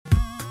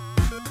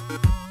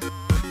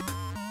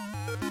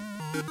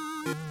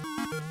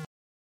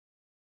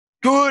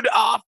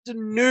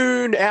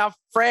afternoon, our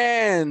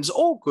friends,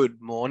 or good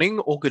morning,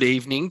 or good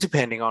evening,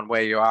 depending on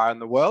where you are in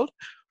the world.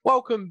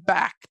 Welcome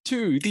back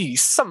to the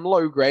Some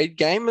Low Grade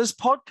Gamers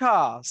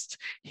podcast.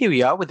 Here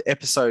we are with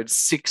episode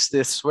 6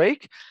 this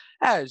week.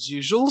 As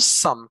usual,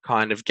 some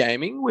kind of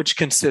gaming, which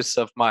consists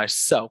of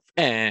myself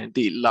and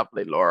the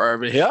lovely Laura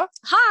over here.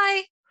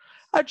 Hi.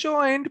 Are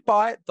joined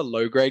by the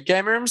low grade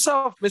gamer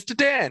himself, Mr.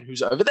 Dan,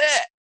 who's over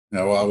there.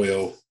 How are we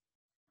all?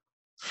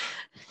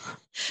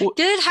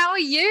 Good. How are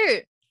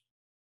you?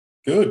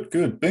 Good.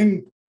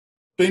 Been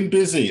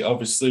busy,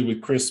 obviously,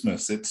 with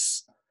Christmas.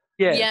 It's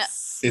a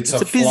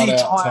busy flat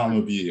out time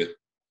of year.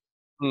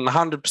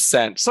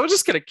 100%. So we're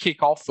just going to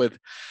kick off with a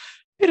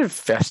bit of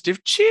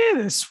festive cheer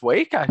this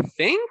week, I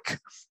think.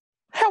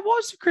 How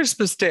was your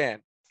Christmas,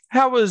 Dan?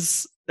 How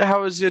was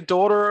your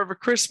daughter over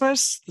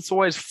Christmas? It's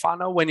always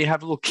funner when you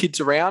have little kids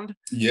around.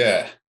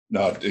 Yeah.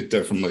 No, it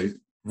definitely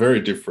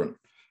very different.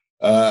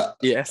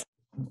 Yes.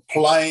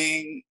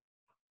 Playing.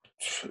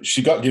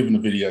 She got given a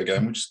video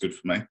game, which is good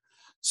for me.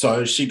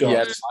 So she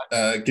got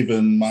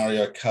given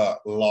Mario Kart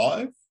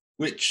Live,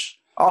 which...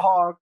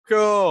 Oh,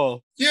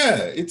 cool. Yeah,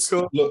 it's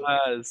cool. Look,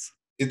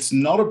 it's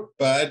not a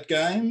bad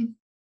game.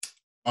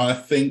 I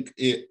think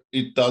it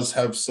does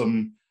have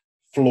some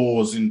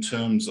flaws in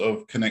terms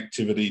of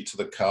connectivity to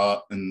the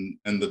cart and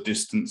the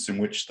distance in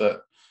which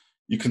that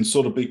you can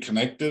sort of be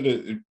connected.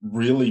 It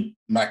really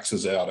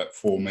maxes out at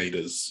 4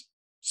 meters.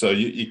 So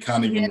you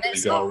can't even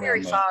really go around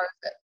very far, is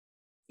it?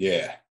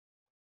 Yeah.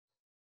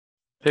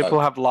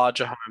 People have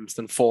larger homes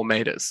than 4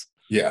 meters.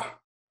 Yeah.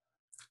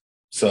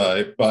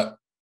 So, but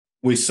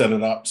we set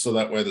it up so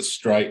that way the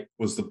straight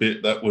was the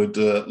bit that would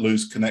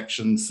lose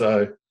connection.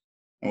 So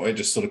we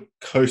just sort of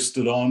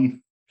coasted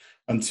on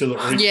until it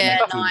reconnected.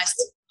 Yeah,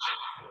 nice.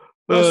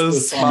 Most of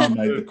the time you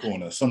made the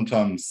corner.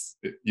 Sometimes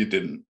you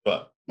didn't,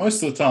 but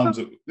most of the times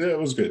it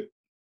was good.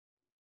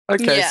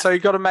 Okay, so you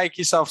got to make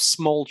yourself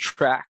small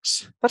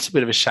tracks. That's a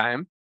bit of a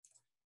shame.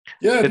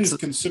 Yeah, it is,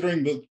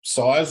 considering the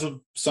size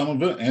of some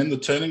of it and the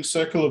turning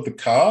circle of the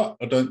car.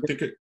 I don't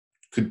think it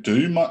could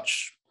do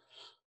much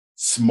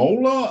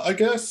smaller, I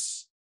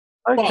guess.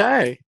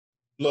 Okay.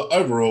 But, look,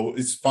 overall,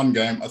 it's a fun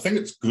game. I think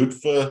it's good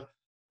for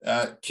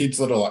kids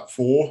that are like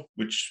 4,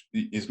 which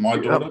is my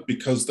daughter,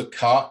 because the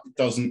cart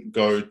doesn't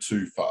go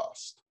too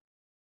fast.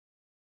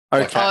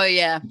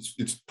 Okay.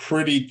 It's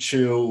pretty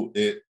chill.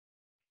 It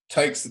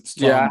takes its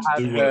time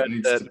to do what it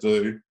needs to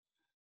do.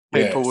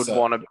 People would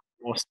want a bit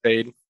more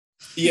speed.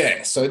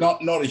 Yeah, so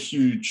not a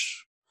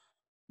huge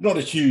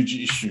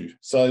issue.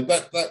 So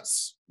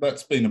that's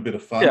been a bit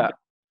of fun. Yeah.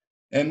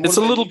 And it's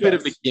a little bit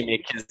of a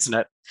gimmick, isn't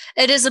it?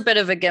 It is a bit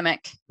of a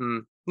gimmick.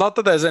 Not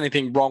that there's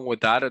anything wrong with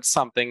that. It's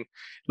something,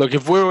 look,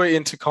 if we were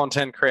into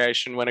content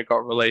creation when it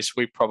got released,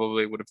 we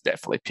probably would have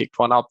definitely picked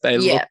one up. They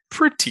look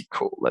pretty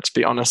cool, let's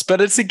be honest. But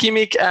it's a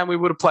gimmick and we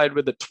would have played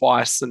with it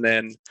twice and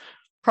then...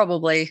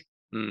 Probably.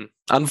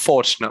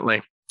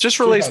 Unfortunately. Just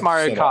released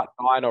Mario Kart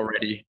 9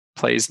 already.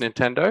 Please,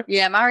 Nintendo.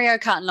 Yeah, Mario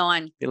Kart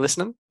 9. You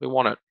listening? We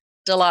want it.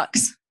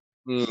 Deluxe.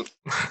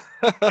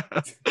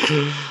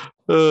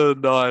 Oh,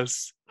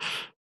 nice.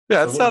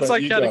 Yeah, it sounds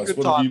like you had a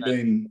good time. What have you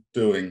been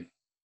doing?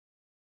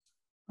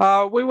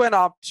 We went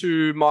up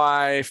to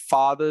my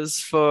father's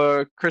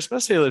for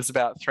Christmas. He lives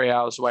about 3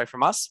 hours away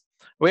from us.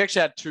 We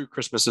actually had 2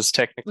 Christmases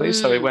technically,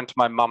 so we went to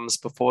my mum's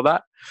before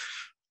that.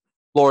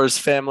 Laura's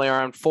family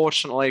are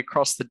unfortunately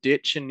across the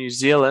ditch in New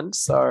Zealand,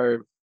 so,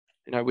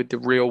 with the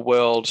real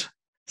world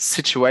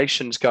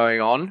situations going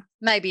on.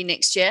 Maybe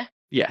next year.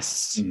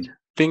 Yes.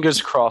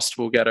 Fingers crossed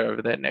we'll get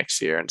over there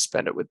next year and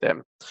spend it with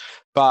them.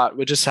 But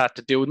we just had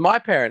to deal with my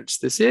parents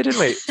this year, didn't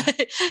we?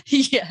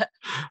 Yeah.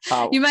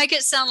 You make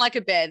it sound like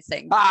a bad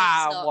thing.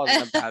 It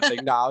wasn't a bad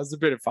thing. No, it was a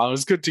bit of fun. It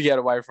was good to get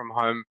away from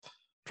home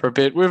for a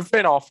bit. We've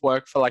been off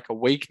work for like a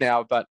week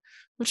now, but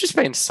we've just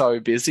been so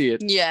busy. I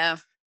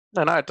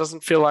don't know. It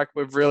doesn't feel like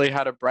we've really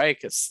had a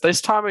break. It's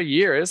this time of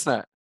year, isn't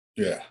it?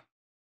 Yeah.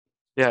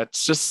 Yeah,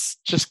 it's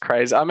just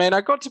crazy. I mean,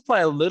 I got to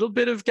play a little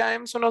bit of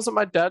games when I was at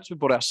my dad's. We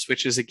bought our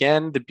Switches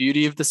again. The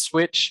beauty of the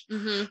Switch.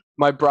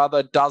 My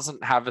brother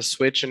doesn't have a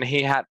Switch and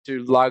he had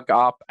to lug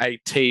up a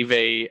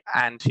TV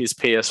and his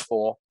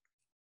PS4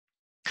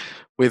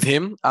 with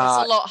him. It's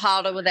a lot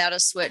harder without a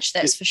Switch,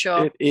 that's for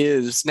sure. It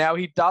is. Now,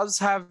 he does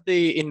have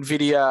the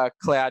NVIDIA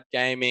cloud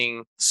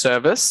gaming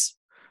service.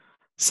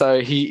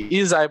 So he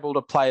is able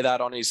to play that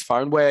on his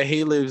phone. Where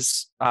he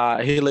lives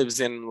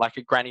in like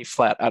a granny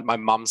flat at my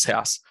mum's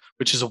house,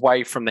 which is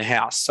away from the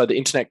house. So the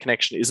internet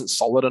connection isn't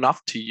solid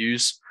enough to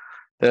use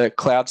the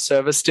cloud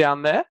service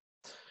down there.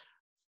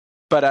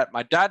 But at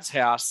my dad's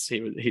house,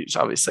 he's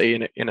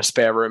obviously in a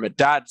spare room at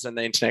dad's, and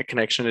the internet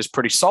connection is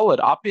pretty solid.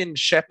 Up in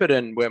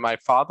Shepparton, where my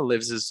father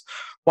lives, is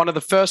one of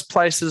the first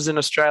places in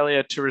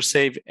Australia to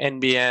receive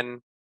NBN,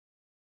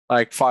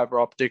 like fiber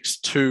optics,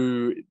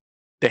 to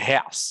the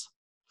house.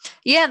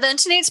 Yeah, the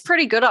internet's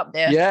pretty good up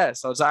there. Yeah,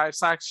 so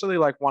it's actually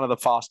like one of the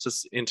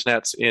fastest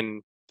internets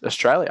in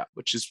Australia,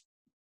 which is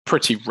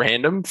pretty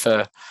random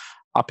for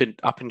up in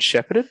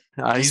Shepparton.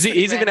 He's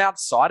even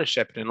outside of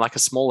Shepparton, like a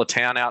smaller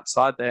town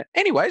outside there.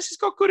 Anyways, he's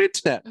got good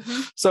internet.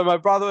 Mm-hmm. So my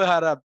brother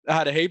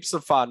had heaps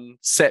of fun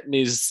setting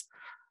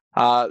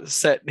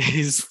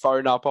his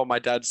phone up on my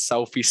dad's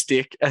selfie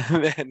stick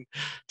and then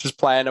just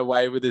playing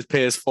away with his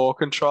PS4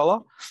 controller.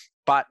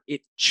 But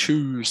it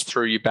chews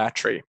through your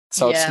battery,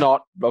 so it's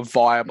not a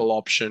viable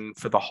option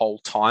for the whole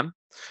time.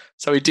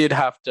 So he did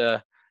have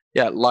to,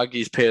 lug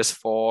his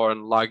PS4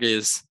 and lug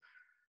his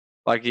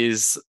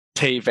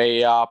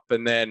TV up,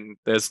 and then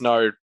there's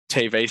no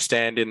TV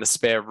stand in the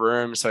spare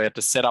room, so he had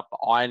to set up the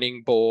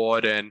ironing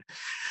board, and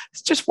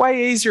it's just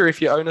way easier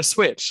if you own a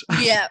Switch.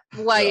 Yeah,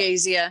 way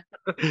easier.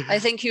 I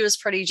think he was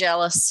pretty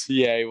jealous.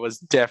 Yeah, he was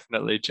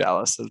definitely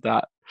jealous of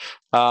that.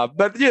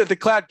 But yeah, the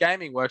cloud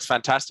gaming works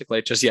fantastically.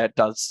 It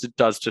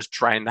does just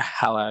drain the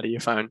hell out of your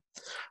phone.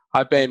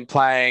 I've been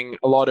playing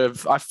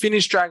I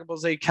finished Dragon Ball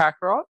Z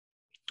Kakarot,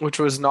 which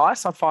was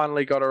nice. I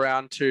finally got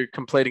around to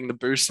completing the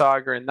Boo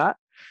saga in that.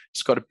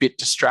 Just got a bit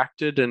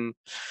distracted and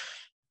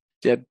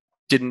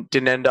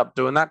didn't end up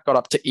doing that. Got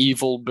up to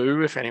Evil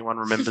Boo, if anyone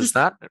remembers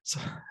that.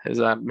 There's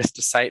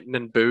Mr. Satan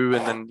and Boo,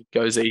 and then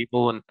goes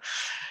evil, and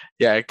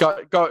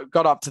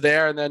got up to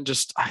there, and then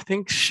just I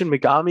think Shin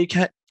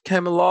Megami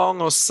came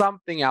along or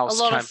something else.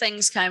 A lot of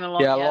things came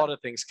along. Yeah, a lot of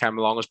things came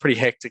along. It was pretty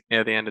hectic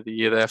near the end of the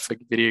year there for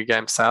video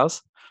game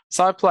sales.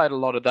 So I played a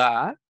lot of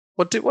that.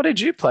 What did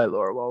you play,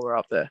 Laura, while we're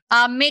up there?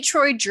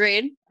 Metroid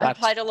Dread. I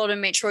played a lot of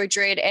Metroid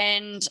Dread,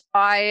 and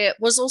I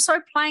was also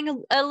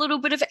playing a little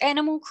bit of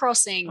Animal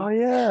Crossing. Oh,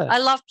 yeah. I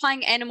love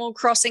playing Animal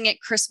Crossing at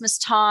Christmas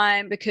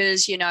time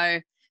because,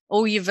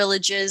 all your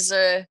villagers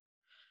are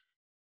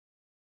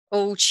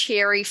all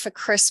cheery for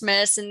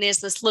Christmas, and there's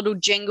this little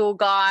jingle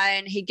guy,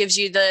 and he gives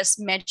you this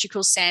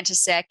magical Santa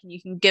sack, and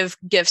you can give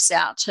gifts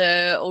out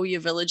to all your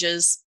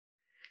villagers.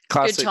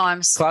 Good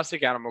times.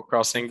 Classic Animal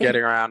Crossing,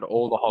 getting around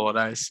all the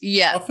holidays.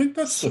 Yeah. I think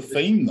that's the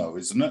theme, though,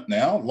 isn't it,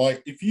 now?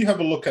 Like, if you have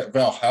a look at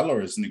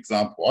Valhalla as an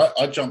example,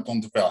 I jumped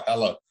onto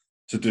Valhalla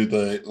to do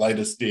the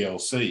latest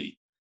DLC,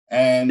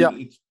 and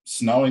it's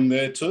snowing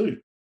there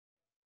too.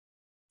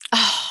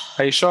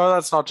 Are you sure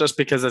that's not just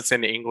because it's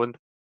in England?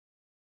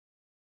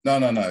 No.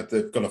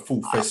 They've got a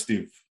full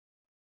festive.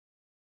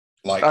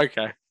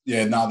 Okay.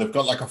 Yeah, no, they've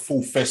got like a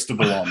full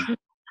festival on.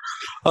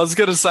 I was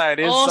going to say it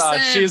is.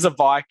 Awesome. She's a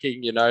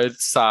Viking,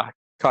 It's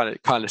kind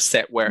of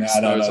set where it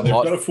snows a They've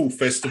lot. got a full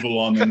festival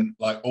on, and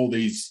like all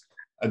these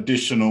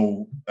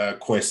additional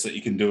quests that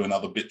you can do and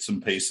other bits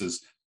and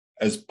pieces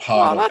as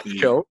part of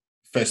the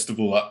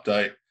festival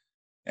update.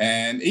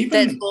 And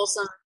even that's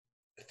awesome.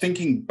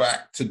 Thinking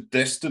back to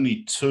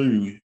Destiny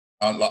 2,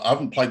 I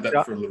haven't played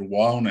that for a little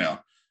while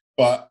now,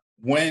 but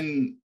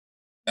when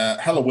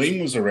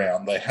Halloween was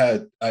around, they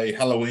had a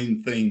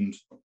Halloween themed.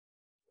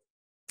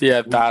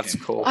 Yeah, that's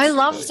cool. I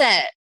love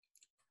that.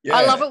 Yeah.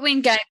 I love it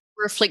when games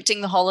are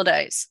reflecting the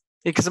holidays.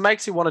 Yeah, because it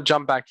makes you want to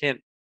jump back in.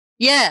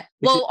 Yeah.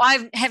 Well,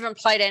 I haven't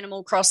played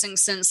Animal Crossing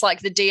since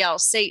like the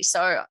DLC.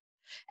 So,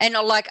 and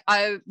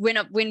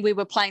when we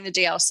were playing the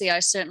DLC,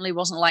 I certainly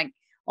wasn't like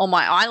on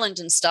my island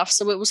and stuff.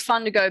 So it was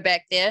fun to go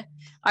back there.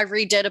 I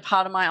redid a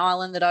part of my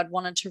island that I'd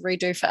wanted to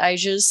redo for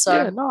ages.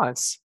 So yeah,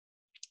 nice.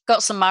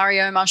 Got some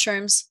Mario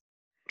mushrooms.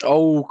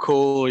 Oh,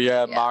 cool.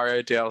 Yeah.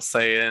 Mario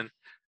DLC and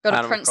got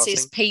Animal a Princess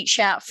Crossing. Peach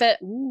outfit.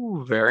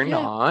 Ooh, very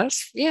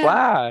nice. Yeah.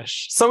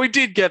 Flash. So we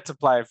did get to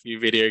play a few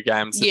video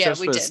games. It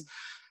just was did.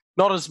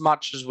 Not as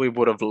much as we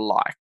would have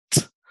liked.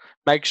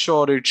 Make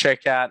sure to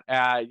check out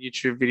our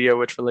YouTube video,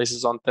 which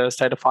releases on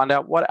Thursday, to find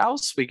out what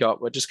else we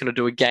got. We're just going to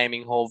do a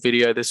gaming haul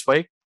video this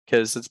week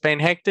because it's been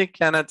hectic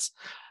and it's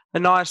a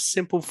nice,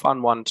 simple,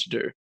 fun one to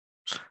do.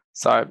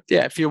 So,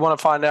 if you want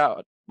to find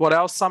out what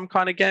else Some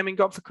Kind of Gaming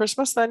got for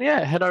Christmas, then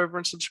head over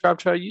and subscribe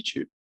to our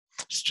YouTube.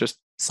 It's just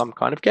Some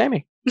Kind of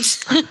Gaming.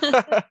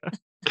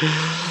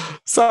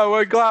 So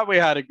we're glad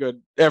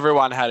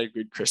everyone had a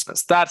good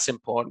Christmas. That's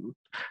important.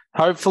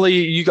 Hopefully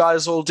you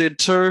guys all did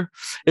too.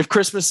 If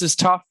Christmas is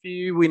tough for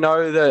you, we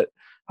know that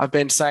I've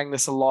been saying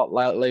this a lot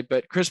lately,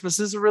 but Christmas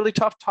is a really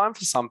tough time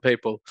for some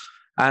people,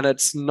 and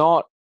it's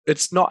not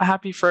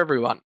happy for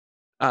everyone.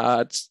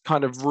 It's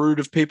kind of rude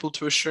of people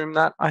to assume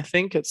that. I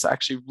think it's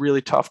actually a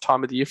really tough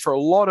time of the year for a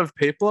lot of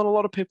people, and a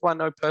lot of people I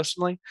know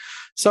personally.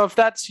 So if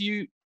that's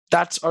you,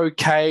 that's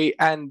okay,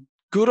 and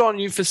good on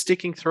you for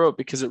sticking through it,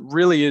 because it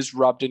really is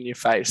rubbed in your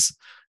face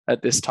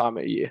at this time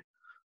of year.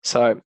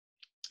 So,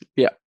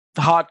 the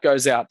heart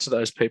goes out to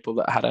those people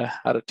that had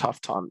a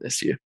tough time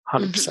this year,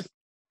 100%.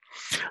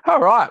 Mm-hmm.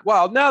 All right.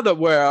 Well, now that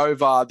we're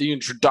over the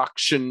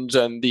introductions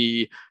and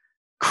the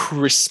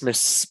Christmas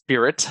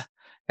spirit,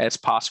 it's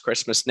past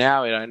Christmas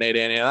now. We don't need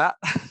any of that.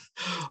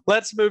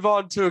 Let's move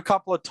on to a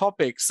couple of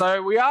topics.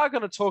 So we are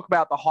going to talk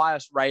about the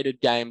highest rated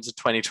games of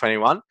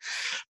 2021.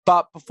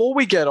 But before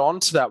we get on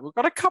to that, we've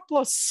got a couple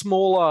of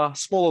smaller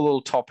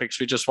little topics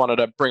we just wanted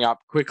to bring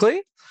up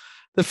quickly.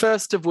 The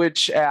first of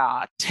which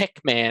our tech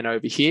man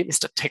over here,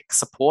 Mr. Tech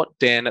Support,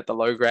 Dan at the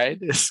low grade,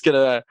 is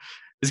going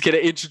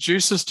to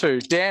introduce us to.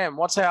 Dan,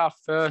 what's our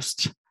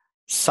first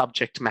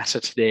subject matter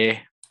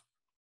today?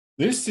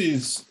 This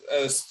is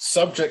a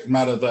subject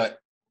matter that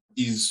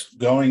is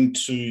going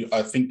to,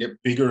 I think,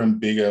 get bigger and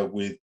bigger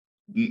with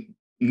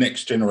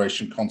next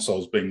generation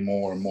consoles being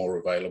more and more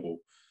available.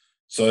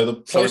 So the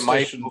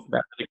PlayStation,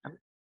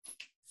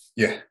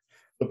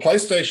 the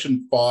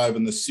PlayStation 5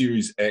 and the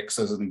Series X,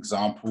 as an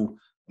example,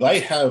 they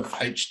have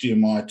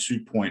HDMI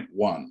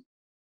 2.1.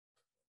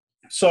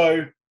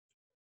 So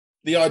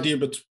the idea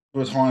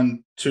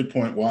behind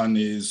 2.1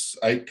 is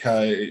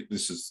 8K.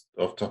 This is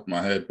off the top of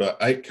my head, but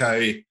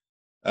 8K.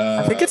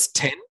 I think it's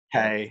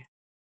 10K.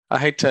 I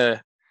hate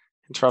to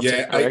interrupt.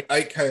 Yeah,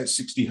 8K at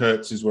 60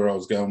 hertz is where I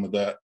was going with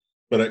that.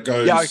 But it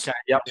goes. Yeah, okay,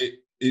 yep.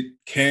 It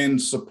can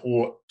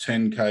support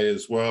 10K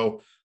as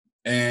well,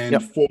 and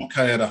 4K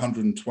at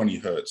 120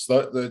 hertz.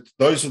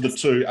 Those are the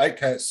two: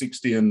 8K at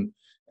 60 and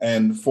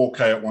 4K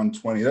at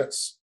 120.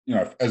 That's,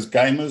 as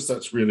gamers,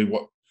 that's really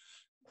what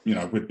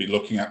we'd be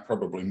looking at.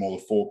 Probably more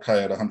the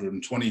 4K at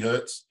 120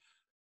 hertz.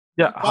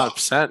 Yeah,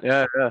 100%.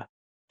 Yeah,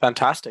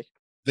 fantastic.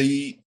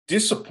 The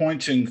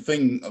disappointing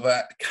thing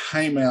that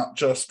came out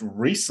just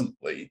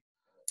recently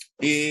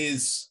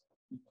is,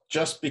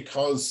 just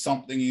because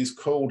something is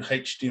called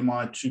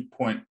HDMI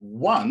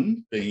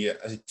 2.1, be it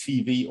a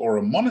TV or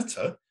a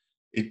monitor,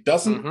 it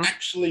doesn't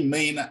actually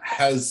mean it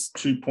has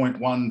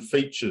 2.1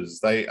 features.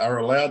 They are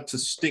allowed to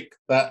stick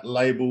that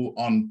label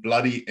on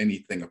bloody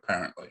anything,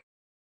 apparently.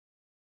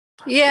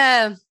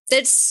 Yeah,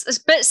 it's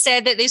a bit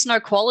sad that there's no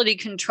quality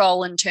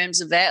control in terms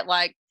of that.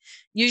 Like,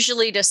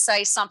 usually to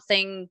say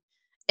something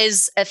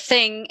is a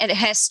thing, it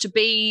has to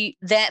be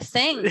that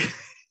thing.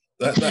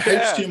 The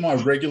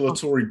HDMI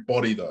regulatory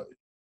body, though,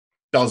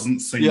 doesn't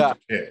seem to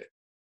care.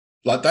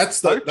 Like,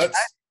 that's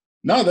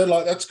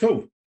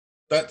cool.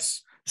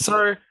 That's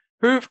so.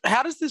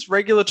 How does this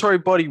regulatory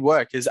body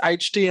work? Is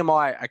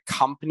HDMI a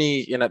company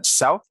in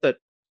itself that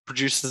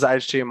produces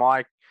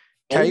HDMI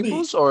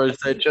cables, or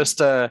is it just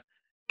a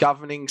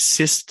governing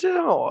system,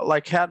 or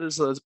like how does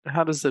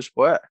this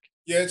work?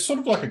 Yeah, it's sort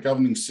of like a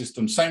governing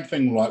system. Same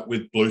thing like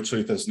with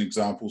Bluetooth as an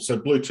example. So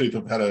Bluetooth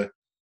have had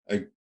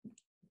a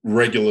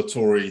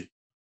regulatory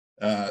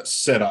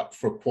setup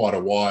for quite a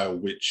while,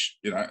 which,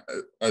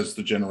 as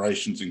the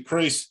generations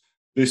increase,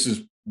 this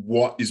is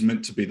what is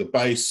meant to be the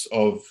base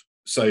of,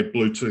 say,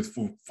 Bluetooth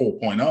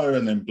 4.0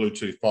 and then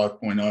Bluetooth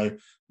 5.0.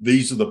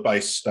 These are the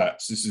base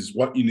stats. This is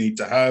what you need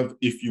to have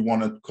if you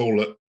want to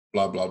call it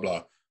blah, blah,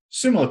 blah.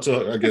 Similar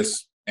to, I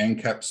guess,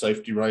 ANCAP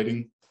safety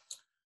rating.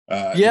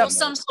 Or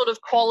some sort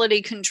of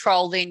quality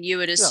control, then you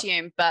would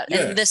assume. But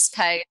in this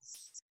case.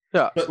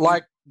 Yeah, but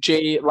like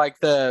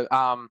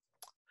the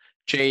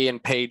G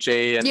and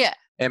PG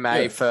and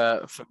MA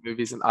for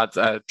movies, and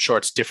I'm sure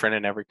it's different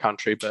in every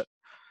country, but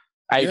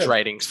age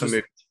ratings for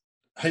movies.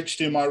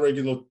 HDMI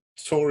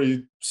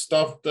regulatory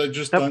stuff, they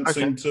just don't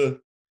seem to,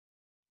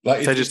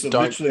 like, it's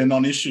literally a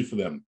non-issue for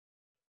them.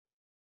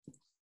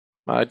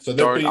 So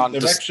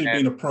they've actually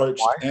been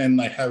approached and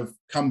they have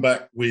come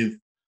back with,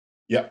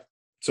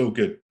 it's all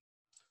good.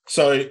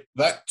 So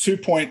that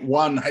 2.1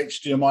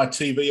 HDMI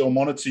TV or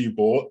monitor you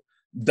bought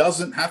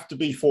doesn't have to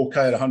be 4K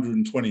at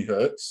 120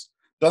 hertz,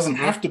 doesn't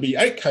have to be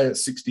 8K at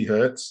 60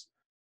 hertz,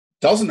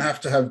 doesn't have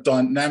to have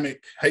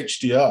dynamic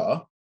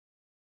HDR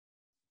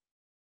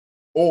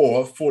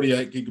or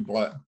 48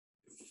 gigabit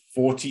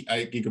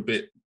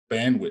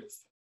bandwidth.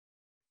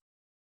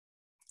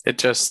 It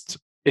just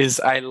is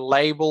a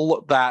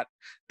label that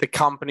the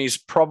companies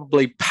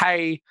probably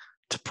pay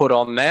to put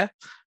on there.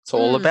 It's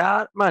all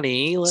about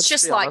money. It's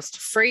just like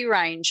free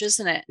range,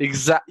 isn't it?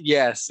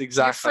 Yes,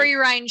 exactly. Your free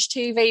range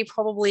TV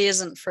probably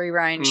isn't free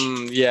range.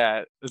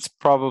 It's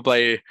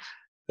probably,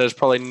 there's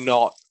probably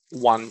not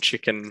one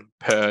chicken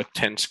per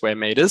 10 square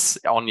meters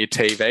on your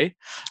TV.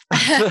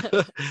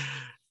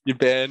 Your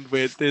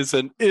bandwidth is.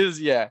 That's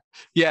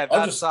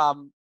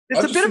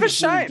it's a bit of a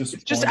shame. It's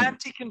just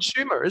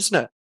anti-consumer,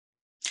 isn't it?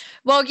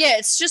 Well, yeah,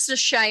 it's just a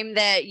shame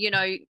that,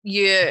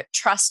 you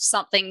trust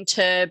something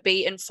to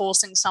be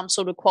enforcing some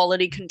sort of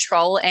quality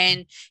control,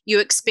 and you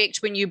expect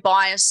when you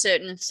buy a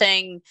certain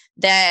thing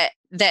that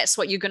that's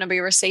what you're going to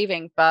be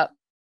receiving. But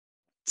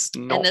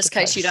in this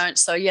case, you don't.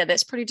 So, yeah,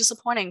 that's pretty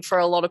disappointing for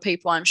a lot of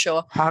people, I'm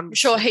sure. I'm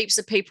sure heaps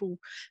of people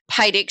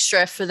paid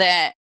extra for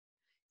that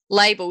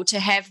label to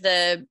have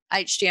the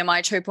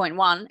HDMI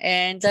 2.1,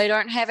 and they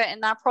don't have it,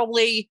 and they're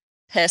probably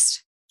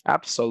pissed.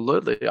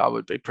 Absolutely, I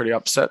would be pretty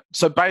upset.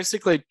 So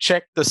basically,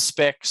 check the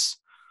specs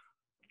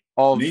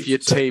of your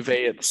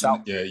TV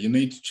itself. Yeah, you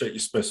need to check your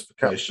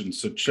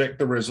specifications. So check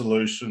the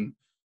resolution,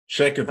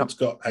 check if it's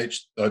got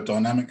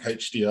dynamic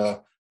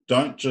HDR.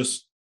 Don't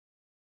just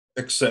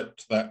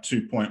accept that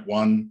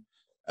 2.1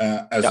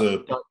 as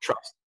a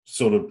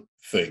sort of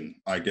thing,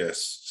 I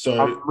guess.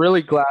 So I'm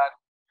really glad,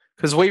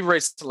 because we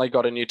recently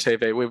got a new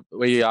TV.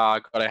 We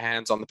got our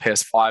hands on the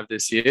PS5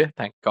 this year,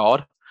 thank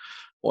God.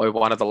 Or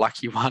one of the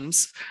lucky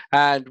ones.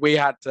 And we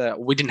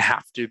didn't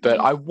have to, but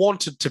I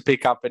wanted to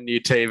pick up a new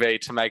TV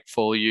to make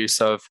full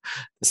use of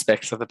the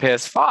specs of the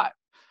PS5.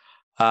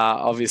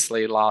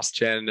 Obviously, last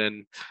gen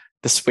and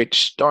the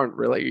Switch don't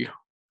really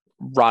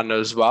run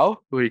as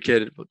well. We'll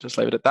just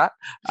leave it at that.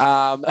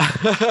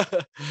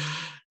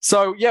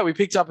 So, yeah, we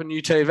picked up a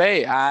new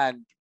TV,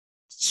 and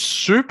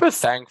super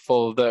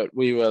thankful that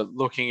we were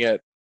looking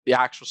at the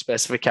actual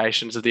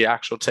specifications of the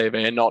actual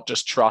TV and not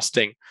just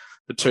trusting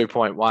the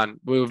 2.1.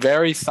 We were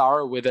very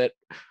thorough with it,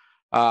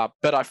 but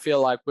I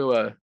feel like we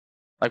were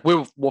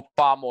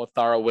far more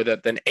thorough with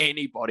it than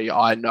anybody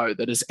I know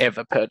that has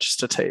ever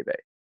purchased a TV.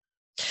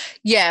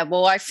 Yeah,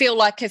 well, I feel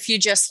like if you're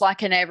just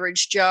like an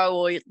average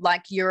Joe, or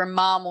like you're a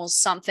mom or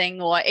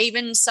something, or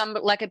even some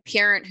like a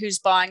parent who's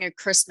buying a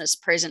Christmas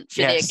present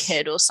for their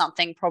kid or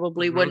something,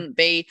 probably wouldn't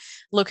be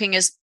looking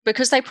as,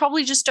 because they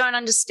probably just don't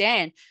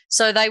understand.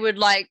 So they would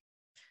like,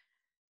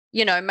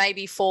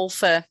 maybe fall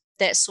for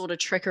that sort of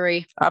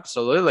trickery.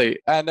 Absolutely.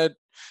 And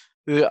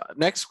the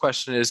next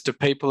question is, do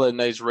people in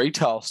these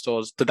retail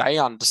stores, do they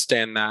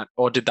understand that,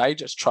 or did they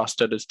just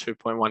trust it as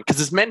 2.1? Because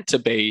it's meant to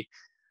be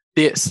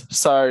this.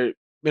 So,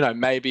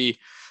 maybe,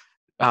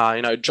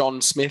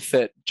 John Smith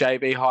at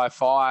JB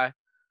Hi-Fi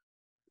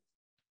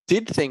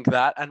did think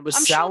that and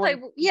was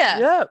selling,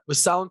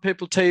 was selling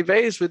people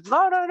TVs with,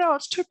 no,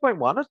 it's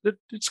 2.1.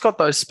 It's got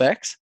those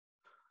specs.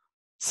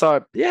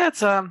 So, yeah,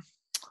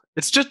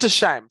 it's just a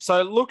shame.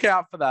 So look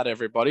out for that,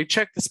 everybody.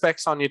 Check the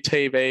specs on your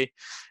TV.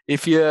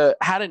 If you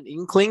had an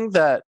inkling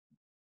that,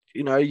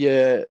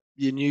 your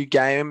new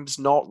game's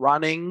not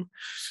running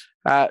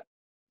at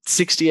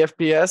 60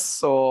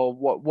 FPS or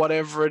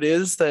whatever it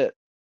is that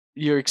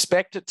you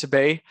expect it to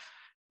be,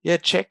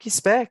 check your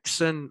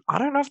specs. And I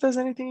don't know if there's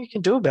anything you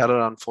can do about it,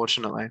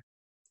 unfortunately.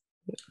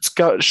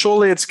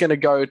 Surely it's going to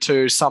go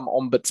to some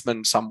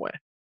ombudsman somewhere.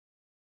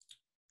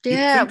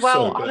 Yeah,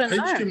 well, so, I don't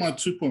know.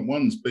 HDMI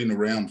 2.1's been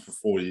around for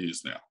 4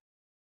 years now.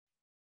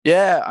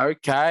 Yeah,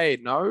 okay,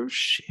 no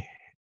shit.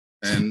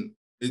 And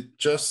it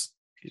just,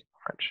 you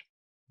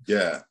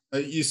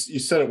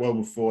said it well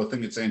before. I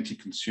think it's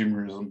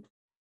anti-consumerism.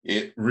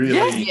 It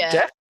really,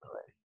 definitely.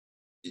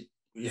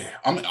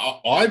 I mean,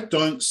 I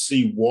don't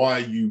see why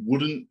you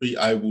wouldn't be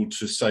able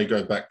to say,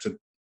 go back to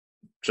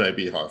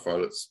JB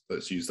Hi-Fi.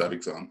 Let's use that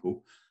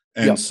example,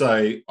 and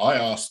say, I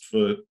asked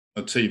for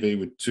a TV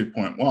with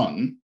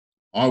 2.1.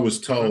 I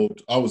was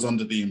told, I was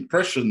under the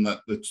impression that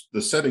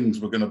the settings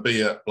were going to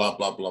be at blah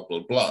blah blah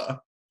blah blah.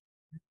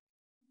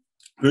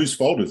 Whose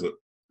fault is it?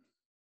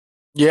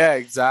 Yeah,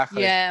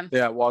 exactly.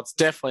 Yeah. Well, it's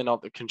definitely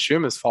not the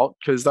consumer's fault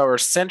because they were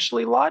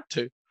essentially lied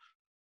to.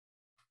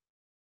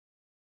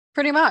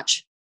 Pretty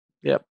much.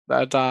 Yep.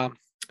 That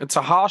it's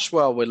a harsh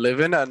world we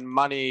live in, and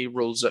money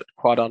rules it,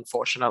 quite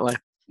unfortunately.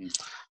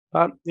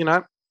 But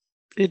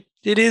it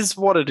is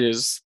what it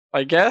is,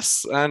 I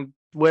guess, and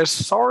we're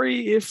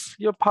sorry if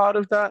you're part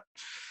of that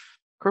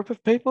group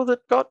of people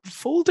that got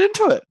fooled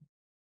into it.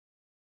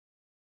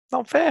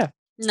 Not fair.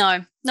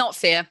 No, not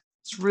fair.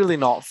 It's really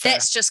not fair.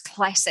 That's just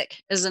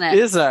classic, isn't it?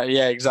 Isn't it?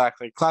 Yeah,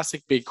 exactly.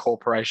 Classic big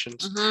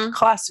corporations.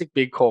 Classic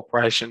big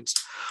corporations.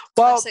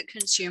 Well, classic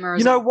consumerism.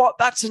 You know what?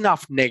 That's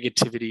enough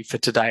negativity for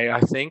today,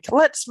 I think.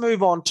 Let's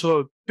move on to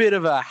a bit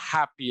of a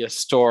happier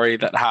story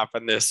that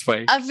happened this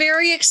week. A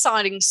very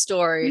exciting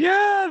story.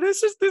 Yeah,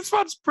 this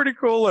one's pretty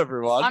cool,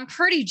 everyone. I'm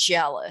pretty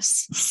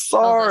jealous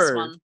of this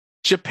one.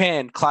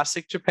 Japan,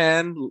 classic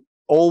Japan,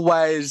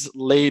 always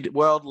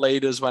world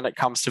leaders when it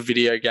comes to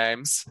video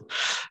games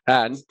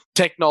and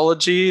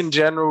technology in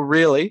general,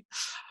 really.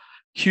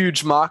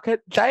 Huge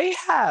market. They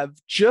have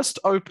just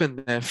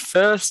opened their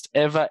first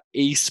ever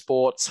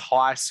esports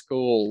high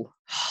school.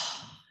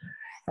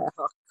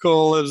 How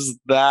cool is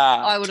that?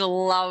 I would have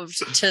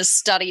loved to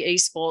study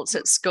esports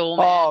at school,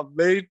 man. Oh,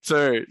 me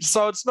too.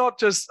 So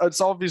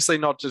it's obviously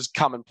not just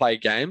come and play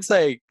games.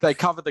 They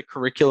cover the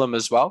curriculum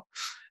as well.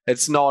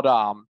 It's not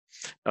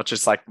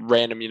just like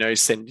random,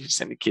 send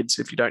the kids,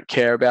 if you don't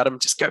care about them,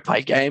 just go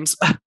play games.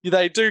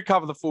 They do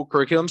cover the full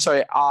curriculum, so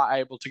you are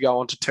able to go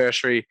on to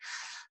tertiary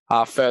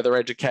further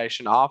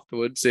education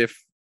afterwards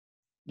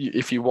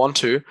if you want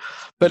to.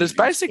 But it's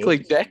basically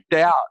decked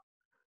out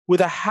with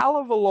a hell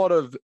of a lot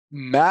of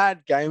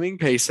mad gaming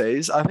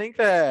PCs. I think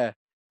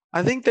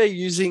they're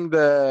using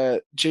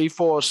the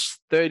GeForce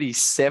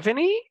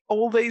 3070,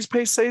 all these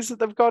PCs that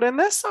they've got in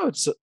there. So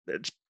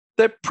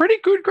they're pretty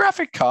good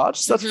graphic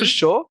cards, that's for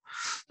sure.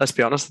 Let's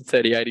be honest,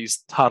 the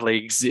 3080s hardly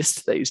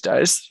exist these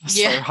days.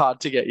 It's so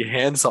hard to get your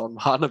hands on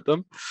one of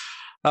them.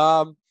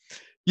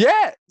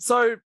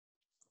 So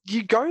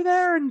you go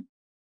there and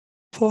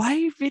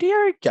play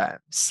video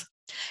games.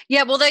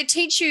 Yeah, well, they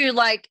teach you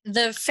like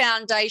the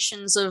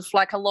foundations of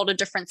like a lot of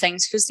different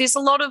things, because there's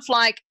a lot of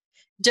like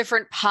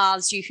different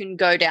paths you can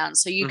go down.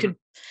 So you could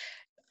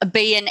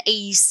be an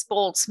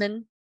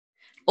e-sportsman,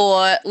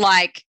 or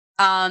like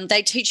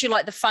they teach you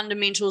like the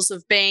fundamentals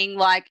of being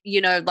like,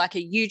 like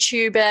a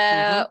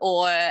YouTuber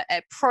or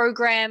a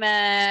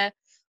programmer.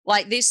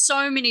 Like there's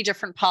so many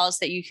different paths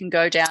that you can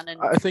go down.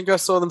 And I think I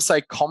saw them say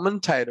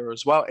commentator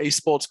as well,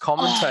 esports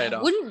commentator.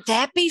 Oh, wouldn't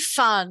that be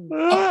fun?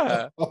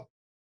 Yeah.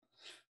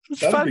 It's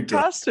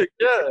fantastic,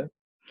 yeah.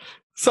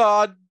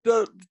 So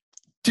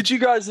did you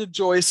guys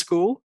enjoy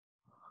school?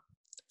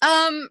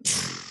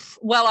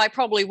 Well, I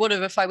probably would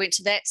have if I went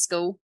to that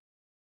school.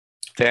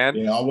 Dan?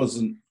 Yeah, I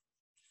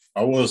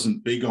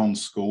wasn't big on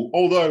school,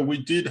 although we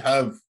did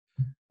have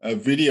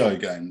video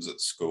games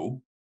at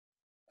school.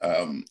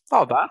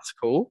 Oh, that's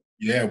cool.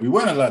 Yeah, we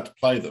weren't allowed to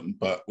play them,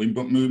 but we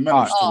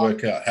managed to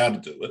work out how to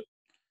do it.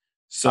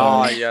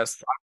 So,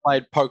 yes. I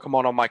played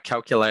Pokemon on my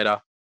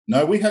calculator.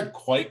 no, we had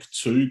Quake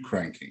 2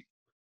 cranking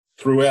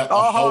throughout the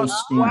whole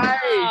school.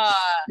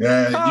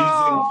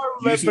 Yeah,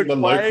 using the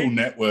local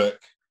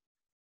network.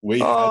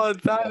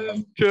 That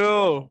is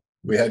cool.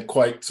 We had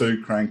Quake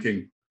 2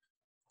 cranking.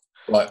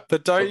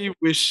 But don't you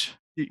wish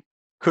you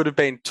could have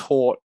been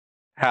taught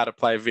how to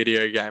play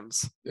video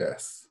games?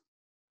 Yes.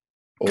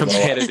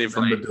 Competitively.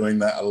 I remember doing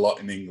that a lot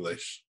in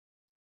English.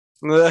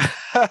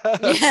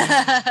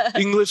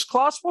 English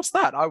class? What's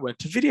that? I went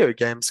to video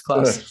games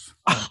class.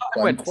 I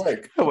went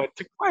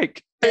to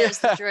Quake. That's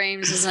the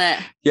dreams, isn't it?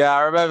 Yeah,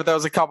 I remember there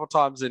was a couple of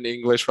times in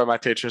English where my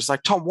teacher was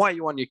like, Tom, why are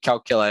you on your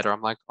calculator?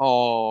 I'm like,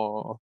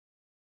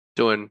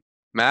 doing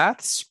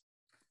maths?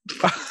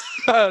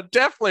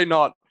 Definitely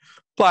not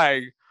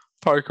playing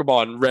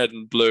Pokemon Red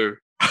and Blue.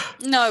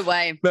 No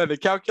way. Man, the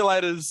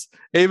calculators,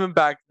 even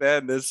back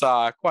then, this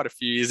quite a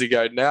few years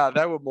ago now,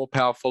 they were more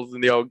powerful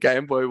than the old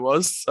Game Boy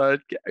was. So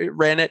it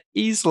ran it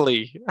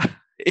easily.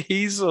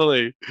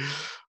 Easily.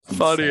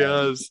 Funny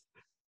as.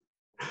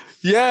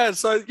 Yeah,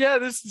 so yeah,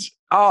 this is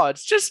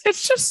it's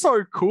just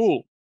so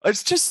cool.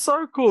 It's just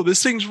so cool.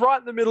 This thing's right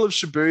in the middle of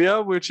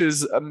Shibuya, which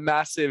is a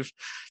massive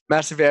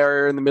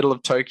area in the middle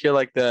of Tokyo,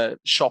 like the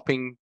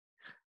shopping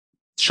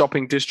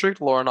district.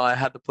 Laura and I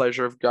had the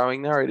pleasure of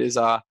going there. It is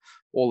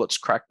all it's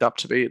cracked up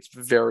to be. It's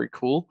very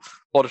cool.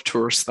 A lot of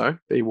tourists though,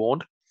 be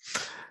warned.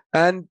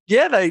 And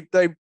yeah,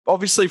 they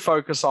obviously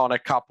focus on a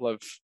couple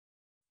of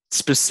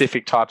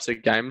specific types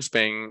of games,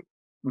 being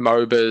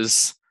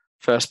MOBAs,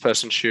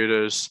 first-person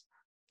shooters,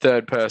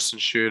 third-person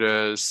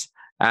shooters,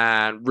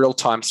 and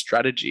real-time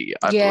strategy,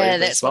 I believe. Yeah,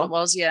 that's what it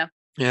was, yeah.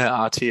 Yeah,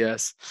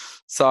 RTS.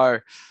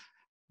 So,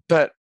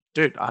 but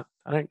dude, I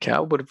don't care.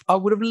 I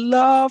would have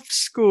loved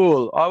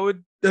school. I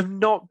would have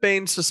not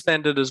been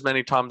suspended as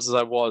many times as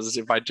I was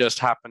if I just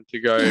happened to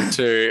go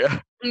to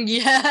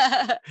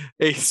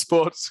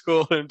esports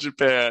school in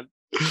Japan.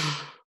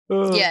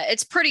 Yeah,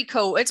 it's pretty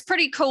cool. It's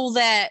pretty cool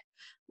that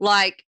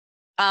like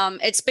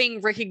it's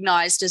being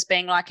recognized as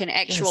being like an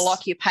actual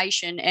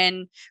occupation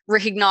and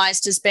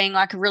recognized as being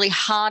like a really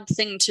hard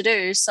thing to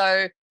do.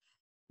 So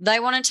they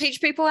want to teach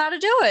people how to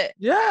do it.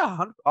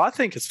 Yeah, I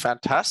think it's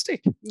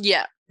fantastic.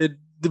 Yeah.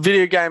 The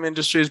video game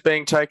industry is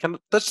being taken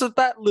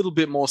that little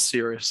bit more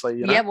seriously.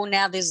 You know? Yeah, well,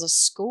 now there's a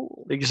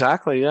school.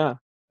 Exactly, yeah.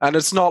 And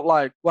it's not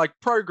like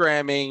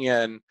programming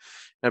and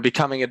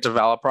becoming a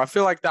developer. I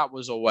feel like that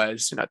was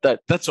always,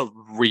 that's a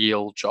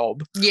real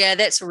job. Yeah,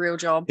 that's a real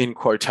job. In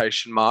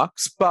quotation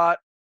marks. But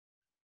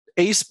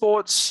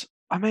esports,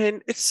 I mean,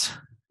 it's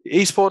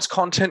esports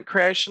content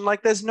creation.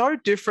 Like, there's no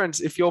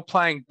difference if you're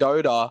playing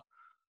Dota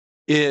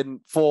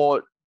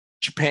for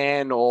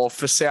Japan or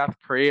for South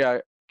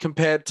Korea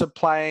compared to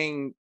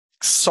playing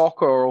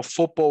soccer or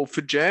football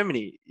for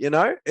Germany.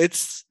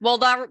 It's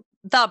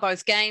they're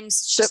both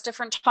games, just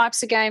different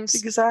types of games.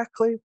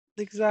 Exactly.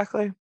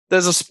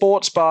 There's a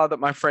sports bar that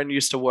my friend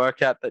used to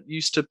work at that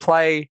used to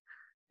play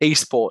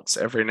esports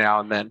every now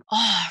and then.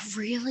 Oh,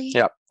 really?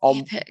 Yep. On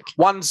Epic.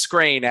 one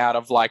screen out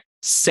of like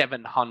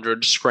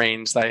 700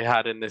 screens they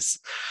had in this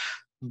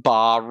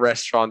bar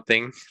restaurant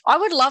thing. I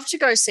would love to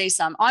go see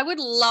some. I would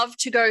love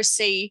to go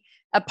see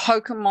a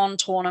Pokemon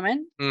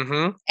tournament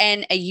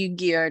and a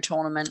Yu-Gi-Oh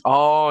tournament.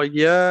 Oh,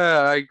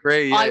 yeah, I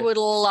agree. Yeah. I would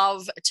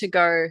love to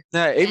go.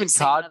 Yeah, even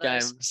card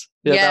games.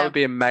 Yeah, that would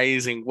be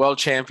amazing. World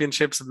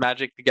Championships of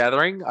Magic the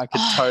Gathering. I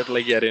could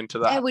totally get into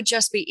that. That would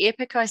just be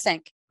epic, I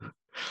think.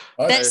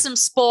 That's some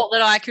sport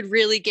that I could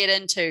really get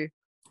into.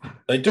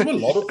 They do a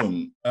lot of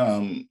them.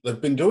 They've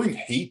been doing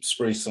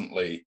heaps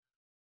recently.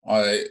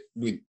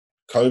 With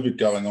COVID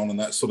going on and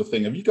that sort of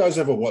thing. Have you guys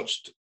ever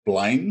watched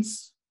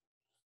Blaine's?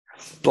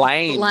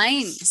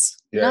 Blaine's.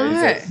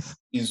 Yeah,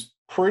 no.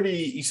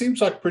 He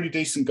seems like a pretty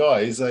decent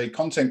guy. He's a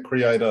content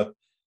creator.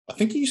 I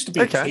think he used to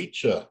be a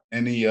teacher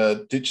and he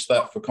ditched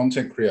that for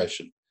content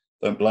creation.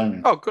 Don't blame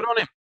him. Oh, good on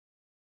him.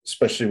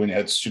 Especially when you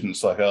had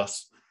students like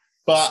us.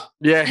 But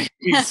yeah,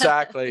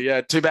 exactly.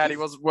 Yeah, too bad he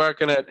wasn't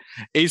working at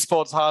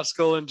esports high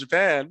school in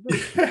Japan.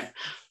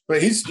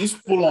 But he's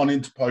full on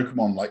into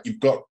Pokemon. Like,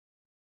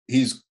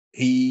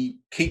 he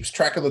keeps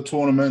track of the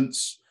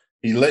tournaments.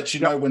 He lets you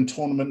know when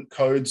tournament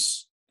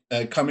codes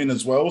come in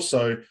as well,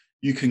 so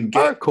you can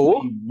get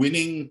the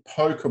winning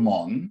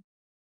Pokemon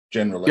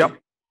generally,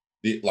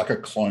 like a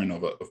clone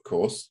of it, of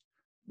course.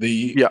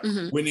 The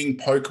winning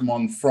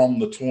Pokemon from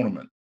the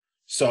tournament.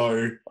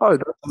 So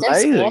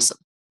that's awesome.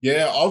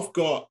 Yeah, I've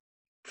got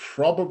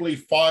probably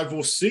 5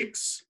 or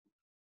 6.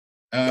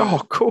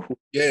 Cool.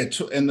 Yeah,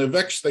 and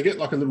they get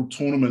like a little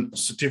tournament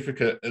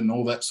certificate and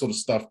all that sort of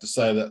stuff to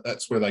say that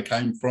that's where they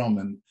came from,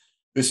 and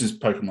this is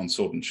Pokemon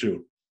Sword and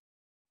Shield.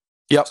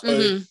 Yep.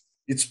 So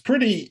it's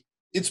pretty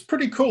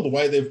cool the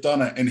way they've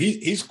done it, and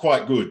he's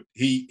quite good.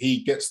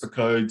 He gets the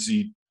codes,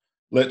 he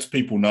lets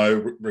people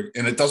know,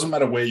 and it doesn't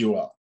matter where you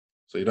are.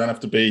 So you don't have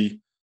to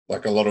be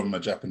like a lot of them are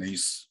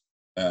Japanese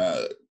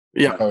codes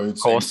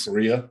in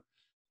Korea,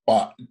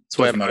 but it's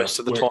where most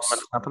of the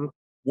tournaments happen.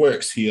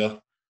 Works here.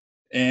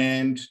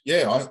 And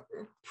yeah,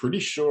 pretty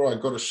sure I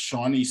got a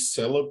shiny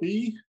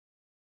Celebi.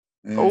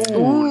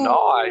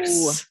 Oh,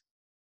 nice.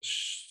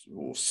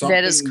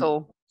 That is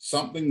cool.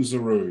 Something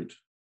Zarude.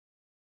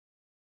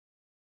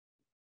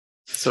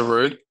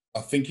 Zarude.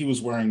 I think he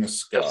was wearing a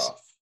scarf. Yes.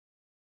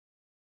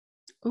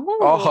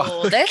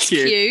 Oh, that's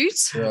cute.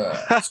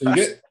 Yeah. So you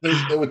get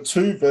there were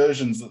two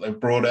versions that they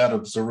brought out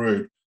of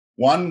Zarude.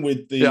 One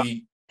with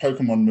the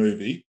Pokemon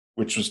movie,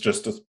 which was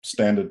just a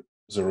standard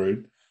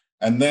Zarude,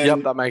 and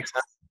then that makes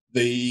sense.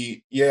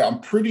 I'm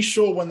pretty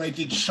sure when they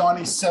did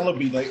Shiny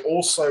Celebi, they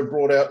also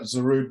brought out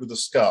Zarude with a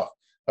scarf.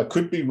 I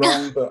could be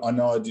wrong, but I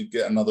know I did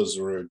get another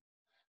Zarude.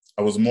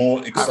 I was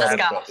more excited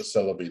about the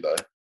Celebi though.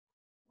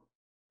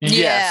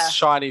 Yes,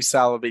 shiny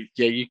Celebi.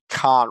 Yeah, you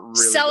can't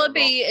really.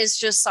 Celebi is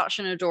just such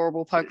an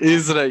adorable Pokemon,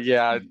 isn't it?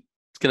 Yeah, I was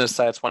gonna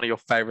say it's one of your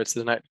favorites,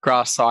 isn't it?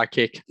 Grass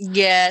Psychic.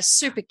 Yeah,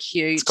 super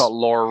cute. It's got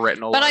lore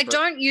written all but over I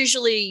don't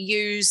usually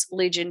use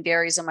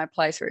legendaries in my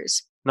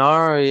playthroughs.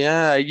 No,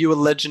 yeah. Are you a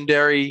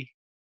legendary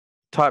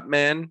type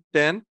man,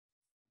 Dan?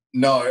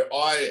 No,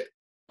 I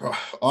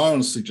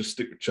honestly just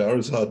stick with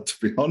Charizard, to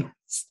be honest.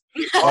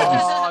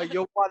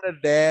 You're one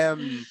of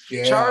them.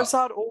 Yeah.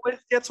 Charizard always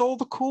gets all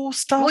the cool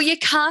stuff. Well, you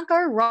can't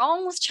go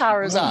wrong with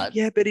Charizard.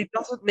 Yeah, but he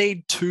doesn't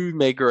need 2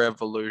 Mega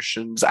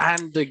Evolutions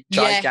and a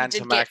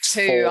Gigantamax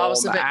two. form I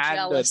was a bit and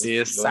jealous. a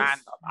this and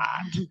a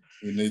that.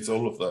 He needs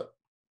all of that.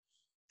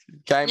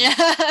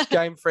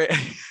 Game Freak.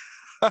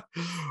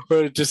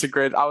 We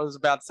disagreed. I was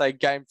about to say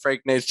Game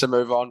Freak needs to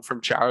move on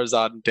from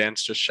Charizard, and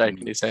Dan's just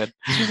shaking his head.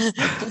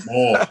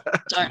 More.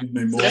 Give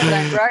me more. Give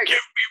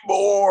me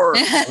more.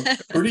 I'm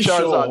pretty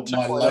Charizard sure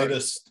my 2.0.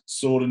 latest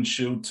Sword and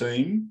Shield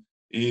team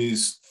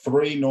is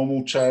 3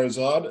 normal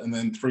Charizard and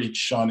then 3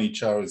 shiny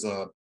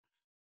Charizard.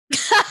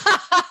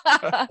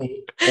 all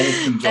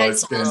can drive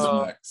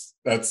Gigantamax.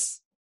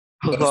 That's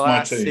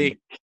my team.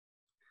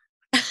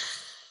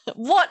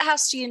 What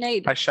else do you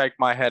need? I shake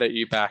my head at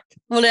you back.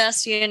 What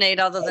else do you need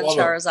other than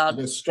Charizard?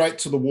 Go straight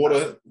to the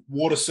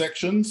water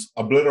sections,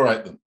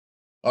 obliterate them.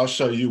 I'll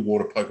show you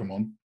water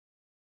Pokemon.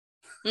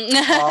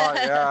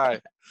 Yeah.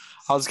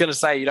 I was going to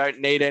say you don't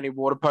need any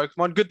water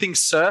Pokemon. Good thing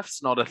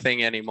Surf's not a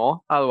thing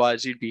anymore.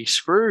 Otherwise, you'd be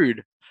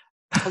screwed.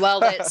 Well,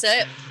 that's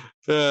it.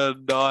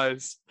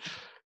 Nice.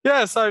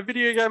 Yeah, so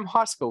video game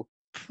high school.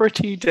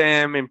 Pretty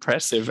damn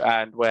impressive,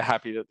 and we're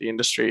happy that the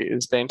industry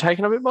is being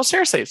taken a bit more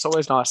seriously. It's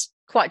always nice.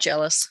 Quite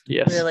jealous.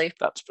 Yes, really.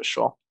 That's for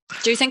sure.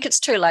 Do you think it's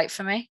too late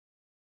for me?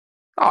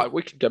 Oh,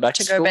 we could go back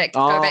to school. Go back to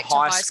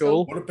high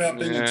school. What about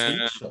being a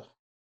teacher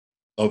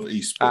of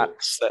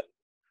esports?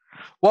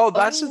 Well,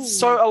 that's it.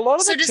 So a lot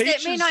of So the does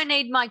teachers... that mean I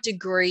need my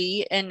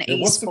degree in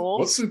esports?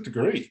 What's the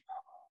degree?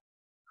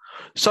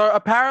 So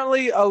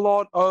apparently a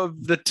lot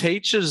of the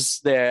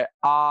teachers there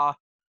are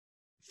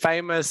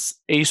famous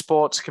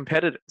esports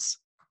competitors.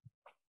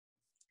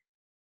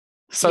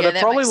 So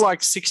they're probably like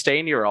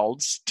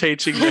 16-year-olds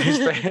teaching these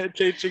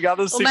teaching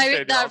other 16-year-olds. Or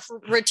maybe they've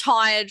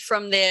retired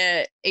from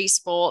their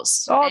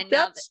esports. Oh, and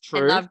that's true.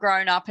 And they've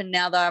grown up and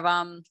now they've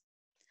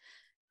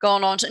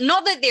gone on to...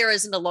 Not that there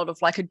isn't a lot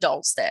of like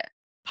adults that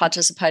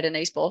participate in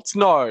esports.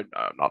 No,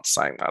 I'm not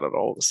saying that at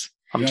all.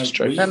 I'm just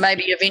joking. But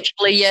maybe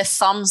eventually your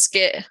thumbs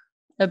get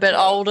a bit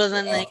older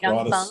than the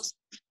young thumbs.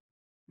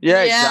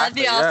 Yeah,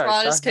 exactly. The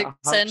arthritis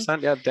kicks in.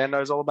 Yeah, Dan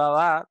knows all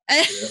about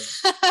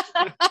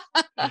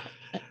that.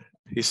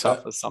 He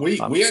suffers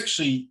sometimes. We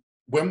actually,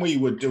 when we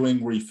were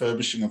doing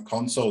refurbishing of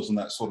consoles and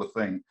that sort of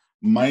thing,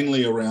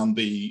 mainly around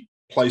the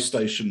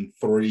PlayStation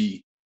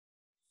 3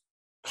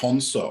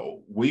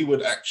 console, we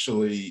would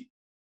actually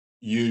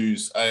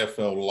use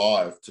AFL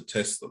Live to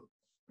test them.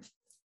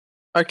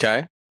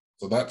 Okay.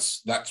 So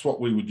that's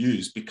what we would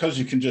use, because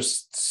you can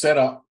just set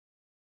up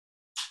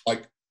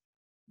like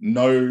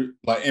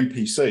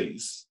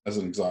NPCs as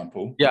an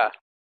example. Yeah.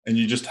 And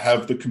you just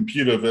have the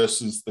computer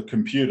versus the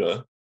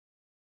computer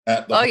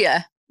at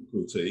the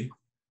difficulty.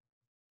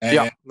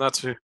 And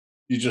that's it.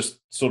 You just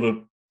sort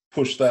of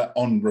push that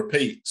on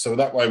repeat. So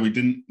that way we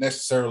didn't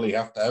necessarily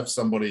have to have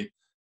somebody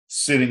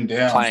sitting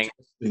down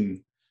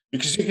testing,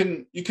 because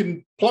you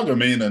can plug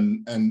them in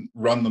and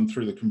run them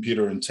through the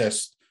computer and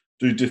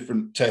do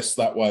different tests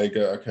that way.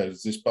 Go, okay,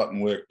 does this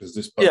button work? Does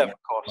this button work?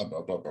 Of course.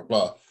 Blah, blah, blah, blah,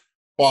 blah.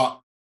 But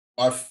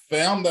I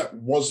found that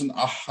wasn't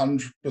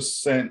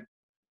 100%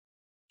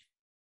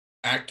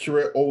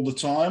 accurate all the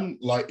time.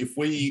 Like if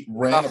we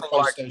ran a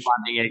PlayStation,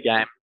 running a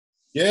game.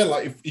 Yeah,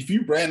 like if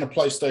you ran a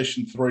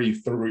PlayStation 3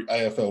 through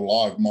AFL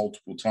Live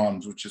multiple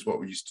times, which is what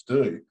we used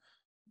to do.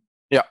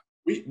 Yeah.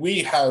 We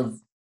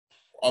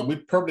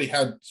probably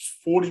had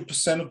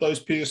 40% of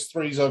those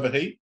PS3s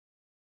overheat.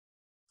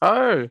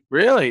 Oh,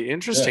 really?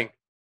 Interesting.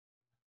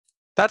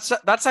 Yeah.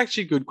 That's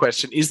actually a good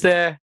question. Is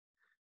there,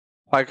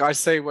 like, I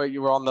see where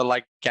you were on the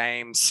like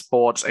game,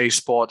 sports,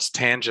 esports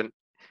tangent.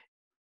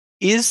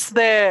 Is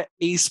there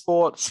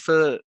esports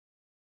for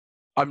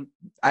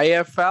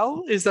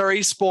AFL? Is there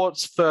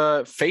esports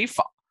for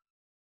FIFA?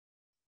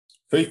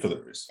 FIFA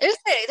there is. Is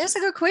there? That's a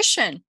good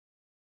question.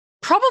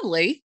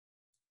 Probably.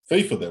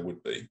 FIFA there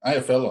would be.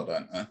 AFL I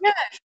don't know. Yeah.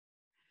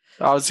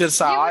 I was going to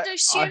say. You would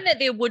assume that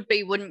there would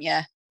be, wouldn't you?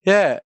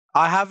 Yeah.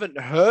 I haven't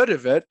heard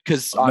of it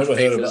because I've never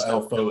heard of FIFA's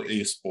Alpha not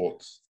really.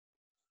 Esports.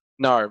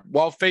 No,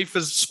 well,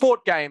 FIFA's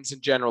sport games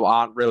in general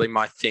aren't really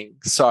my thing.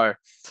 So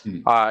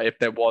if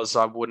there was,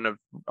 I wouldn't have.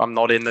 I'm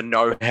not in the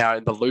know-how,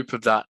 in the loop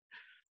of that.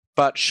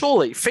 But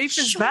surely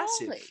FIFA's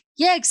massive.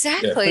 Yeah,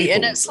 exactly. Yeah,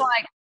 and it's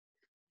like,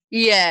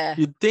 yeah.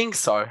 You'd think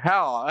so.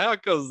 How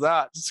goes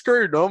that?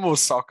 Screw normal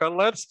soccer.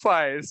 Let's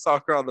play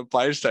soccer on the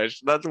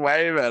PlayStation. That's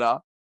way better.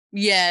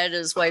 Yeah, it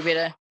is way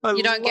better.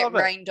 You don't get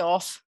rained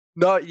off.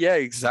 No, yeah,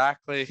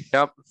 exactly.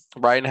 Yep.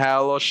 Rain,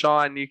 hail, or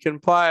shine, you can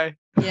play.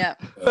 Yeah.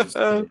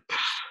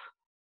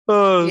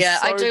 Oh, yeah,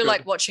 so I do good.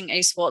 like watching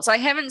esports. I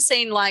haven't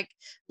seen like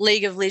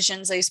League of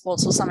Legends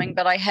esports or something,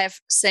 but I have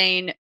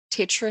seen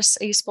Tetris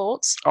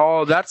esports.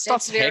 Oh, that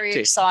stuff's That's very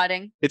hectic.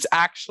 exciting. It's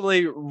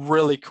actually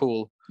really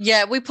cool.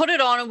 Yeah, we put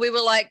it on and we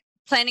were like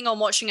planning on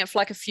watching it for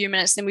like a few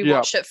minutes, then we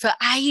watched it for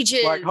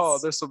ages. Like, oh,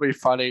 this will be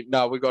funny.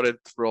 No, we got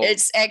enthralled.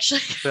 It's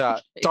actually yeah.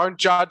 Don't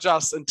judge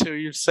us until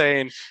you've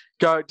seen.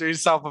 Go do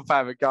yourself a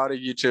favor. Go to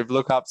YouTube.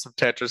 Look up some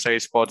Tetris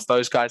esports.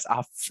 Those guys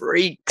are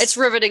freaks. It's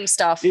riveting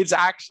stuff. It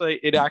actually.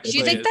 Do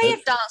you think they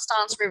have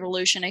Dance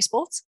Revolution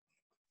esports?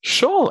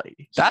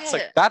 Surely. That's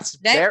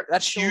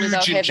surely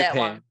huge in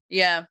Japan.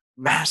 Yeah.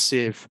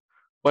 Massive.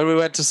 When we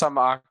went to some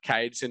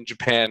arcades in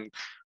Japan,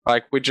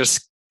 like we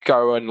just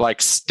go and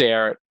like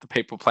stare at the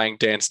people playing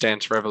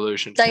Dance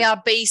Revolution. They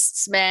are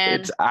beasts,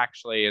 man. It's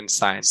actually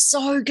insane.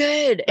 So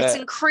good. It's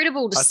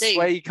incredible to see. I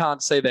swear you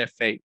can't see their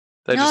feet.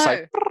 They're just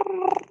like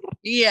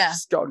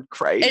just going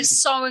crazy.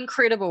 It's so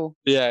incredible.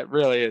 Yeah, it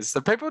really is.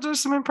 So people do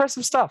some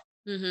impressive stuff.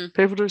 Mm-hmm.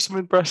 People do some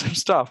impressive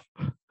stuff.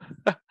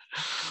 All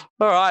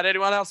right.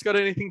 Anyone else got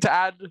anything to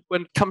add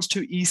when it comes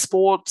to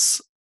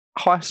esports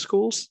high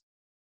schools?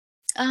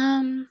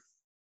 I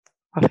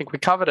think we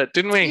covered it,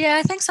 didn't we? Yeah,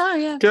 I think so,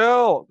 yeah.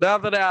 Girl, now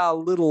that our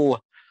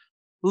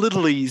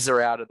littlies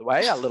are out of the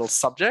way, our little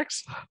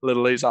subjects,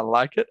 littlies, I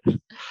like it.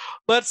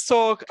 Let's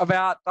talk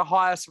about the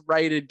highest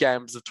rated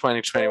games of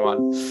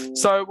 2021.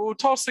 So we're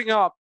tossing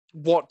up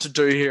what to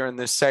do here in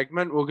this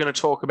segment. We're going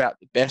to talk about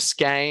the best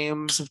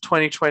games of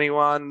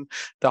 2021,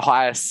 the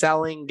highest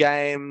selling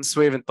games.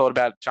 We haven't thought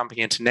about jumping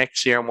into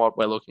next year and what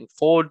we're looking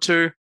forward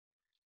to.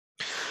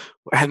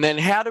 And then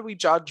how do we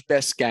judge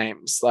best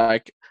games?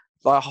 Like,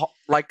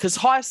 because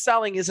high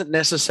selling isn't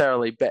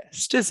necessarily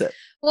best, is it?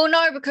 Well,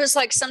 no, because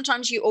like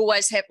sometimes you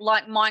always have,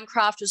 like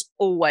Minecraft is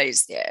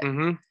always there.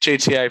 Mm-hmm.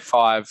 GTA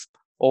 5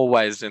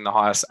 always in the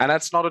highest, and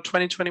that's not a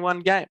 2021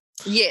 game.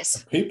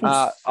 Yes. People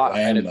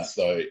slam that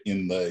though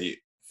in the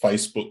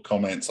Facebook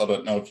comments. I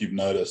don't know if you've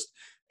noticed.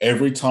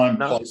 Every time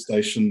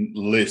PlayStation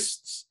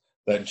lists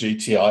that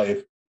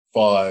GTA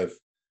 5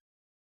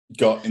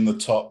 got in the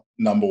top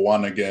number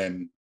one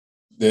again,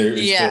 there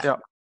is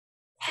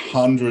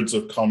hundreds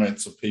of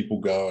comments of people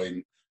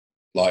going,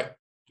 like,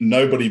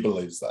 nobody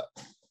believes that.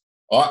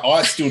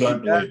 I still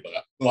don't believe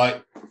that.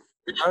 Like,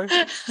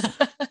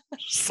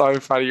 so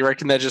funny. You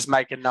reckon they're just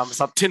making numbers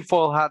up?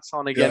 Tinfoil hats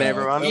on again,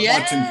 everyone.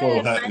 My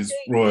tinfoil hat is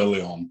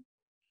royally on.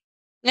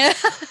 Yeah.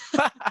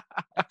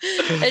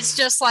 It's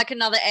just like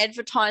another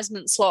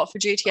advertisement slot for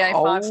GTA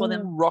 5 for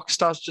them.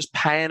 Rockstar's just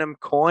paying them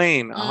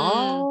coin.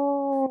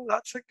 Oh,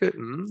 that's a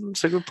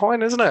good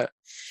point, isn't it?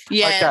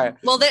 Yeah. Okay.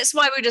 Well, that's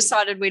why we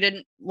decided we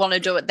didn't want to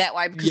do it that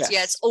way because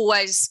it's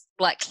always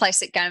like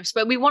classic games,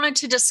 but we wanted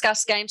to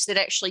discuss games that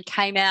actually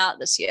came out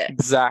this year.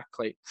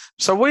 Exactly.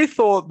 So we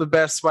thought the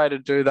best way to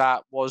do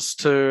that was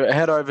to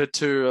head over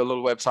to a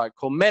little website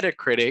called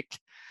Metacritic,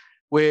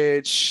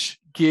 which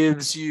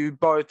gives you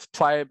both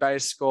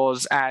player-based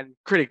scores and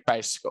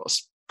critic-based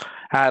scores,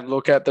 and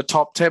look at the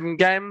top 10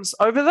 games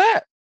over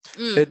there.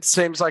 It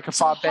seems like a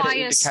far better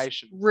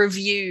indication.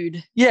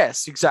 Reviewed.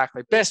 Yes,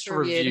 exactly. Best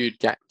reviewed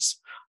games.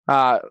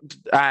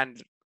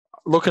 And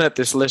looking at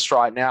this list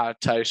right now, I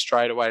tell you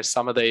straight away,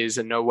 some of these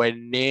are nowhere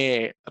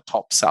near the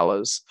top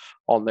sellers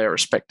on their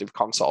respective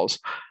consoles.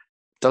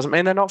 Doesn't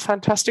mean they're not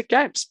fantastic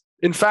games.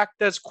 In fact,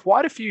 there's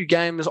quite a few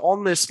games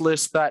on this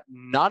list that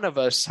none of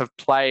us have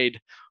played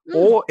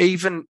or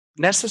even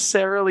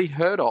necessarily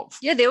heard of.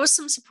 Yeah, there were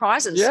some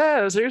surprises.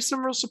 Yeah, there's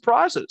some real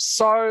surprises.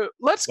 So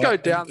let's go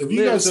down the list. Have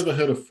you guys ever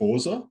heard of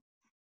Forza?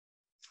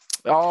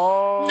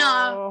 Oh.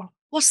 No.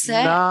 What's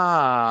that?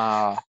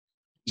 Nah.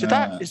 So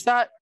is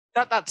that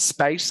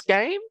space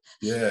game?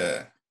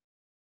 Yeah.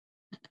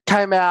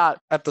 Came out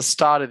at the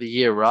start of the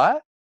year,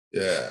 right?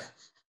 Yeah.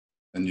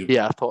 And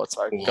I thought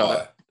so.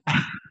 Got it.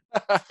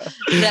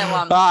 That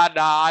one.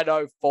 I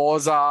know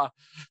Forza.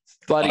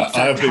 Bloody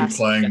I've been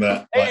playing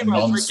that.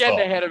 Anyways, we're getting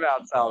ahead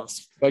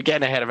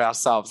of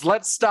ourselves.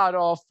 Let's start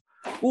off.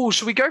 Oh,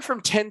 should we go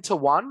from 10 to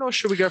 1 or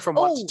should we go from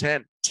 1 to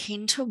 10?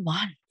 10 to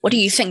 1. What do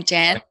you think,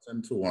 Dan?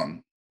 10 to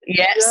 1.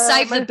 Yeah,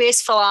 save the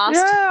best for last.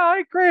 Yeah, I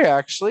agree,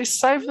 actually.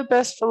 Save the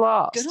best for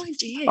last. Good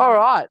idea. All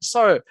right.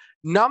 So,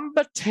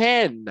 number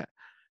 10.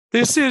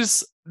 This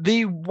is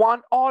the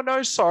one. Oh,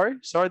 no, sorry.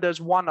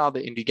 There's one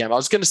other indie game. I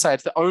was going to say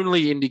it's the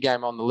only indie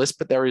game on the list,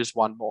 but there is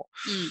one more.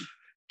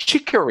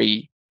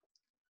 Chicory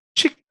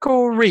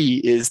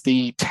is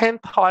the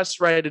 10th highest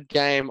rated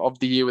game of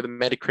the year with a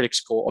Metacritic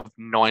score of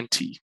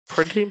 90.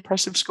 Pretty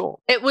impressive score.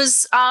 It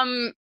was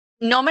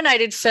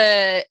nominated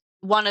for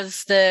one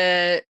of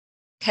the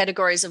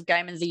categories of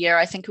Game of the Year.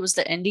 I think it was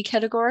the indie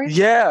category.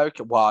 Yeah.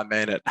 Okay. Well, I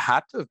mean, it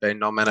had to have been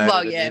nominated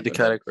in the indie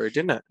category,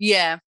 didn't it?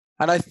 Yeah.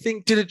 And I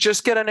think, did it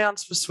just get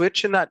announced for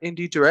Switch in that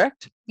Indie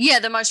Direct? Yeah,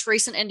 the most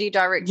recent Indie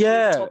Direct we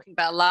were talking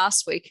about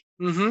last week.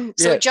 Mm-hmm.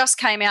 So it just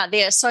came out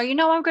there. So, I'm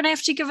going to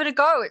have to give it a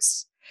go.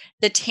 It's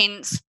the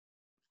 10th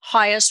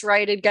highest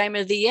rated Game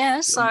of the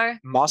Year. So it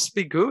must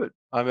be good.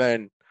 I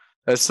mean,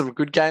 there's some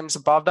good games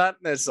above that.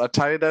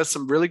 There's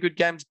some really good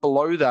games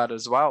below that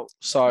as well.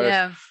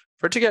 So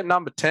for it to get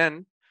number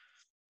 10,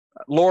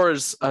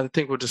 Laura's, I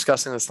think we were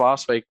discussing this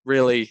last week,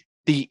 really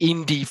the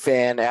indie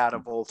fan out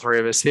of all three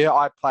of us here.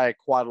 I play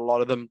quite a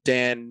lot of them.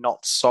 Dan,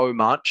 not so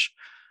much.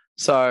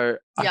 So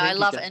I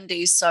love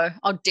indies, so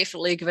I'll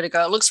definitely give it a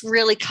go. It looks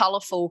really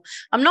colourful.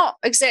 I'm not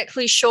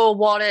exactly sure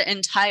what it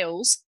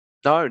entails.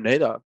 No,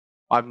 neither.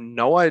 I've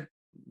no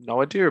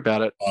idea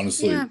about it.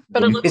 Honestly. Yeah,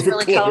 but it looks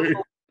really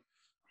colourful.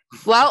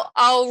 Well,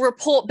 I'll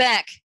report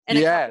back in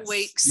a couple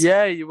weeks.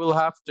 Yeah, you will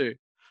have to.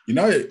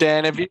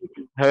 Dan, have you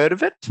heard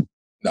of it?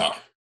 No.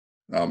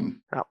 No.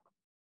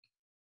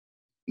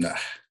 Nah.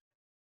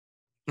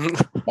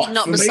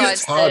 Not for me,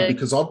 it's hard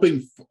because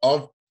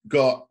I've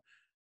got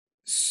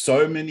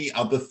so many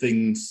other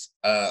things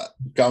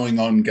going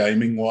on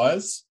gaming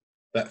wise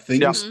that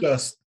things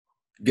just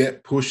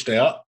get pushed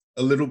out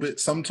a little bit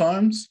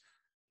sometimes.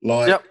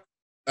 Like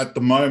at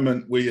the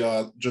moment, we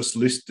are just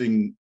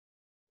listing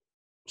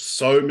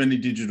so many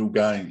digital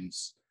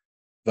games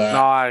that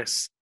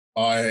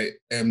I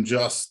am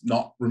just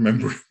not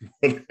remembering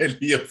what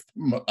any of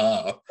them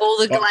are. All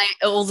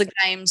the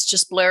games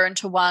just blur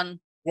into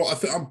one. Well,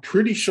 I'm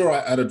pretty sure I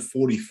added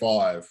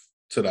 45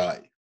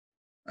 today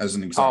as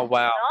an example. Oh,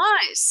 wow.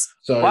 Nice.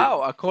 So,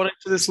 wow, according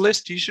to this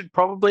list, you should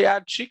probably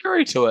add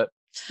Chicory to it.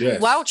 Yes.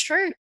 Wow,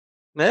 true.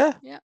 Yeah.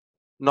 Yeah.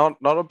 Not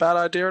a bad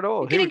idea at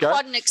all. You're getting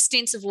quite an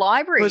extensive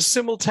library. We're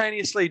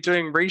simultaneously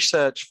doing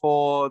research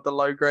for the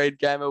Low Grade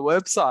Gamer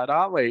website,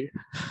 aren't we?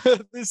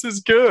 This is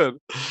good.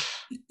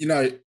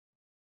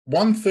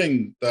 One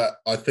thing that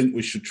I think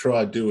we should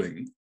try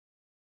doing,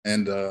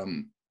 and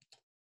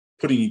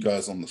putting you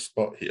guys on the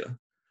spot here,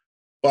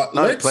 but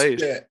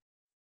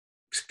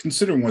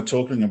considering we're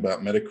talking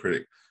about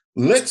Metacritic,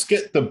 let's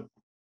get the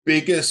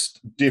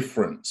biggest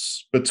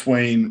difference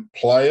between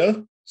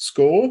player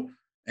score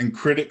and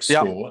critic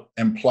score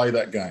and play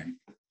that game.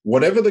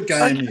 Whatever the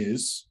game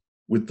is,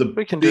 with the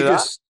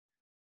biggest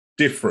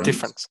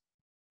difference.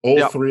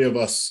 All three of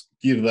us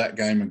give that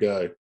game a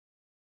go.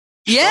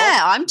 Yeah,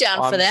 I'm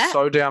down for that. I'm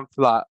so down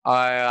for that.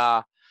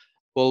 I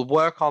will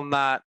work on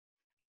that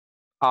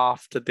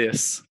after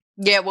this.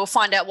 Yeah, we'll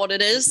find out what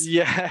it is.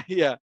 Yeah.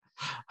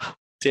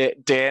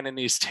 Dan and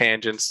his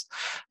tangents.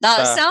 No,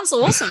 it sounds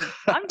awesome.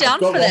 I'm down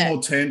for that. I've got one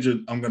more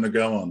tangent I'm going to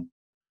go on.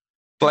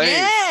 Please.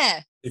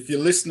 Yeah. If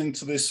you're listening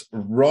to this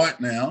right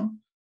now,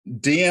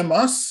 DM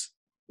us,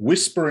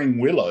 Whispering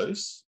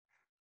Willows,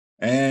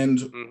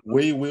 and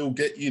we will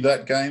get you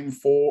that game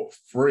for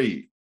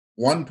free.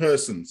 One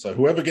person. So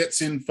whoever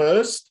gets in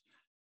first.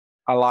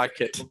 I like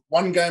it.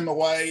 One game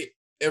away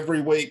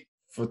every week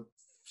for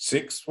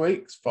 6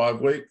 weeks,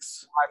 5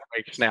 weeks. 5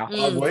 weeks now.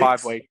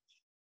 5 weeks.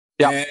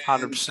 Yeah,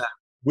 100%.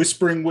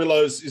 Whispering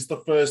Willows is the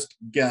first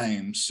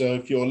game. So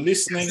if you're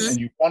listening and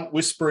you want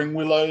Whispering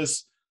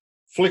Willows,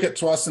 flick it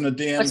to us in a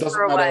DM.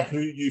 Doesn't matter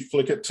who you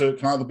flick it to. It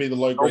can either be the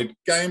Low Grade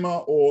Gamer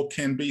or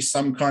can be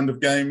some kind of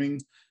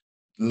gaming.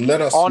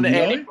 Let us know.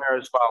 Anywhere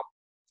as well.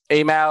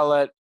 Email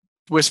it,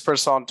 whisper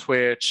us on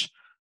Twitch,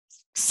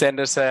 send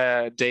us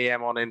a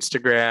DM on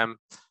Instagram,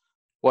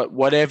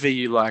 whatever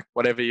you like,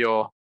 whatever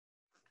your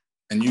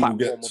and you will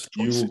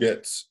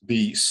get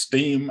the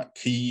Steam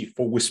key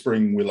for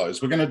Whispering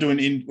Willows. We're going to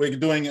do we're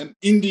doing an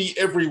indie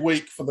every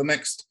week for the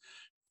next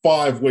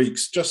 5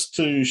 weeks, just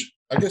to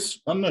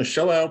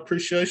show our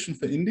appreciation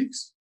for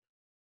indies.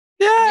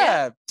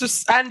 Yeah.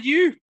 And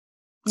you,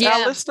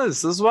 our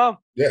listeners as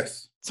well.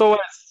 Yes, it's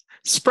always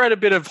spread a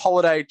bit of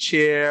holiday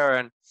cheer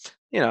and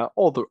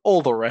all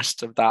the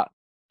rest of that.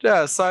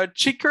 Yeah, so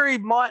Chicory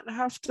might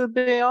have to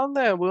be on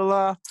there. We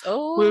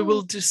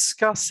will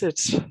discuss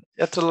it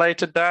at a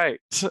later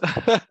date.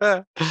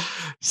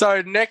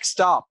 So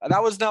next up, and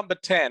that was number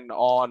 10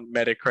 on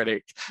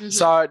Metacritic.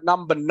 So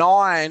number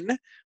 9,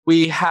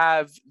 we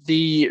have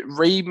the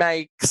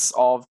remakes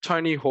of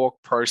Tony Hawk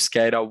Pro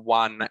Skater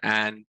 1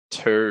 and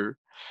 2.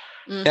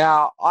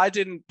 Now, I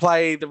didn't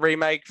play the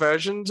remake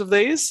versions of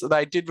these.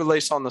 They did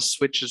release on the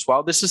Switch as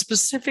well. This is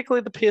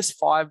specifically the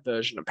PS5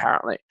 version,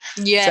 apparently.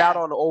 Yeah. It's out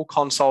on all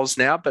consoles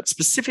now, but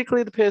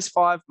specifically the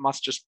PS5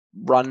 must just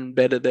run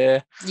better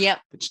there. Yeah.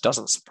 Which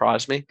doesn't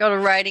surprise me. Got a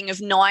rating of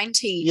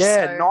 90.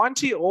 Yeah,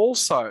 90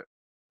 also,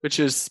 which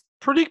is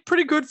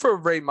pretty good for a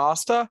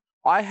remaster.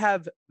 I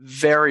have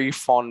very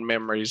fond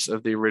memories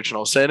of the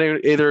original. So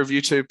either of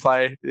you two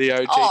play the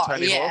OG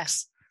Tony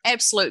Hawks?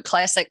 Absolute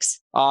classics.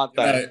 Aren't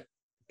they?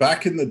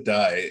 Back in the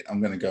day,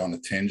 I'm going to go on a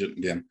tangent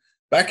again.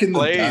 Back in the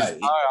day,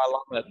 I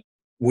love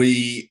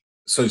it.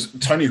 So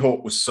Tony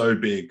Hawk was so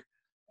big,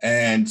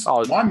 and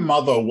my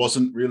mother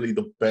wasn't really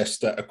the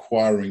best at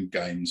acquiring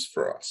games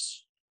for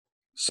us.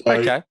 So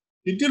Okay.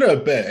 she did her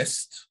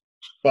best,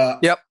 but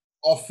Yep.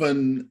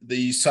 often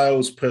the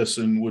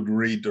salesperson would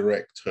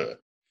redirect her.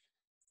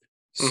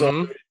 So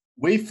Mhm.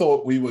 we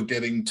thought we were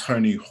getting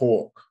Tony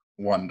Hawk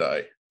one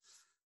day.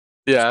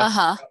 Yeah.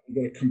 Uh-huh. We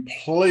got a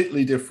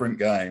completely different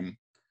game.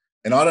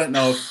 And I don't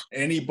know if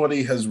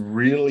anybody has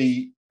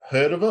really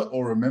heard of it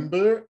or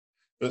remember it,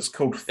 but it's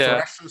called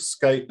Yeah. Thrasher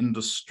Skate and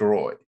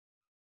Destroy.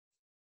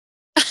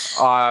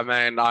 I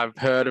mean, I've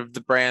heard of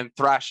the brand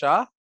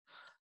Thrasher,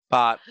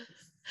 but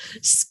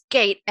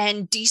Skate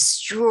and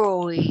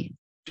destroy.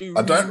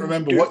 I don't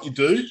remember what you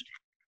do.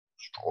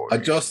 I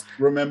just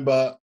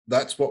remember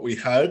that's what we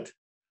had.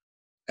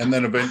 And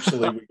then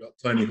eventually we got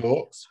Tony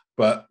Hawk's,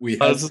 but we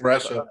had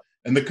Thrasher.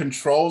 And the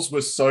controls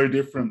were so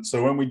different.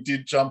 So when we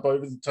did jump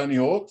over to Tony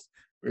Hawk's,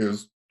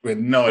 we had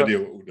no idea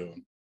what we were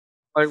doing.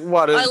 Like,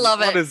 what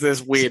it. is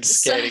this weird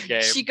skating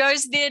game? She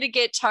goes there to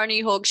get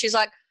Tony Hawk. She's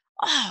like,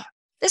 oh,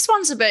 this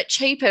one's a bit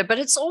cheaper, but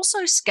it's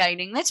also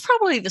skating. That's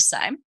probably the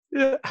same.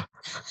 Yeah.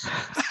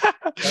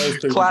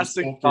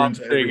 Classic mum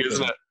thing,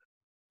 isn't it?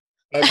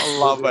 I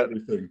love it.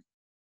 Everything.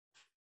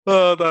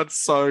 Oh,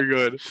 that's so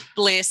good.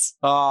 Bless.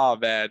 Oh,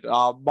 man.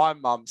 My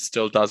mum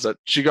still does it.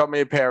 She got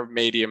me a pair of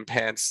medium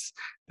pants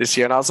this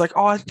year, and I was like,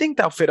 oh, I think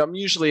they'll fit. I'm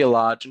usually a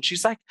large. And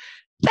she's like,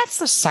 that's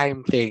the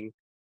same thing.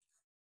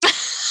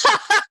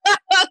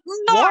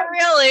 Not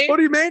really. What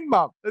do you mean,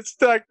 Mum? It's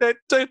like they're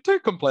two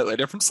completely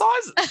different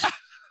sizes. I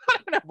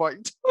don't know what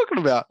you're talking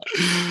about.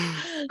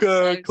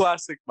 Good,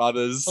 classic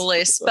mothers.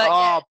 Bless.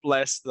 But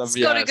bless them. It's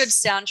got a good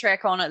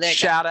soundtrack on it.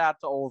 Shout out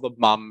to all the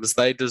mums.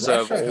 They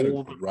deserve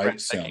all the great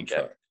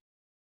soundtrack.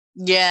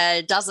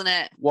 Yeah, doesn't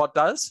it? What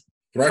does?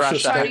 Thrasher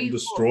Skate and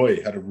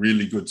Destroy had a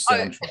really good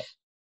soundtrack.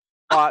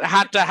 It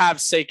had to have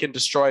Seek and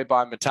Destroy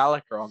by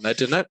Metallica on there,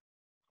 didn't it?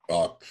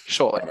 Oh,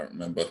 surely. I don't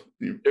remember.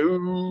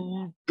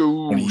 Do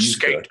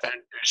skate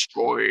and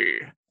destroy.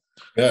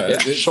 Yeah,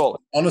 surely.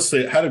 Honestly,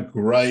 it had a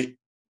great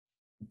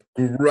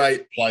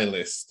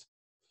playlist.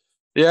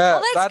 Yeah,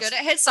 well, that's good.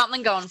 It had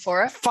something going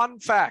for it. Fun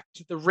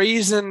fact, the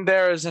reason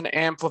there is an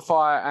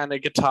amplifier and a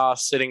guitar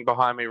sitting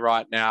behind me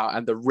right now,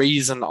 and the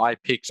reason I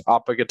picked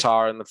up a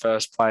guitar in the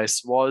first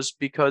place was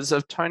because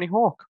of Tony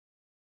Hawk.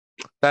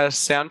 That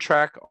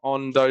soundtrack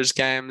on those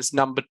games,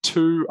 number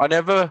 2. I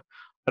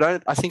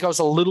think I was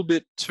a little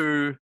bit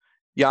too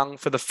young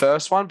for the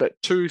first one,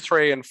 but 2,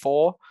 3, and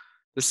 4,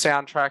 the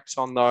soundtracks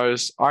on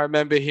those. I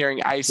remember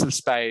hearing Ace of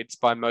Spades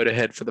by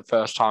Motorhead for the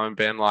first time and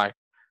being like,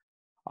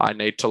 I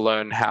need to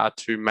learn how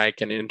to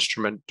make an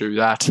instrument do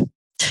that.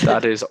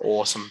 That is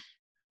awesome.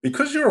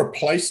 Because you're a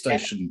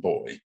PlayStation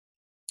boy.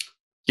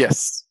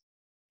 Yes.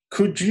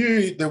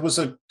 There was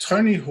a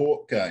Tony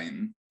Hawk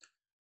game.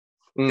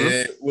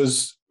 It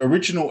was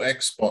original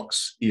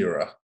Xbox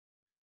era.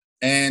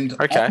 And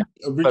on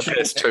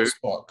original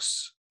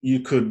Xbox,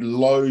 you could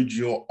load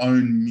your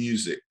own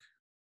music.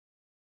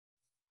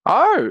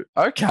 Oh,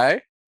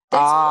 okay.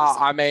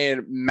 Awesome. I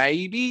mean,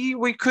 maybe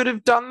we could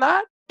have done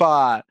that,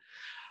 but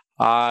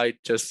I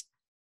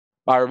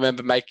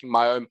remember making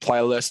my own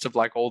playlist of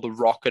like all the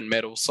rock and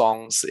metal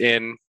songs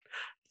in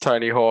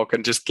Tony Hawk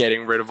and just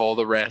getting rid of all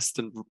the rest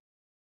and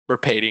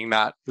repeating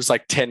that. It was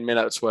like 10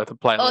 minutes worth of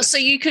playlist. Oh, so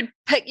you could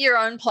pick your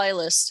own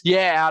playlist?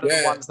 Yeah, out of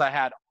the ones they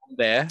had on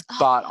there,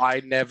 but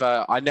I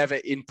never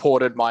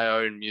imported my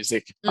own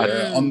music.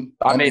 Yeah, on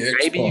the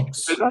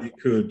Xbox, you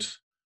could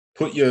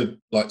put your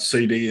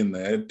CD in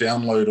there,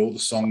 download all the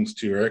songs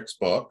to your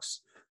Xbox,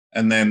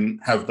 and then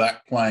have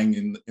that playing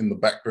in the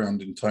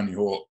background in Tony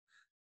Hawk.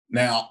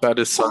 Now that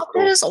is so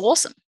cool. That is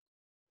awesome.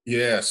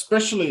 Yeah,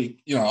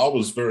 especially I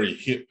was very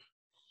hip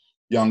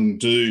young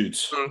dude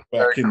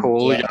back in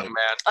cool the young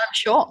man. I'm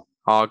sure.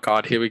 Oh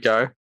God, here we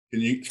go.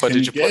 What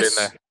did you put in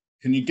there?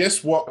 Can you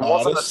guess what it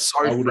wasn't artist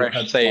a So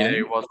Fresh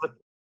CD, was it?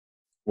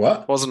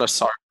 What? It wasn't a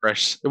So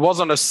Fresh. It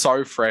wasn't a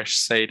So Fresh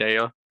CD.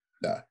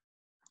 No.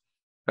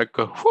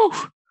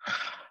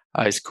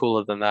 He's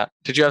cooler than that.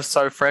 Did you have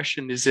So Fresh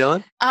in New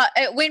Zealand?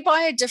 It went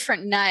by a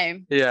different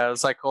name. Yeah, it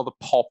was like all the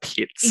pop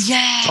hits.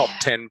 Yeah. Top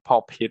 10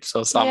 pop hits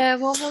or something. Yeah,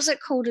 what was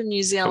it called in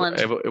New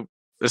Zealand?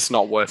 It's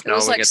not worth knowing. It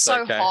was like it's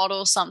So okay. Hot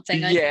or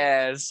something.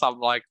 Yeah, something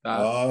like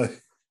that.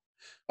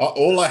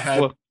 All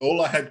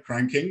I had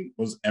cranking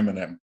was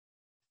Eminem.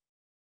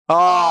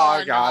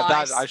 Oh God,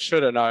 nice. that I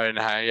should have known.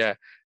 Hey, yeah,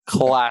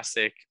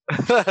 classic.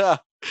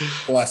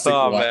 Classic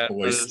white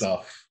boy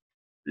stuff.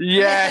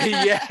 Yeah,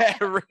 yeah,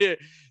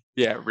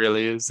 it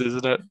really is,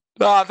 isn't it?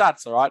 Oh,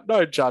 that's all right.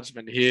 No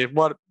judgment here.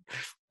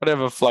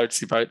 Whatever floats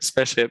your boat,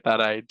 especially at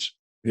that age.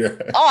 Yeah.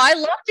 Oh, I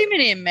loved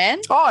Eminem, man.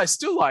 Oh, I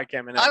still like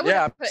Eminem. I would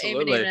have put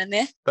Eminem in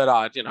there.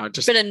 But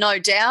just bit of No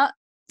Doubt.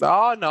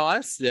 Oh,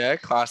 nice. Yeah,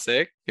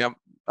 classic. Yep.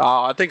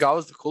 I think I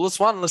was the coolest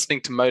one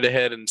listening to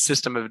Motorhead and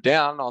System of a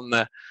Down on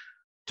the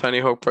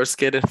Tony Hawk Pro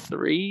Skater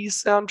 3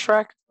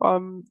 soundtrack,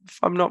 if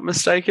I'm not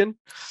mistaken.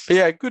 But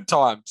yeah, good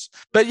times.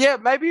 But yeah,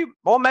 maybe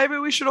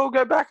we should all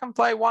go back and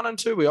play 1 and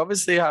 2. We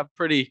obviously have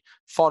pretty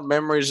fond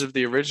memories of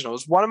the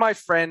originals. One of my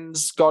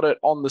friends got it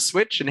on the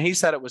Switch and he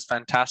said it was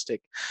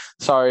fantastic.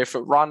 So if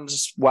it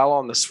runs well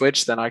on the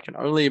Switch, then I can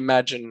only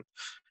imagine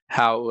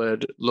how it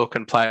would look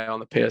and play on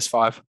the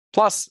PS5.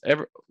 Plus,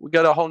 we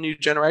got a whole new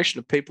generation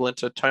of people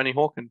into Tony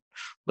Hawk and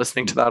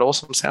listening to that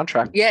awesome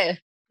soundtrack. Yeah,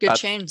 good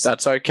tunes.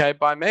 That's okay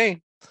by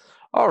me.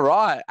 All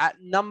right,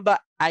 at number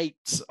 8.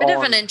 Bit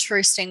of an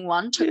interesting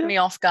one. Took me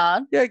off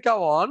guard. Yeah,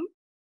 go on.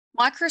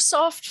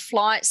 Microsoft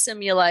Flight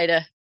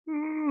Simulator.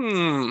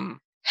 Hmm.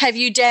 Have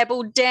you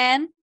dabbled,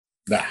 Dan?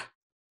 Nah.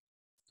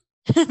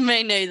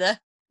 Me neither.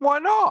 Why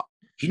not?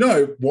 Do you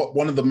know what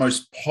one of the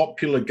most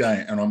popular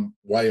game, and I'm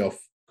way off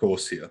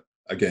course here,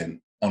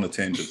 again, on a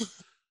tangent.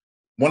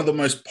 One of the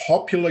most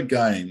popular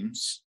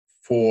games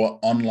for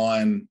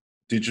online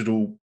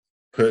digital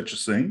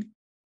purchasing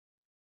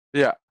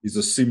is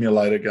a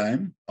simulator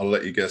game. I'll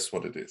let you guess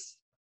what it is.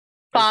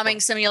 Farming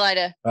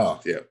Simulator.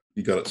 Oh, yeah.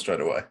 You got it straight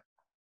away.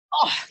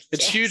 Oh,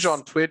 it's huge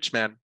on Twitch,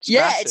 man.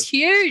 It's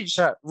huge.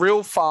 Yeah,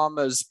 real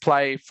farmers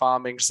play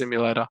Farming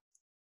Simulator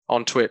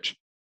on Twitch.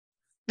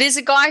 There's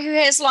a guy who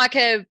has like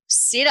a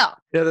setup.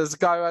 Yeah, there's a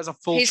guy who has a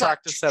full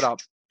tractor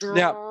setup.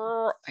 Yeah.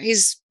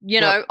 He's,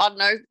 I don't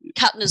know,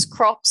 cutting his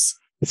crops.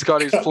 He's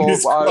got his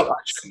floor.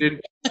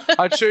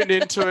 I tuned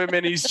into him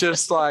and he's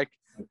just like,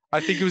 I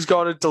think he was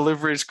going to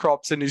deliver his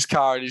crops in his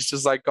car and he's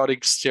just like got his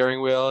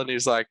steering wheel and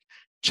he's like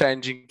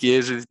changing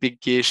gears with his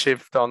big gear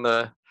shift on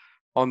the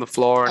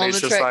floor and he's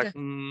just like,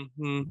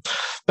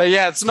 But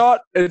yeah, it's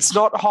not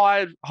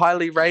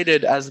highly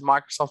rated as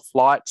Microsoft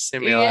Flight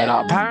Simulator.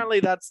 Yeah.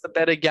 Apparently that's the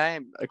better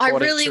game. I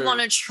really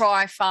want to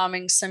try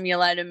Farming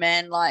Simulator,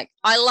 man. Like,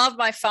 I love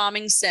my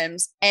farming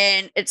sims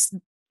and it's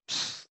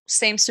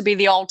seems to be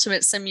the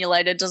ultimate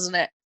simulator, doesn't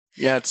it?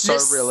 Yeah, it's so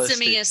realistic.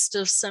 The simmiest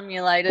of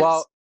simulators.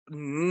 Well,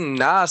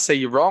 so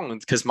you're wrong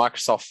because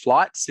Microsoft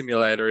Flight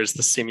Simulator is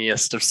the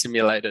simmiest of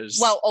simulators.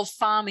 Well, of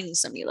farming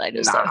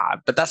simulators.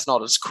 But that's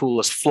not as cool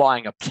as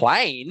flying a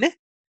plane.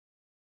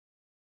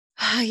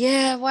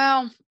 Yeah,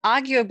 well,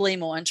 arguably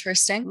more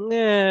interesting.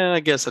 Yeah, I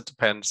guess it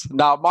depends.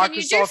 No, Microsoft Can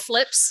you do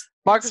flips.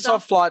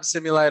 Microsoft Flight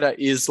Simulator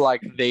is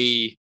like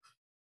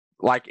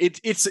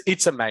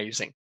it's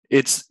amazing.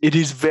 It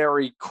is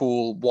very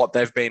cool what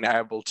they've been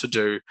able to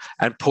do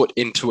and put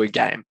into a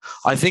game.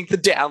 I think the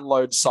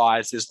download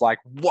size is like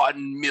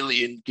 1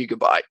 million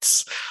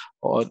gigabytes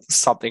or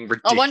something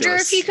ridiculous. I wonder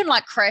if you can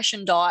like crash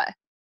and die.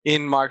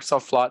 In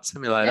Microsoft Flight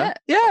Simulator?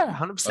 Yeah,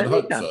 100%. I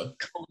hope so.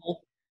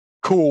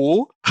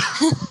 Cool.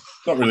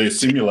 Not really a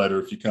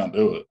simulator if you can't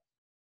do it.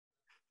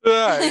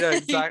 Yeah,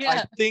 exactly.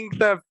 I think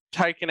they've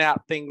taken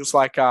out things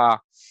like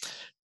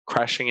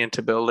crashing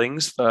into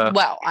buildings for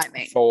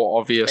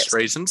obvious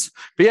reasons.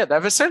 But yeah,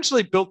 they've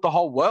essentially built the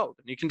whole world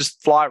and you can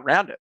just fly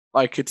around it.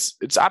 Like it's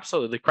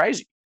absolutely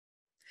crazy.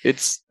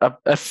 It's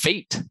a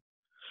feat.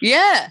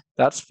 Yeah.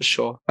 That's for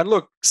sure. And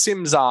look,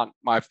 Sims aren't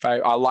my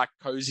favorite. I like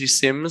cozy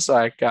Sims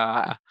like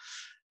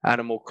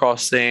Animal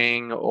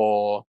Crossing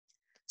or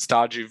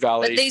Stardew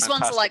Valley. But these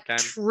ones are like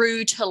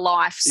true to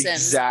life Sims.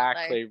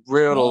 Exactly.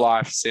 Real to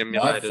life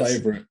simulators. My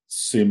favorite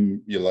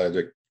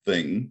simulator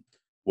thing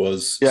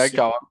was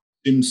go on.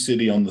 Sim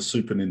City on the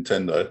Super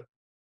Nintendo.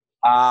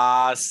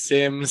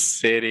 Sim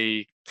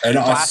City. And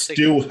classic. I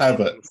still have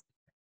it.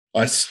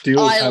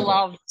 I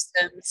love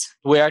Sims.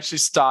 We actually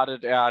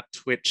started our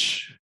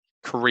Twitch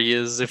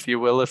careers, if you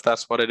will, if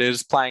that's what it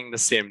is, playing The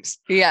Sims.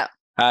 Yeah.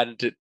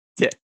 And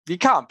you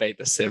can't beat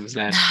The Sims,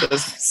 man.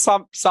 There's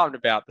something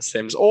about The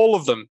Sims. All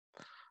of them.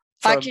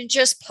 I can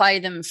just play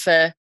them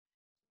for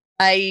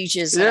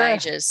ages and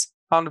ages.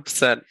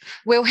 100%.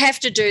 We'll have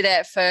to do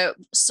that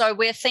so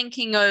we're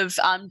thinking of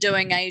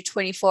doing a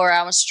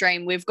 24-hour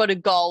stream. We've got a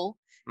goal.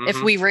 Mm-hmm.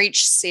 If we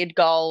reach said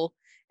goal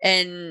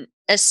in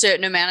a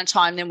certain amount of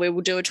time, then we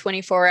will do a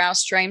 24-hour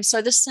stream.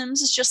 So The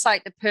Sims is just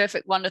like the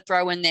perfect one to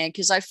throw in there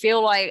because I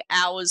feel like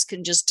hours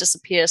can just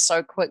disappear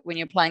so quick when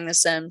you're playing The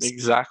Sims.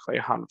 Exactly,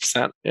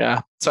 100%. Yeah.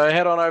 So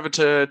head on over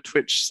to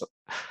Twitch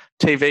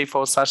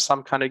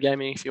TV/Some Kind of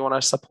Gaming if you want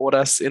to support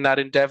us in that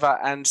endeavor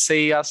and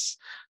see us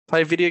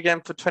play a video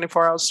game for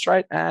 24 hours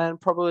straight and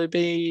probably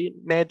be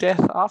near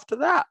death after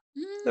that.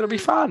 It'll be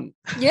fun.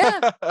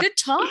 Yeah, good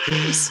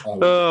times.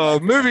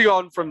 Moving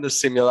on from the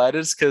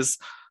simulators because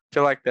I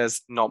feel like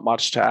there's not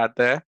much to add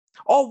there.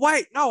 Oh,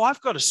 wait, no,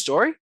 I've got a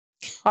story.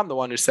 I'm the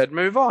one who said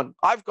move on.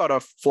 I've got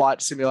a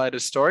flight simulator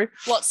story.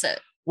 What's it?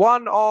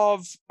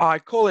 I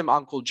call him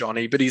Uncle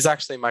Johnny, but he's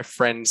actually my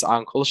friend's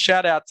uncle.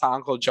 Shout out to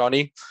Uncle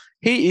Johnny.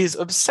 He is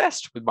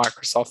obsessed with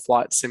Microsoft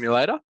Flight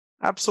Simulator.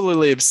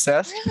 Absolutely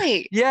obsessed.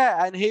 Really?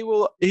 Yeah, and he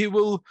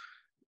will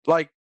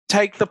like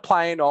take the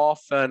plane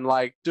off and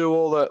like do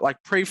all the like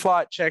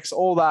pre-flight checks,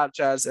 all that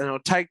jazz, and he'll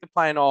take the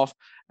plane off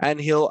and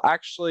he'll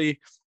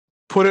actually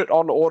put it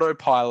on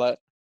autopilot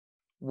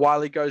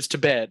while he goes to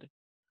bed.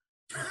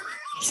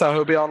 So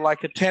he'll be on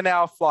like a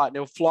 10-hour flight and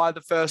he'll fly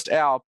the first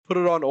hour, put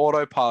it on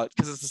autopilot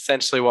because it's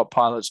essentially what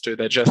pilots do.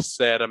 They're just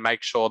there to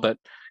make sure that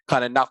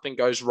kind of nothing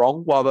goes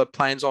wrong while the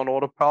plane's on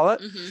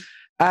autopilot. Mm-hmm.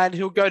 And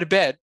he'll go to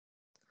bed.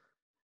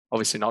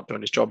 Obviously not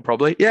doing his job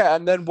probably. Yeah,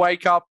 and then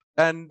wake up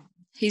and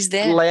he's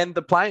there. Land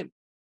the plane.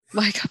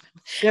 Wake up.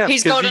 Yeah,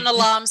 he's got an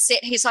alarm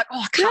set. He's like,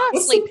 I can't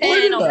sleep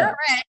in. I'm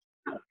right.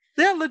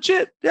 Yeah,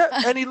 legit. Yeah,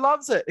 and he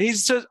loves it.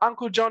 He's just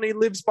Uncle Johnny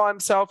lives by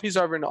himself. He's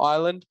over in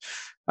Ireland,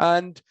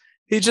 and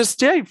he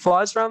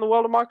flies around the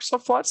world of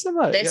Microsoft Flight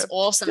Simulator. That's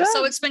awesome. Yeah.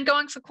 So it's been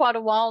going for quite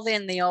a while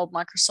then, the old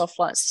Microsoft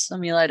Flight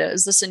Simulator.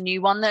 Is this a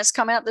new one that's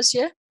come out this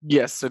year?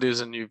 Yes, it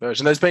is a new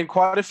version. There's been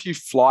quite a few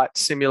flight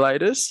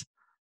simulators.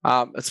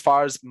 As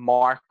far as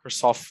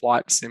Microsoft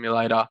Flight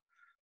Simulator,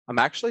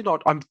 I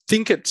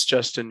think it's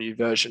just a new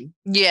version.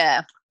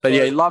 Yeah. But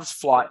yeah, he loves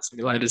flight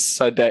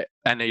simulators,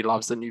 and he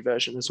loves the new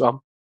version as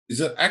well. Is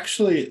it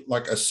actually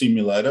like a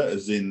simulator,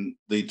 as in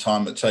the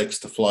time it takes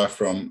to fly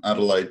from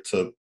Adelaide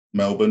to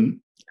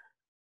Melbourne?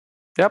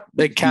 Yep,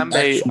 it can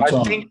be.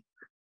 I think.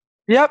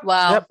 Yep.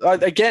 Wow.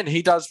 Yep. Again,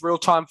 he does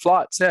real-time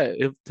flights. Yeah,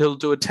 he'll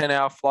do a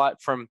 10-hour flight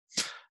from,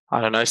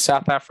 I don't know,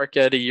 South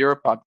Africa to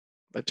Europe. I'm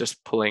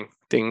just pulling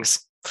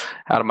things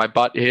out of my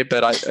butt here,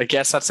 but I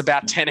guess that's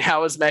about 10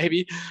 hours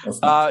maybe.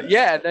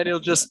 Yeah, and then he'll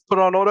just put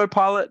on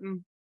autopilot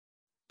and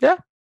yeah.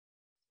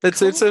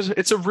 It's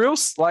a real,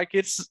 like,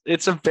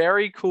 it's a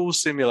very cool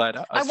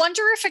simulator. I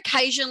wonder if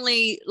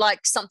occasionally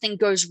like something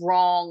goes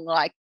wrong,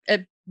 like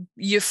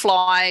you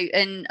fly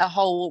and a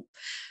whole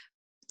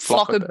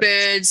flock of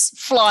birds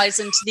flies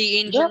into the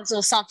engines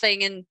or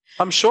something, and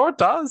I'm sure it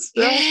does.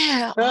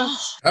 Yeah.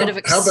 Oh, bit of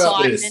how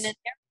about excitement this? in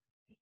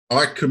there.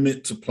 I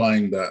commit to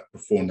playing that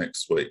before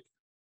next week.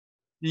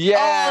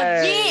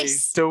 Yeah.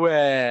 Yes. Do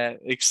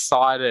it.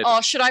 Excited. Oh,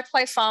 should I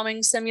play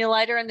Farming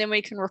Simulator and then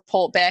we can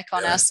report back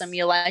on our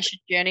simulation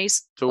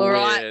journeys? Do All it.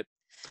 right.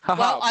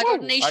 Well, I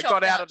got an eShop I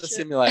got out of the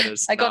voucher.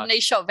 simulators. I got an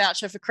eShop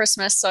voucher for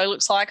Christmas, so it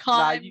looks like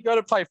you got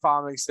to play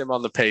Farming Sim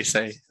on the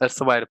PC. That's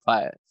the way to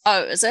play it.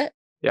 Oh, is it?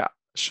 Yeah,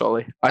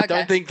 surely. I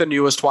don't think the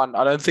newest one,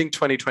 I don't think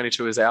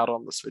 2022 is out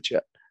on the Switch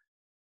yet.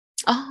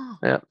 Oh.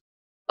 Yeah.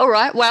 All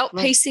right. Well,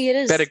 PC it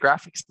is. Better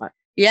graphics, mate.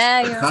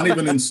 Yeah. I can't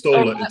even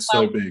install it. It's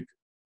so big.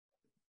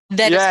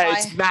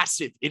 It's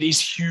massive. It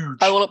is huge.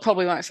 Oh, well, it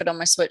probably won't fit on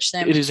my Switch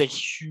then. It is a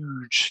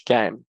huge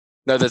game.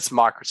 No, that's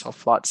Microsoft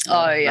Flight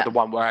Simulator. Oh, yeah. The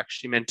one we're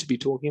actually meant to be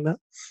talking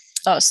about.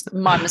 Oh, it's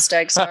my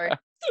mistake. Sorry. All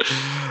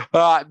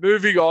right,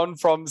 moving on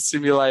from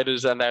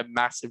simulators and their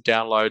massive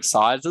download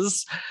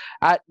sizes.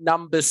 At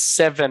number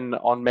 7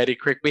 on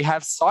Metacritic, we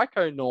have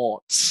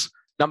Psychonauts.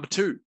 Number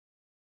 2.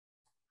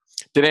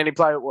 Did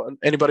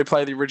anybody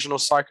play the original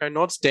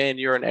Psychonauts? Dan,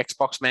 you're an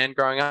Xbox man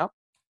growing up.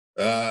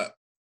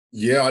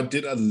 Yeah, I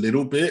did a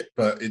little bit,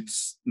 but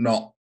it's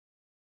not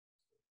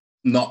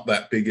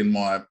that big in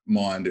my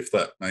mind, if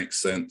that makes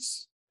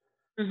sense.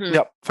 Mm-hmm.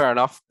 Yep, fair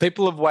enough.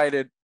 People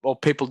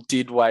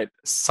did wait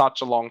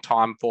such a long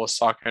time for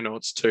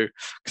Psychonauts 2.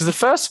 Because the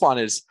first one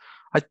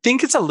I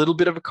think it's a little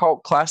bit of a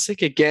cult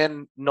classic.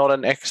 Again, not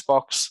an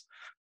Xbox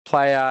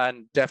player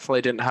and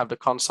definitely didn't have the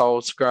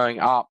consoles growing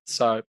up,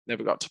 so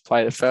never got to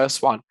play the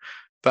first one.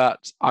 But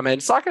I mean,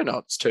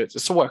 Psychonauts 2,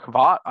 it's a work of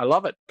art. I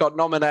love it. Got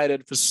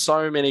nominated for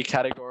so many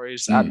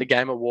categories at the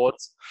Game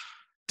Awards,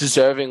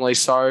 deservingly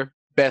so.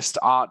 Best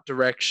art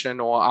direction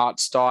or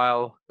art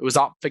style. It was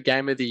up for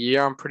Game of the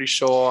Year, I'm pretty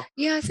sure.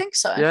 Yeah, I think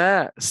so.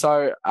 Yeah.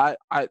 So I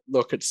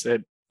look, it's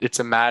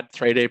a mad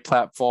 3D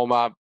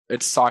platformer.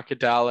 It's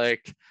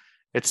psychedelic.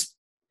 It's a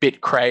bit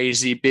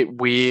crazy, bit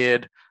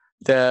weird.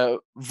 The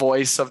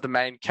voice of the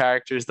main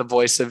character is the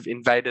voice of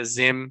Invader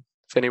Zim.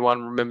 If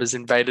anyone remembers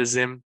Invader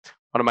Zim,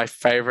 one of my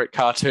favorite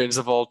cartoons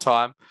of all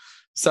time.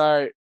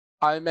 So,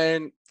 I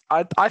mean,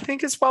 I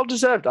think it's well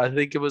deserved. I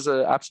think it was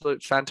an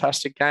absolute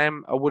fantastic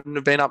game. I wouldn't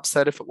have been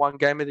upset if it won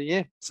Game of the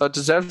Year. So it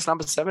deserves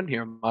number 7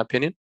 here, in my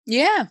opinion.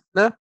 Yeah.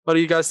 No? What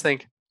do you guys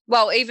think?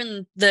 Well,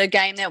 even the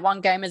game that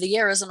won Game of the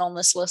Year isn't on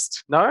this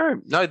list.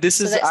 No, this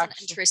is that's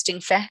actually an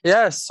interesting fact.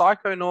 Yeah,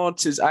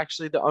 Psychonauts is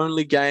actually the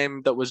only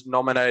game that was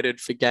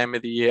nominated for Game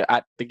of the Year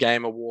at the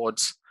Game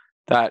Awards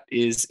that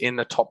is in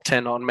the top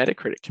 10 on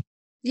Metacritic.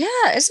 Yeah,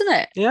 isn't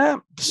it? Yeah.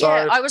 So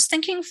I was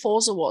thinking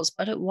Forza was,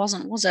 but it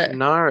wasn't, was it?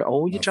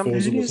 No, you jumped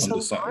Forza into was under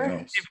yourself. something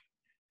else.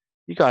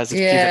 You guys have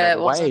given it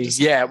away.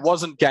 Yeah, it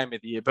wasn't Game of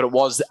the Year, but it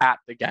was at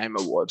the Game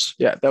Awards.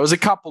 Yeah, there was a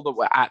couple that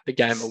were at the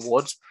Game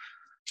Awards.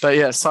 But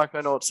yeah,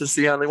 Psychonauts is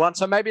the only one.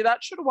 So maybe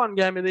that should have won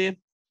Game of the Year.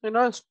 Who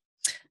knows?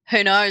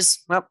 Who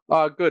knows? Yep.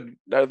 Oh, good.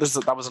 No,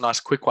 that was a nice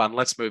quick one.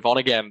 Let's move on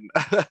again.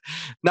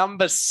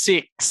 Number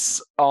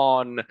 6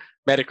 on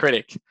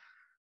Metacritic.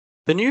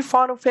 The new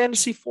Final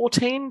Fantasy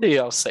 14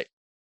 DLC,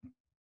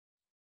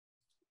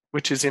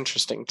 which is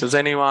interesting. Has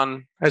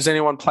anyone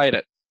played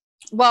it?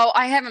 Well,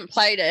 I haven't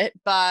played it,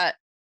 but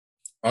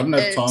I don't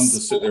have time to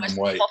sit there and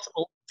wait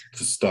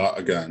to start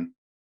a game.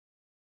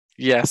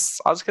 Yes,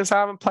 I was going to say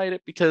I haven't played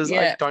it because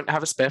I don't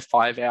have a spare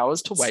 5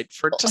 hours to wait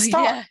for it to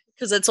start. Yeah,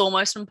 because it's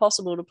almost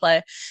impossible to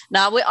play.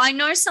 Now, I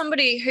know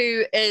somebody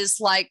who is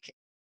like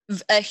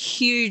a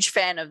huge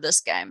fan of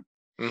this game.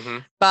 Mm-hmm.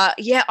 But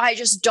yeah, I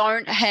just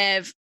don't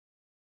have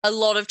a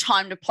lot of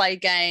time to play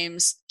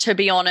games, to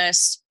be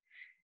honest,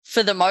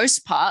 for the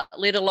most part,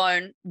 let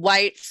alone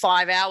wait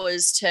 5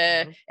 hours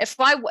to, if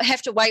I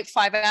have to wait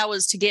 5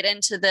 hours to get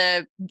into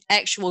the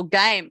actual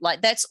game,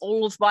 like that's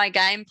all of my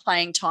game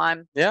playing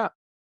time. Yeah.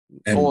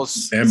 And more.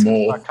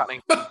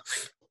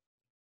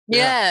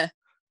 Yeah.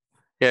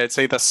 Yeah, it's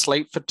either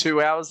sleep for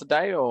 2 hours a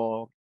day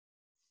or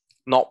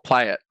not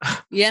play it.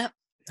 Yeah.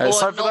 Yeah, Or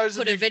so for not those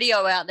put of a you,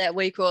 video out that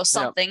week or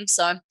something.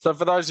 So for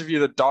those of you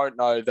that don't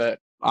know, that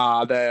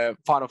the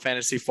Final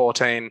Fantasy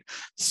 14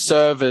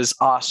 servers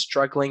are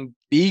struggling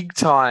big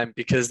time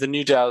because the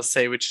new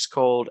DLC, which is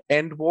called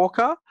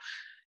Endwalker,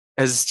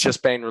 has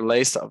just been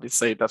released.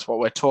 Obviously, that's what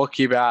we're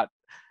talking about,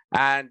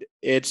 and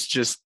it's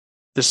just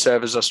the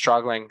servers are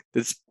struggling.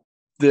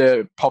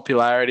 The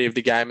popularity of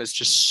the game has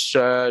just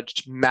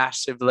surged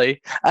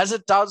massively, as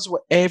it does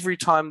every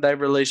time they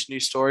release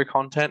new story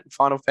content in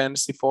Final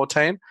Fantasy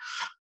 14.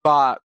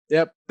 But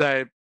yep,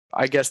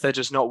 I guess they're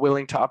just not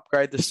willing to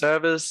upgrade the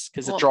servers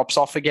because it drops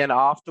off again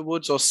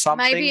afterwards or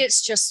something. maybe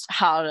it's just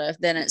harder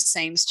than it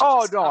seems to.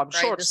 Oh no, I'm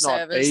sure it's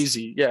not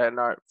easy. Yeah,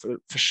 no,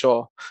 for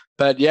sure.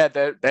 But yeah,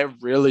 they're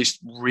really,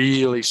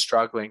 really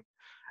struggling.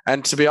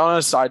 And to be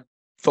honest, I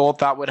thought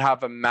that would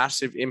have a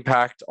massive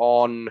impact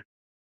on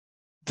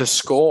the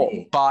score.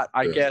 But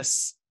I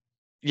guess,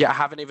 I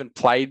haven't even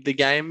played the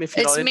game if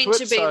you're not into it. It's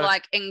meant to be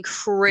like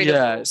incredible.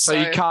 Yeah, so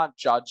you can't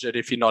judge it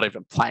if you're not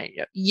even playing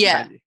it.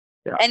 Yeah.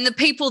 Yeah. And the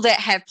people that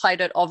have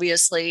played it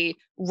obviously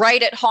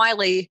rate it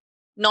highly,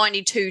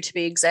 92 to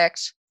be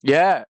exact.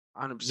 Yeah,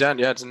 100%.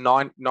 Yeah, it's a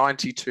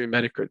 92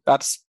 Metacritic.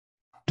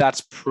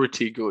 That's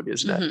pretty good,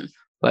 isn't it?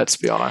 Let's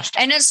be honest.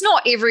 And it's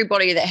not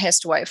everybody that has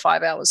to wait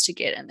 5 hours to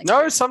get in the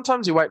No, queue.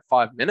 sometimes you wait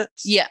 5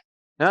 minutes. Yeah.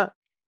 Yeah.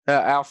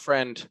 Our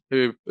friend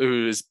who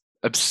is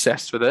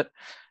obsessed with it,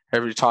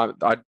 every time,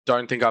 I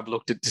don't think I've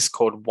looked at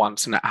Discord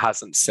once and it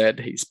hasn't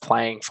said he's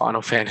playing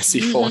Final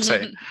Fantasy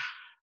 14.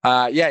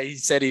 He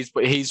said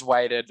he's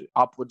waited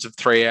upwards of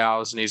 3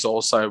 hours and he's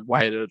also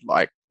waited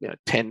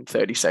 10,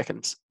 30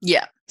 seconds.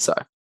 Yeah. So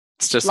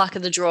it's just luck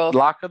of the draw.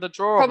 Luck of the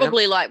draw.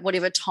 Probably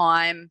whatever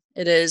time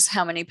it is,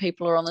 how many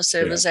people are on the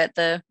servers at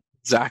the.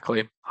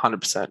 Exactly.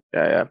 100%.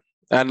 Yeah.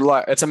 And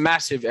it's a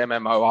massive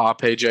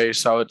MMORPG,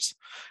 so it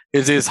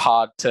is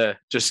hard to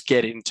just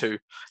get into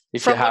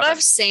if From you haven't what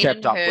I've seen kept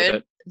and up with heard,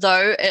 it.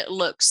 though, it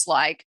looks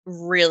like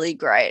really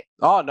great.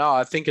 Oh no,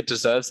 I think it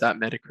deserves that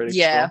Metacritic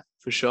score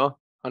for sure.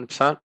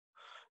 100%.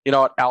 You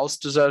know what else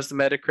deserves the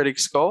Metacritic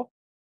score?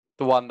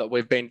 The one that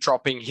we've been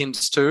dropping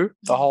hints to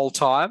the whole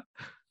time.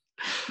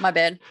 My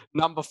bad.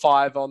 Number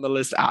 5 on the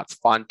list. It's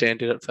fine. Dan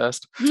did it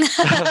first.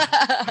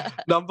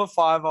 Number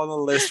 5 on the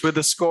list with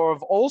a score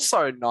of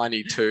also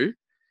 92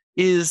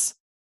 is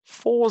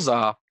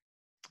Forza,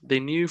 the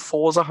new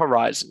Forza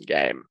Horizon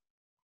game.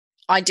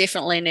 I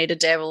definitely need a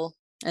dabble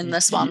in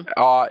this one.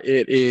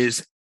 It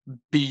is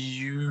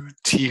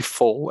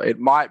beautiful. It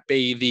might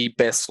be the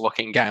best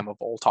looking game of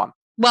all time.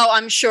 Well,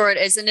 I'm sure it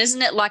is. And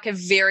isn't it like a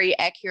very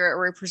accurate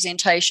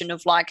representation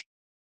of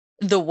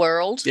the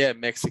world? Yeah,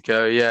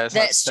 Mexico. Yeah.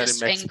 That's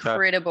just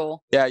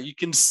incredible. Yeah, you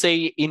can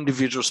see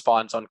individual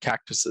spines on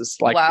cactuses.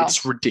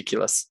 It's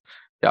ridiculous.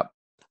 Yep.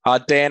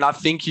 Dan, I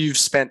think you've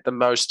spent the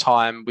most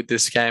time with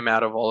this game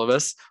out of all of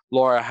us.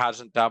 Laura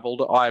hasn't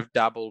dabbled. I've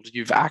dabbled.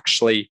 You've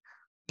actually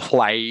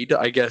played,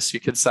 I guess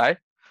you could say.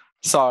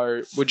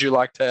 So would you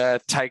like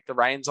to take the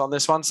reins on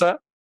this one, sir?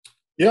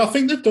 Yeah, I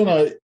think they've done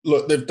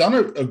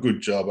a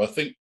good job. I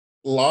think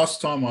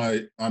last time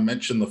I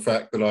mentioned the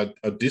fact that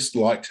I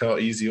disliked how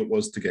easy it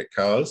was to get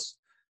cars.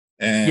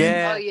 And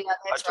I do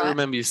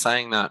remember you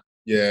saying that.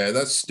 Yeah,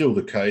 that's still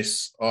the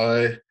case.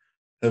 I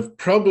have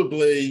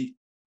probably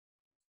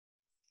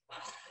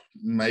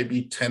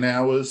maybe 10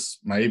 hours,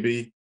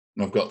 maybe,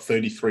 and I've got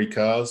 33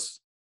 cars.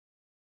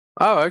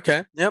 Oh,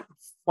 okay. Yep.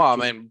 Well,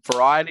 I mean,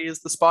 variety is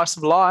the spice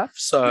of life.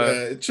 So yeah,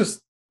 it's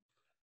just,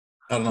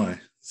 I don't know.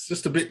 It's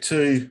just a bit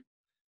too.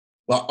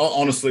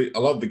 Honestly, I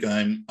love the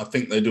game. I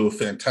think they do a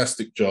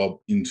fantastic job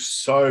in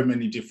so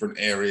many different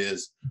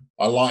areas.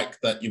 I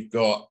like that you've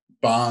got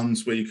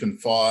barns where you can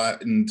fire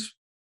and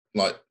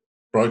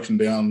broken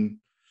down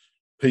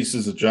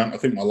pieces of junk. I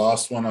think my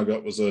last one I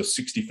got was a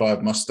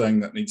 65 Mustang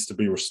that needs to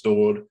be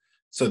restored.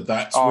 So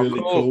that's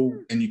really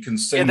cool. And you can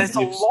send gifts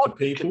to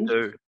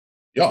people.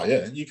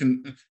 Yeah, you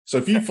can. So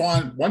if you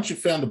once you've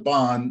found a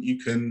barn, you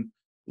can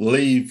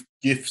leave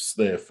gifts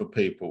there for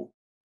people.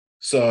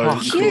 So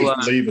you can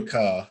leave a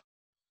car.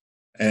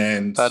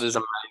 And that is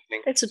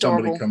amazing. It's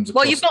adorable.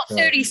 Well, you've got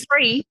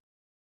 33.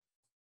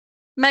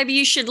 Maybe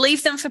you should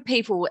leave them for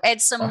people.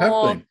 Add some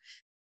more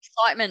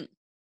excitement.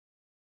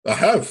 I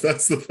have.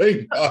 That's the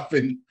thing.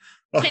 Can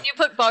you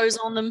put bows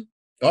on them?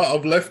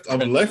 I've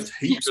left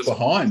heaps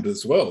behind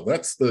as well.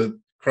 That's the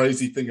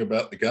crazy thing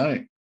about the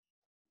game.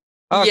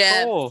 Oh,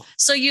 yeah. Cool.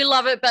 So you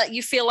love it, but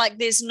you feel like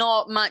there's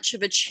not much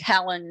of a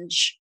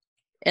challenge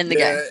in the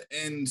game.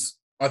 Yeah, and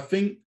I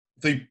think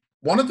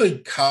one of the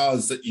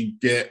cars that you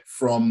get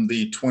from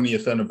the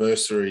 20th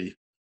anniversary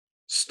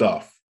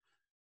stuff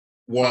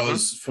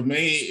was, for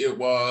me, it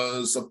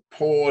was a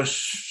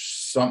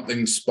Porsche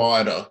something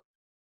Spider.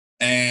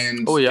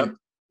 And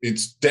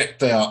it's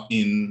decked out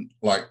in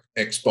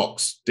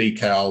Xbox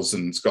decals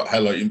and it's got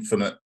Halo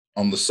Infinite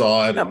on the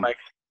side and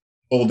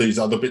all these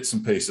other bits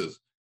and pieces.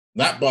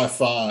 That by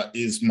far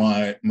is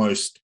my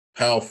most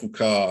powerful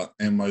car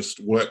and most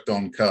worked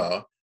on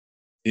car.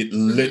 It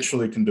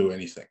literally can do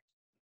anything.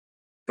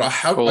 But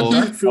I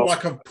don't feel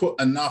like I've put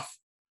enough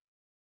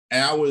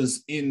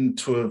hours in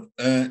to have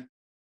earned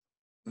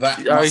that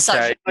Okay, Such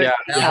a yeah,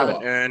 good you haven't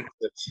power. earned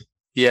it.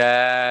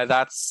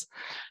 Yeah,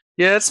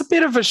 it's a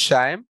bit of a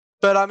shame.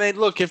 But I mean,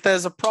 look, if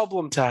there's a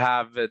problem to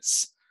have,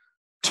 it's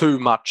too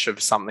much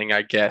of something,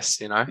 I guess,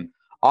 you know.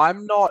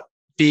 I'm not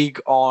big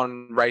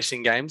on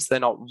racing games. They're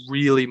not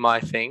really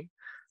my thing.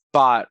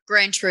 But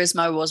Gran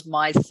Turismo was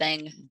my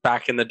thing.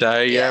 back in the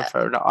day, Yeah.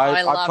 fair enough.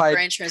 I love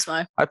Gran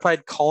Turismo. I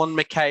played Colin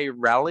McKay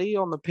Rally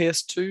on the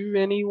PS2.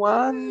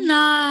 Anyone?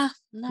 Nah,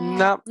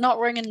 No. not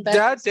ringing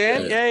bells.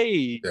 Dan? Yeah.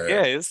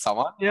 Yeah, it's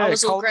someone. Yeah, I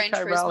was all Colin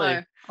Gran McKay Turismo. Rally.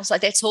 I was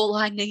like, that's all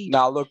I need.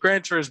 No, look,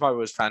 Gran Turismo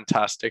was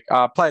fantastic.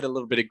 Played a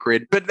little bit of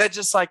Grid, but they're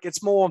just like,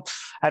 it's more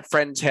at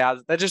friends'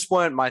 houses. They just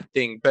weren't my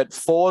thing. But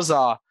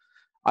Forza,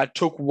 I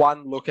took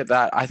one look at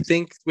that. I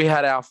think we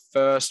had our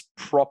first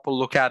proper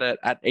look at it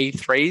at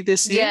E3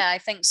 this year. Yeah, I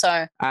think so.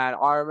 And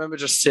I remember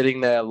just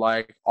sitting there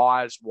like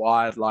eyes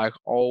wide, like,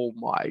 oh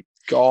my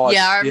God.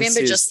 Yeah, I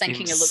remember just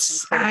thinking it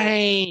looks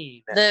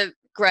incredible. The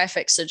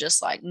graphics are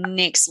just like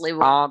next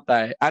level. Aren't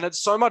they? And it's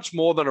so much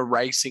more than a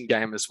racing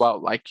game as well.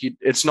 Like,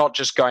 it's not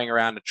just going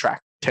around a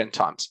track 10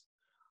 times,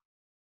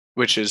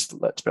 which is,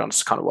 let's be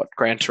honest, kind of what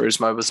Gran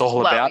Turismo was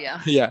all about.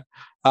 Yeah.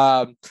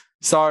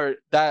 So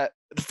that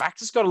the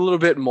fact it's got a little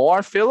bit more,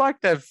 I feel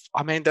like they've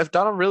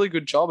done a really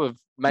good job of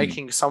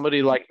making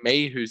somebody like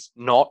me who's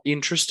not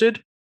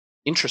interested.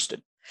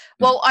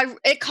 Well, I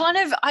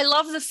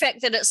love the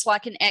fact that it's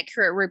like an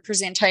accurate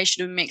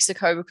representation of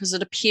Mexico, because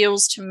it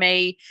appeals to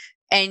me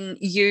and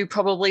you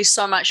probably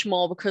so much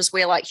more, because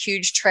we're like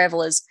huge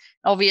travelers.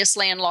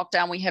 Obviously in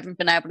lockdown we haven't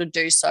been able to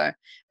do so,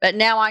 but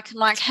now I can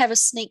like have a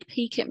sneak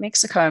peek at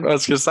Mexico. I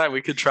was gonna say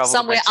we could travel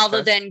somewhere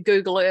other than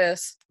Google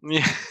Earth.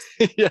 Yeah,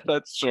 yeah,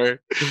 that's true.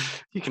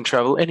 You can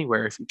travel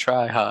anywhere if you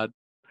try hard.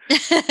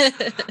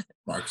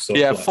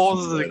 Microsoft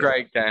Forza is a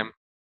great game.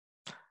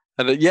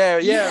 And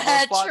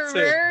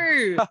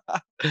true.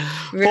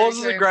 Forza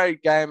is a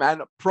great game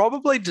and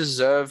probably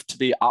deserved to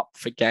be up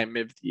for Game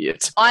of the Year.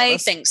 I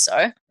think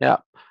so. Yeah,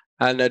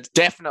 and it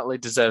definitely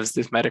deserves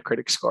this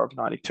Metacritic score of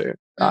 92.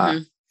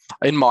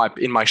 In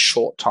my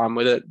short time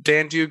with it.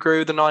 Dan, do you agree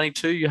with the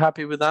 92? You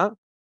happy with that?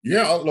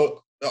 Yeah,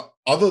 look,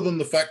 other than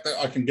the fact that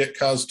I can get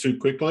cars too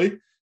quickly,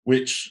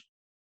 which,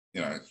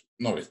 you know, it's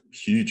not a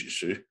huge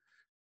issue,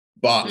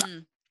 but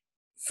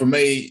for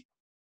me,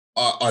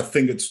 I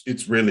think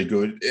it's really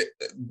good.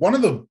 One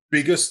of the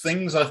biggest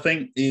things I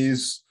think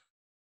is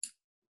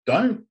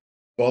don't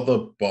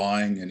bother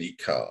buying any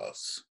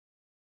cars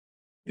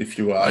if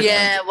you are.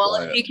 Yeah, well,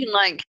 if you can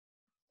like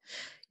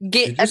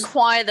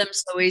acquire them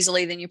so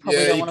easily, then you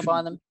probably don't want to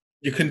buy them.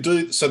 You can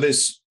do so.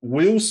 There's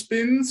wheel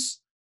spins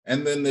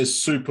and then there's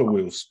super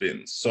wheel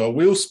spins. So a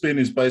wheel spin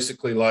is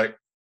basically like,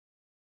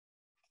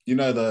 you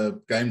know,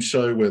 the game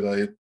show where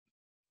they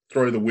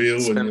throw the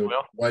wheel and you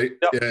wait.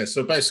 Yep. Yeah,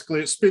 so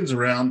basically it spins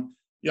around.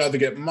 You either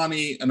get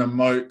money, an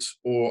emote,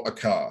 or a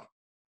car,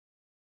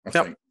 I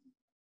think.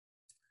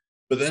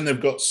 But then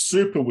they've got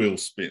super wheel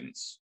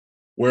spins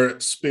where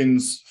it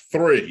spins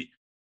 3.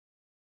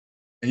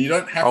 And you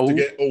don't have to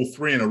get all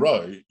 3 in a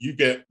row. You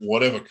get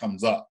whatever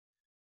comes up.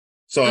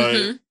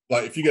 So,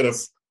 like, if you get a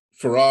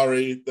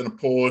Ferrari, then a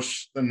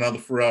Porsche, then another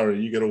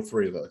Ferrari, you get all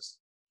 3 of those.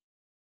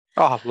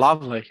 Oh,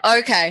 lovely.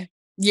 Okay.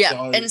 Yeah.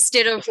 So,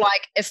 instead of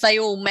like, if they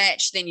all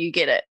match, then you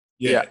get it.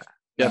 Yeah.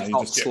 No, you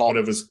just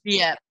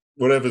get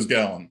whatever's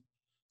going.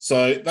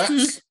 So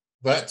that's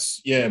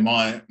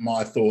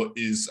my thought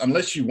is,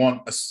 unless you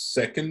want a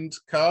second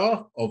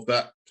car of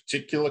that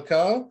particular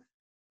car,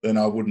 then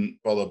I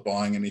wouldn't bother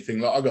buying anything.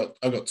 Like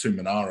I got 2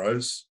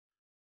 Monaros.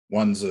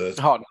 One's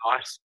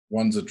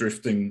a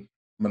drifting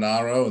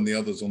Monaro and the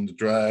other's on the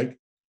drag.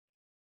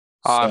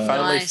 If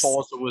only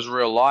Forza was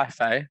real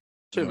life, eh?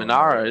 2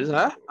 Monaros,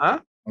 huh?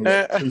 I've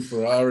got 2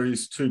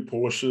 Ferraris, 2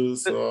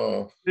 Porsches.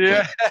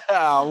 Yeah.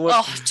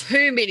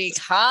 Too many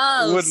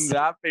cars. Wouldn't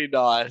that be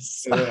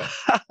nice? Yeah.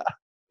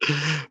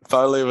 If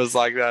only it was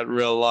like that in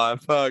real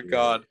life. Oh,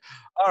 God.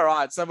 All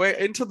right. So we're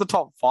into the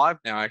top 5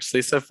 now,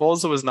 actually. So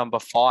Forza was number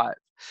 5.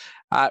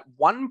 At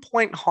 1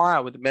 point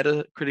higher with a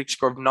Metacritic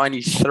score of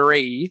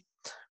 93,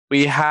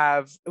 we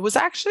have, it was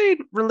actually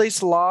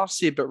released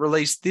last year, but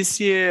released this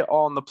year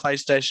on the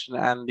PlayStation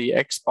and the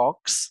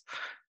Xbox,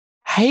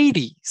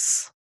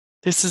 Hades.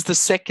 This is the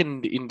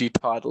second indie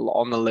title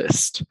on the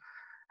list.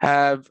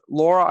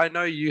 Laura, I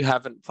know you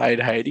haven't played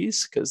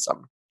Hades because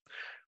I'm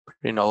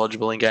pretty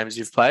knowledgeable in games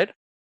you've played.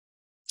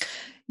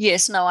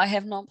 Yes, no, I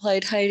have not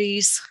played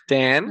Hades.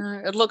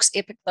 Dan? It looks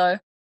epic though.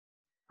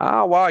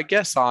 Well, I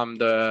guess I'm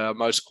the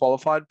most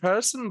qualified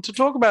person to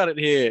talk about it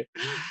here.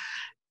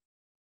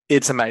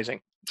 It's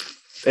amazing.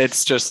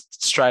 It's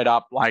just straight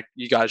up like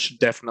you guys should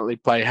definitely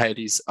play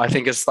Hades. I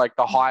think it's like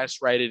the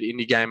highest rated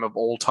indie game of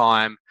all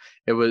time.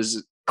 It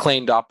was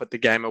cleaned up at the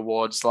Game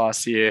Awards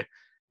last year.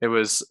 It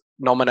was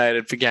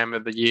nominated for Game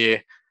of the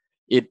Year.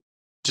 It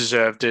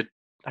deserved it.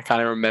 I can't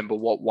even remember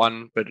what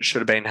won, but it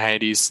should have been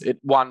Hades. It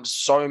won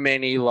so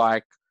many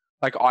like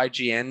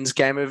IGN's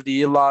Game of the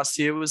Year last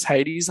year was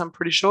Hades, I'm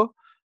pretty sure.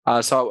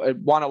 So it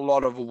won a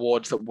lot of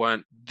awards that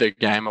weren't the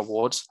Game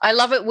Awards. I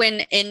love it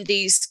when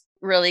indies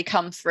really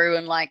come through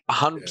and like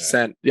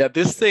 100%. Yeah,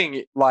 this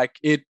thing, like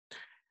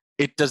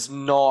it does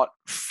not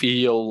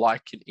feel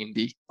like an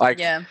indie. Like,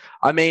 Yeah.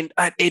 I mean,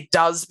 it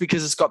does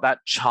because it's got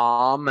that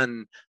charm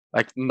and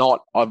like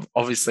not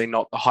obviously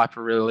not the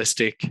hyper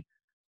realistic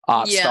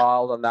art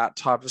style and that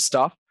type of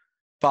stuff.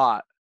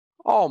 But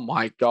oh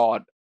my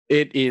God,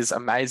 it is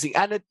amazing.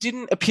 And it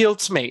didn't appeal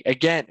to me.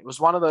 Again, it was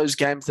one of those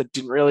games that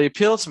didn't really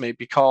appeal to me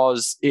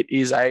because it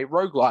is a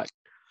roguelike.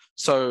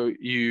 So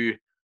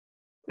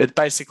it's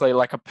basically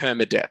like a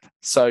permadeath.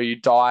 So you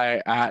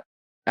die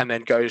and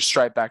then go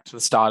straight back to the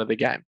start of the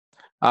game.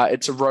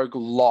 It's a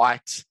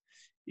roguelite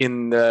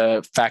in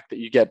the fact that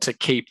you get to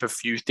keep a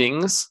few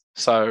things.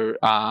 So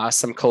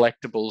some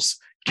collectibles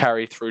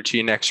carry through to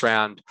your next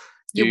round.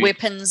 Your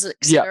weapons,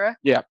 etc.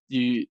 Yeah.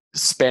 You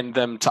spend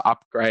them to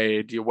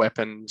upgrade your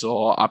weapons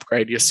or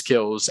upgrade your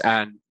skills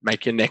and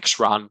make your next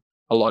run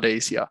a lot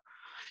easier.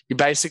 You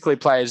basically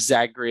play as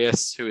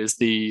Zagreus, who is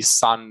the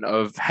son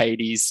of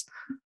Hades,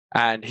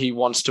 and he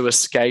wants to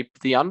escape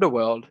the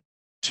underworld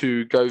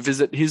to go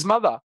visit his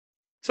mother.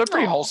 So a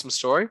pretty wholesome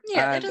story.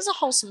 Yeah, it is a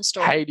wholesome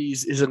story.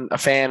 Hades isn't a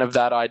fan of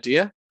that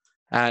idea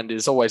and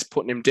is always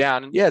putting him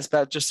down. And yeah, it's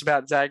just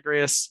about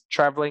Zagreus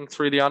traveling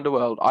through the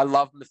underworld. I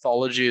love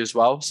mythology as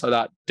well, so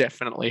that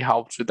definitely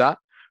helps with that.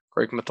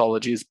 Greek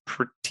mythology is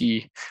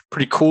pretty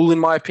cool in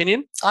my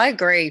opinion. I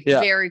agree. Yeah.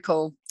 Very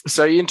cool.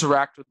 So you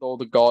interact with all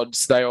the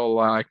gods. They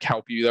all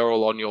help you. They're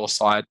all on your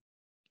side.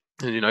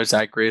 And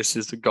Zagreus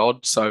is the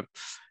god, so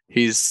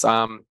he's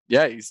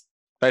he's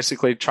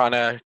basically trying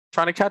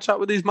to catch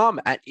up with his mum,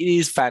 and it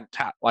is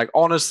fantastic. Like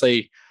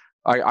honestly,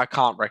 I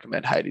can't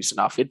recommend Hades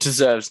enough. It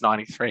deserves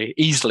 93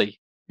 easily,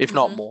 if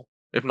not more.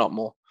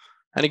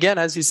 And again,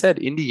 as you said,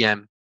 indie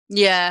game.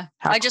 Yeah,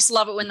 I just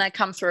love it when they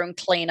come through and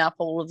clean up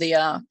all of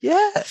the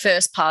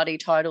first party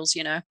titles.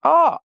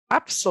 Oh,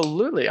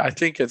 absolutely. I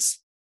think it's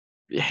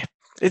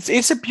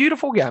a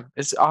beautiful game.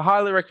 I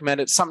highly recommend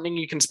it. It's something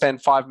you can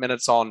spend 5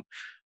 minutes on,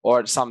 or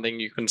it's something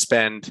you can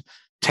spend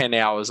 10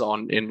 hours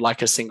on in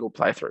like a single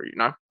playthrough,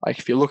 Like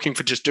if you're looking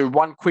for just do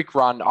one quick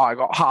run, I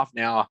got half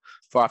an hour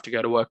before I have to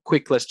go to work.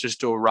 Quick, let's just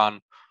do a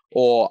run.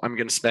 Or I'm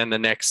going to spend the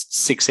next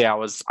 6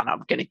 hours and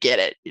I'm going to get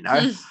it,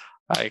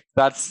 Like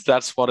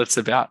that's what it's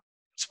about.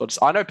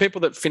 I know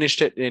people that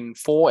finished it in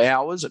 4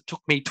 hours. It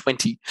took me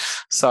 20.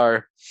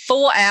 So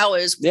 4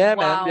 hours. Yeah,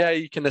 wow. Man. Yeah,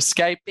 you can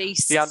escape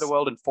the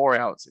underworld in 4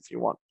 hours if you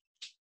want.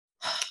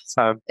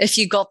 So if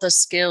you got the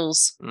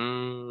skills,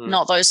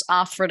 not those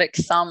arthritic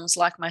thumbs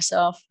like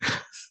myself.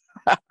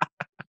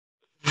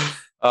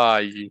 Oh,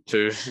 you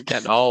two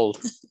getting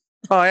old.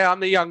 Oh yeah, I'm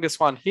the youngest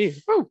one here.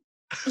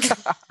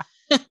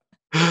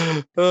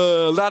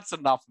 That's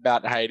enough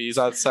about Hades.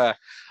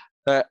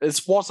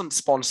 It wasn't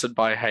sponsored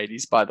by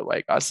Hades, by the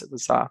way, guys. It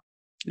was.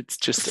 It's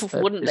just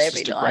wouldn't it's that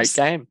just be a nice?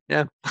 Great game.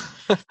 Yeah,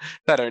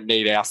 they don't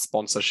need our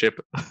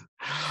sponsorship.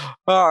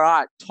 All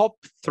right, top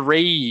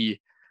 3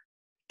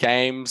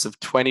 games of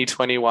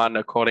 2021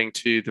 according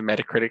to the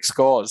Metacritic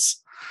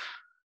scores.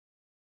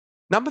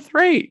 Number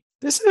 3.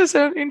 This is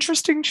an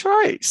interesting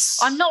choice.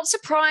 I'm not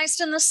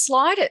surprised in the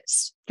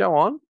slightest. Go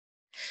on.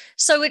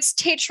 So it's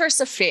Tetris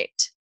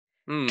Effect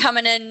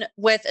coming in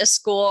with a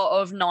score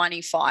of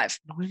 95.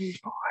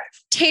 95.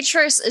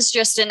 Tetris is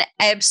just an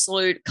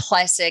absolute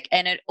classic,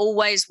 and it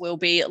always will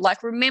be.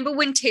 Like, remember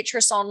when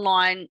Tetris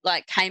Online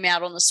came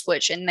out on the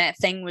Switch, and that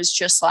thing was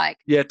just like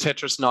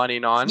Tetris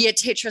 99. Yeah,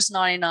 Tetris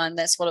 99.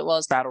 That's what it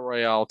was. Battle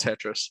Royale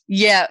Tetris.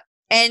 Yeah,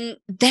 and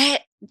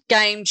that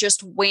game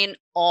just went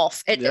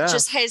off. It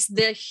just has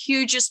the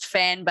hugest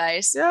fan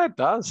base. Yeah, it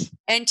does.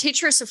 And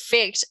Tetris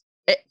Effect,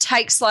 it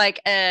takes like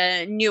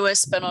a newer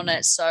spin on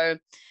it. So,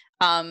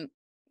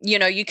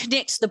 you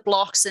connect the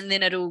blocks, and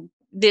then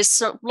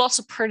there's lots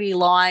of pretty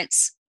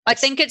lights. I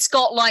think it's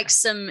got like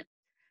some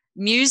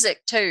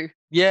music too.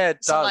 Yeah,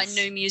 it some does. Like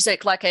new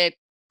music, like a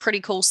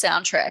pretty cool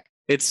soundtrack.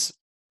 It's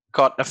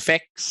got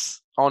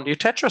effects on your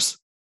Tetris.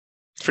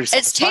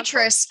 It's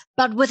Tetris,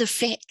 but with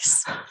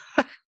effects.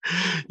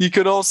 You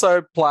could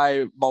also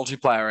play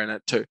multiplayer in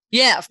it too.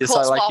 Yeah, of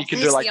course. So you can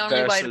do like the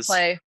only way to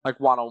play. Like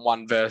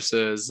one-on-one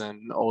versus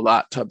and all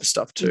that type of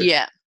stuff too.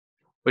 Yeah.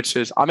 Which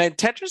is,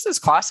 Tetris is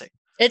classic.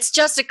 It's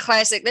just a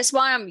classic. That's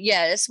why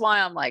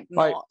I'm like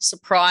not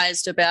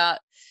surprised about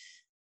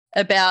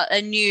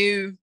a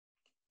new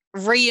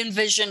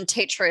re-envisioned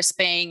Tetris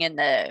being in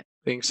the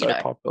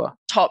popular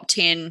top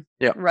 10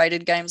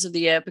 rated games of the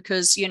year,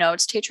 because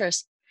it's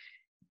Tetris.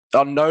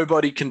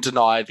 Nobody can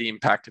deny the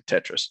impact of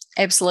Tetris.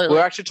 Absolutely. We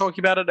were actually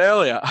talking about it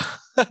earlier.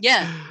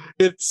 Yeah.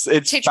 It's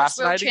Tetris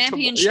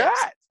fascinating. It's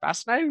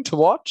fascinating to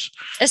watch.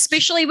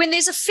 Especially when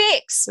there's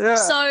effects. Yeah.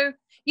 So,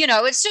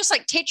 it's just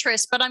like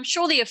Tetris, but I'm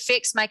sure the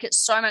effects make it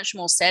so much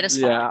more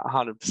satisfying. Yeah,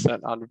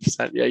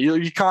 100%. Yeah,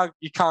 you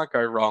can't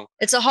go wrong.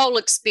 It's a whole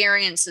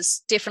experience. It's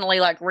definitely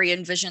like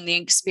re-envisioned the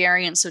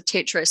experience of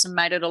Tetris and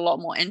made it a lot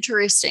more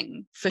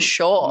interesting, for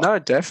sure. No,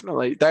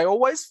 definitely. They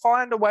always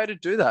find a way to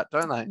do that,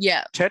 don't they?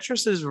 Yeah.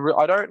 Tetris is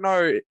I don't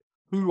know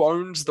who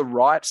owns the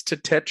rights to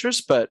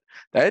Tetris, but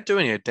they're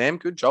doing a damn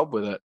good job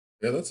with it.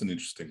 Yeah, that's an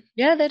interesting.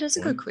 Yeah, that is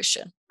a good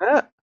question.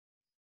 Yeah.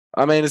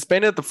 It's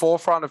been at the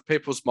forefront of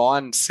people's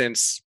minds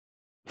since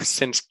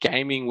since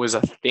gaming was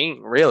a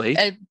thing, really.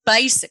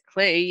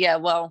 Basically, yeah.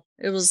 Well,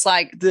 it was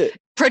like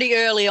pretty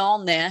early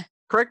on there.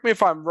 Correct me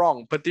if I'm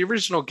wrong, but the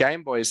original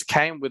Game Boys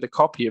came with a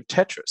copy of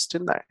Tetris,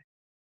 didn't they?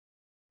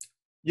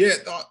 Yeah,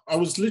 I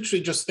was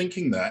literally just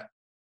thinking that.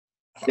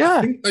 Yeah.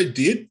 I think they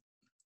did.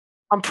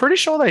 I'm pretty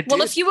sure they did.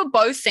 Well, if you were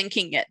both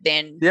thinking it,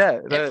 then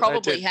it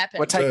probably happened.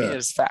 We're taking it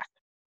as fact.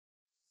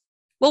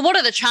 Well, what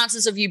are the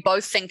chances of you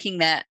both thinking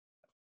that?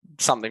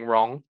 Something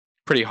wrong.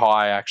 Pretty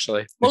high,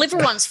 actually. Well,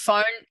 everyone's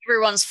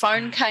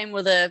phone came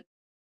with a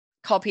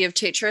copy of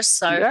Tetris,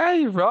 so yeah,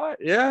 you're right.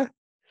 Yeah,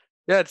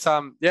 it's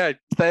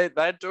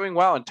they're doing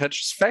well in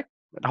Tetris Effect.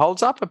 It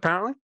holds up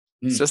apparently.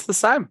 It's just the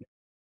same.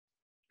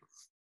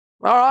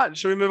 All right,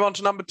 should we move on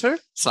to number 2?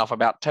 It's enough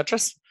about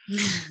Tetris.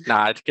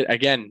 No,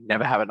 again,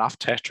 never have enough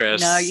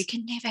Tetris. No, you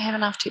can never have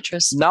enough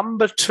Tetris.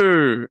 Number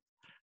 2,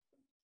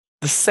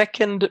 the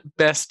second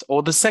best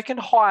or the second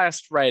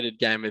highest rated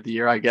game of the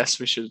year, I guess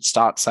we should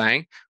start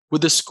saying,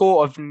 with a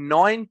score of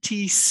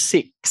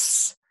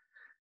 96.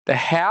 The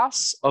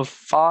House of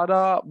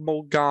Fata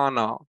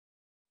Morgana.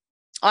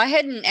 I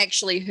hadn't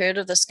actually heard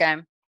of this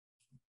game.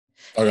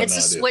 It's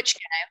a Switch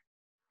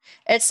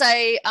game. It's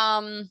a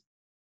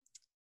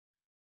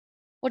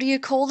what do you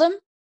call them?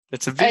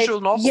 It's a visual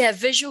novel. Yeah,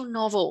 visual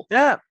novel.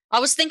 Yeah. I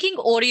was thinking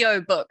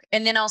audio book,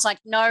 and then I was like,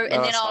 no,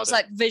 and then I was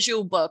like,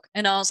 visual book,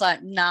 and I was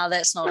like, nah,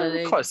 that's not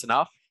it. Close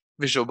enough.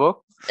 Visual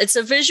book. It's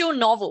a visual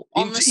novel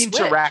on the Switch.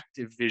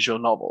 Interactive visual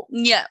novel.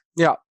 Yeah.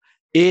 Yeah.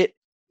 It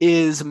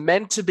is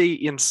meant to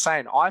be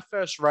insane. I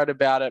first read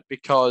about it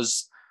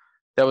because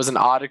there was an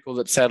article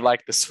that said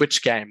like the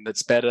Switch game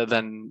that's better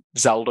than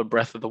Zelda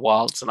Breath of the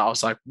Wilds, and I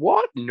was like,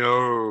 what?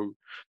 No.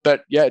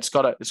 But yeah, it's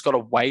got a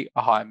way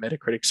higher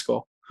Metacritic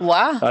score.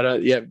 Wow.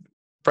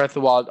 Breath of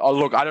the Wild. Oh,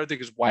 look, I don't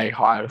think it's way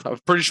higher. I'm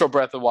pretty sure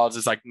Breath of the Wild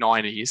is like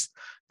 90s.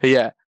 But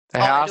yeah,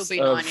 the House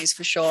it'll be of 90s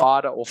for sure.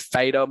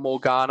 Fata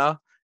Morgana.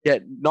 Yeah,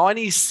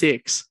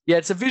 96. Yeah,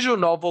 it's a visual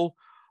novel.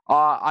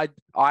 I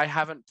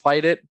haven't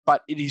played it,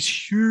 but it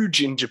is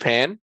huge in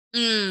Japan.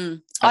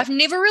 I've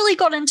never really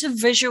got into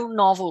visual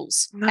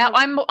novels. No.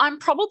 I'm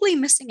probably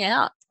missing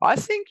out. I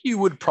think you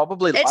would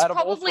probably. It's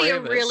probably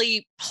a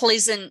really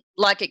pleasant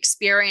like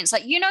experience.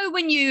 Like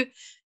when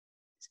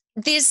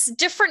there's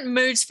different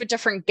moods for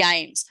different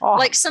games.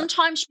 Like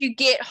sometimes you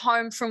get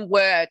home from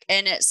work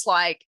and it's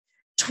like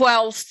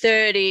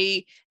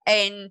 12:30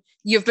 and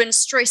you've been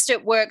stressed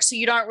at work, so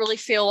you don't really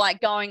feel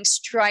like going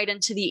straight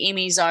into the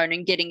Emmy zone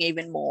and getting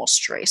even more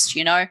stressed,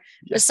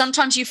 But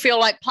sometimes you feel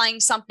like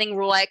playing something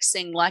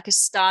relaxing like a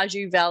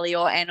Stardew Valley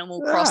or Animal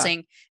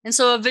Crossing. And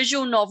so a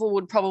visual novel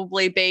would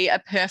probably be a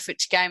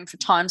perfect game for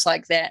times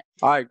like that.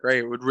 I agree.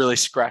 It would really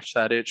scratch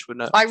that itch,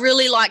 wouldn't it? I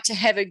really like to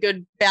have a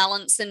good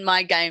balance in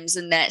my games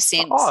in that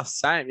sense. Oh,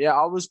 same. Yeah,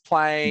 I was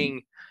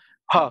playing...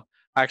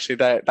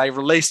 Actually, they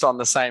released on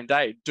the same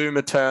day, Doom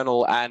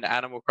Eternal and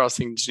Animal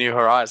Crossing New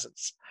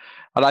Horizons.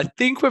 And I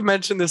think we've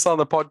mentioned this on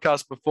the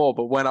podcast before,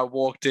 but when I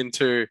walked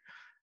into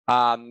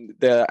our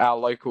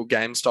local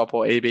GameStop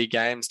or EB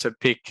Games to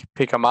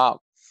pick them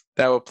up,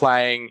 they were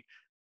playing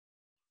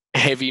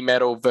heavy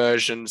metal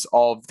versions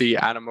of the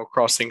Animal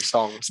Crossing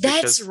songs.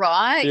 That's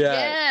right.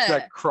 Yeah.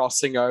 Like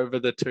crossing over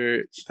the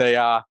two. They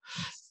are...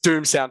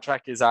 Doom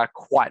soundtrack is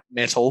quite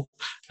metal,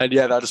 and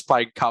they're just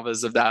playing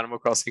covers of the Animal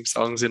Crossing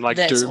songs in Doom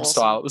awesome.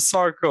 style. It was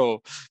so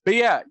cool. But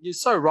yeah, you're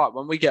so right.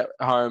 When we get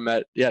home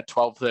at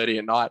 12:30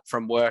 at night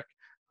from work,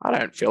 I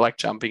don't feel like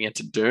jumping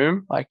into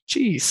Doom. Like,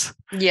 geez,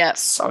 yeah,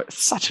 so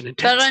it's such an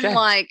intense game. But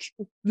like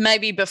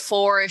maybe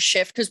before a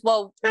shift because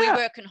we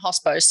work in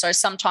hospos, so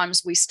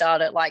sometimes we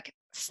start at like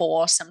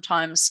 4.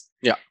 Sometimes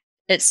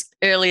it's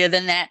earlier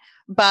than that.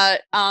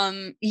 But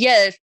on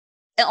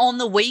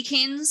the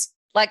weekends.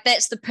 Like,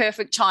 that's the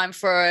perfect time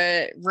for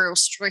a real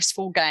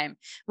stressful game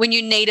when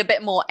you need a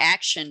bit more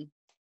action.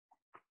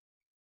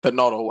 But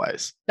not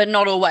always.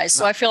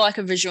 So I feel like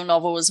a visual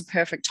novel is a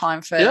perfect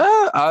time for...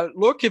 Yeah,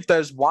 look, if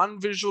there's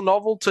one visual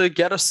novel to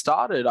get us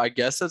started, I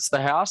guess it's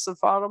The House of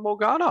Fata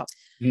Morgana.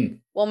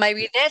 Well,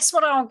 maybe that's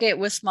what I'll get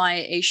with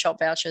my eShop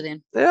voucher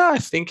then. Yeah, I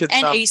think it's...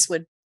 And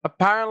Eastwood.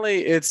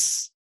 Apparently,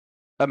 it's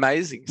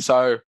amazing.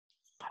 So...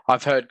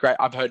 I've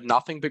heard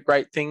nothing but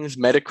great things.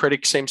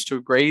 Metacritic seems to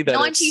agree that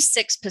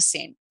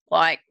 96%.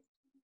 Like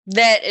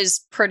that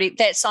is pretty.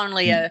 That's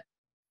only a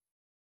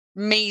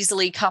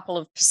measly couple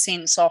of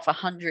percents off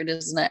 100,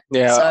 isn't it?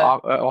 Yeah,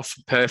 off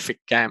a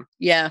perfect game.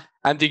 Yeah,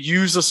 and the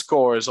user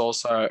score is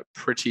also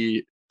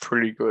pretty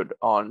good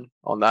on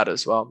that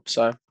as well.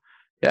 So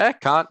yeah,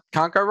 can't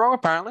go wrong.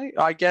 Apparently,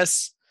 I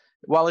guess.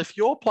 Well, if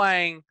you're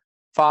playing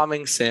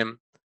Farming Sim,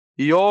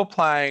 you're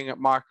playing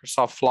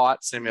Microsoft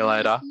Flight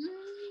Simulator.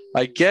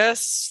 I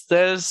guess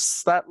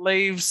that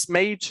leaves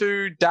me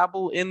to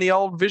dabble in the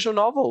old visual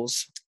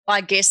novels.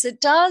 I guess it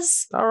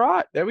does. All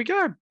right, there we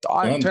go.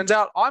 Turns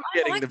out I'm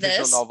getting the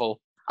visual novel.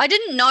 I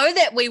didn't know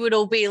that we would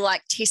all be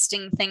like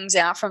testing things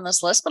out from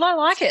this list, but I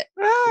like it.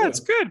 Yeah,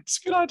 it's good. It's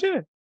a good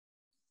idea.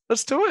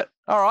 Let's do it.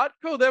 All right,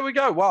 cool. There we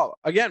go. Well,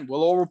 again,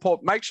 we'll all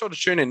report. Make sure to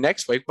tune in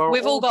next week.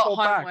 We've all got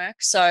homework,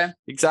 so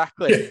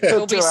exactly.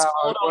 We'll be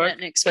scored on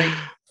it next week.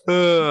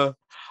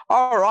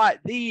 All right,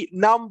 the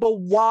number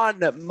one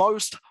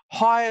most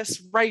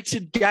highest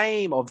rated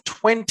game of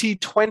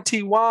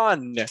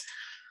 2021.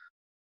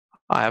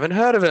 I haven't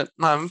heard of it.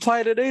 I haven't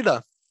played it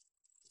either.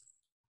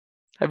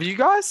 Have you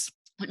guys?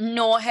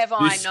 Nor have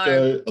I. Disco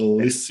No.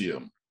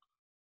 Elysium.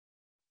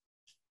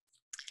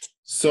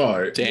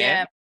 So, Dan?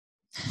 Yeah.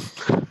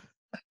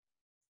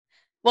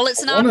 Well,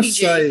 it's an I want to RPG.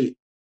 say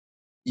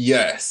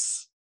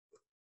yes.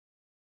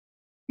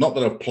 Not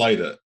that I've played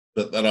it,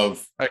 but that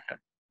I've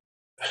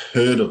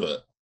heard of it.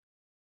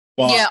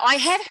 But Yeah, I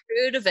have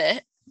heard of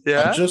it.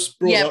 Yeah. I just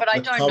brought up But I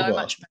the don't cover, know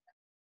much about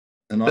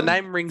it. and The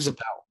name rings a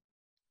bell.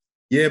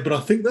 Yeah, but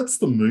I think that's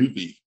the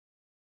movie.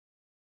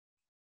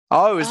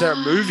 Oh, is there a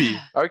movie?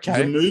 There's a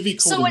Okay. movie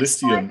called So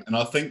it's Elysium, and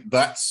I think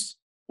that's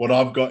what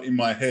I've got in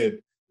my head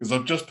because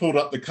I've just pulled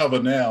up the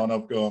cover now and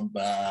I've gone,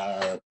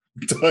 nah,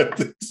 don't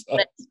think so.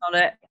 That's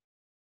not it.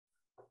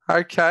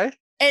 Okay.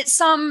 It's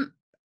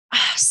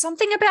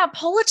something about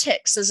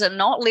politics, is it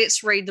not?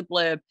 Let's read the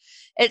blurb.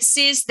 It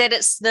says that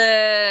it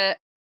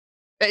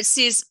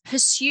says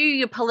pursue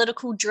your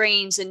political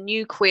dreams and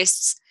new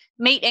quests,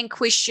 meet and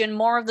question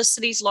more of the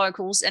city's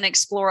locals, and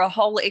explore a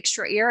whole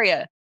extra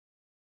area.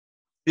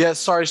 Yeah,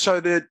 sorry. So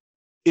it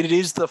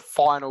is the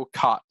final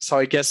cut. So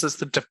I guess it's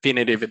the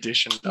definitive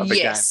edition of the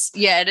game. Yes.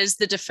 Yeah, it is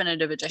the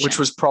definitive edition. Which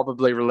was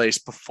probably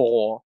released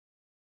before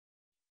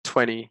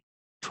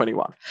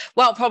 2021.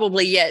 Well,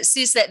 probably, yeah. It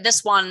says that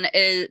this one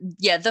is,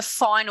 the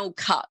final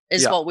cut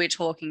is what we're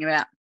talking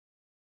about.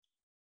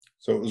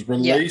 So it was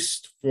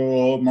released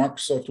for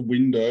Microsoft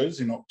Windows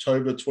in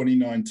October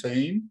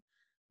 2019,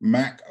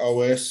 Mac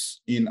OS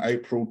in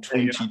April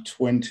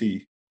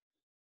 2020.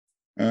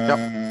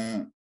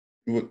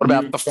 What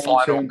about the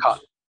final cut?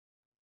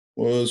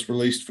 Was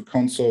released for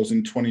consoles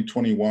in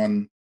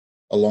 2021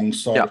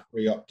 alongside a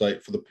free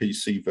update for the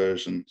PC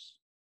versions.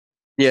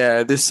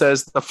 Yeah, this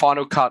says the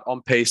final cut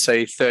on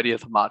PC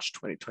 30th of March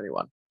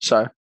 2021.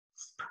 So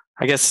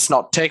I guess it's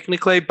not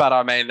technically, but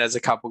I mean, there's a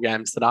couple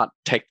games that aren't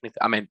technically.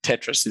 I mean,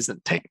 Tetris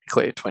isn't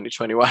technically a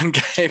 2021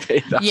 game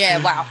either.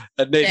 Yeah, wow.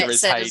 And neither That's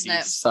is it, Hades. isn't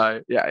it?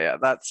 So yeah,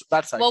 that's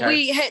okay. Well,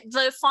 we had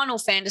the Final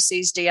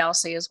Fantasies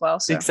DLC as well.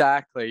 So.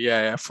 Exactly.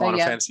 Yeah. Final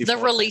Fantasy. The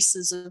 14.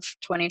 releases of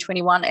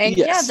 2021, and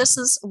Yes. this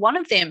is one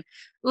of them.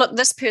 Look,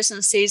 this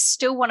person says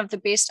still one of the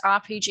best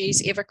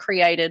RPGs ever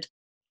created.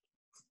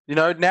 You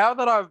know, now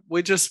that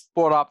we just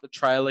brought up the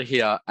trailer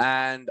here,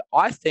 and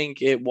I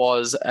think it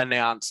was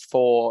announced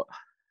for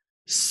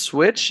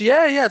Switch.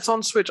 Yeah, it's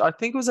on Switch. I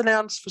think it was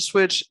announced for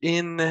Switch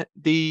in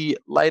the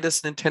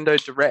latest Nintendo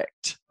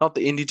Direct, not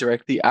the indie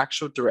Direct, the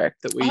actual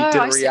Direct that we did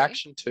a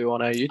reaction to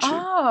on our YouTube.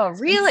 Oh,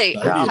 really?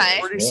 Stadia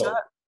Okay. as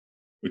well,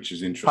 which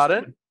is interesting.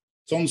 Pardon?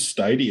 It's on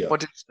Stadia. What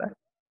did you say?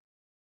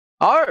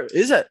 Oh,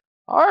 is it?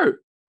 Oh,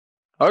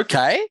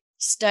 okay.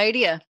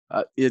 Stadia.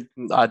 I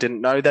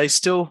didn't know they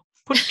still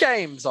put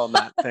games on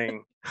that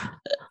thing.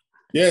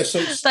 Yeah,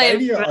 so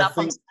Stadia, given I up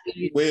on think,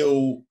 Stadia.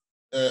 will,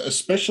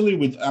 especially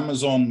with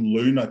Amazon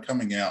Luna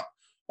coming out,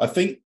 I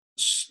think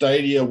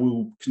Stadia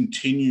will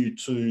continue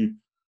to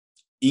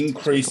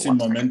increase in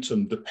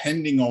momentum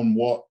depending on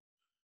what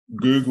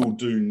Google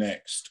do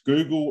next.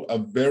 Google are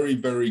very,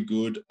 very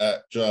good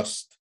at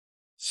just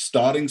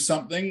starting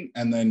something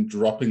and then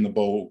dropping the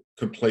ball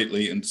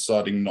completely and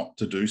deciding not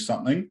to do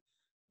something,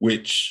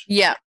 which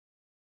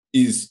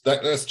is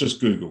that's just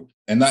Google.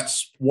 And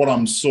that's what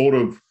I'm sort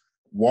of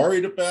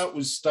worried about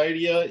with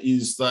Stadia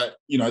is that,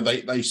 you know,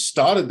 they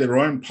started their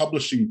own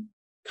publishing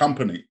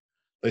company.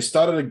 They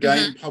started a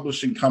game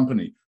publishing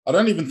company. I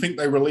don't even think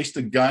they released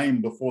a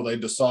game before they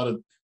decided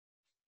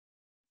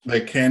they're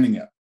canning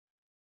it.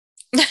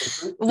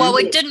 Well,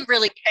 it didn't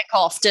really kick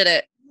off, did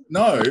it?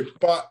 No,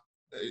 but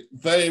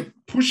they're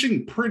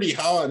pushing pretty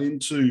hard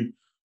into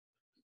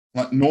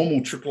like normal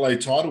AAA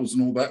titles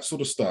and all that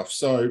sort of stuff.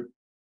 So,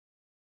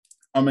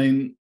 I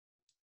mean,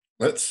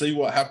 let's see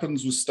what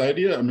happens with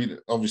Stadia. I mean,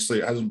 obviously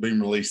it hasn't been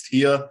released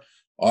here.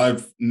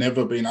 I've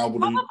never been able to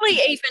Probably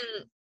even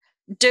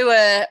do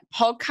a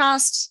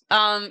podcast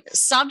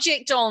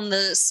subject on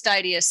the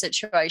Stadia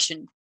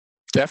situation.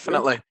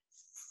 Definitely.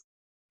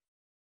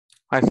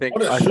 I think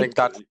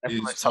that's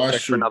definitely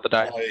subject for another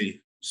day.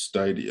 Play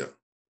Stadia.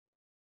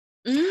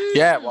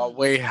 Yeah, well,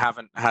 we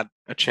haven't had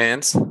a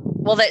chance.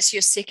 Well, that's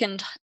your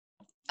second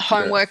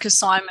homework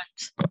assignment.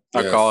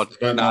 Oh, God.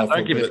 I don't know if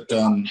I'll get it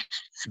done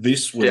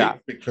this week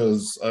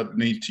because I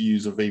need to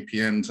use a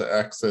VPN to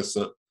access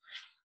it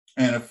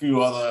and a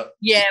few other...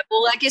 Yeah,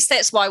 well, I guess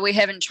that's why we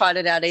haven't tried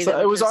it out either. So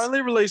it was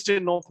only released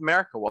in North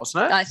America,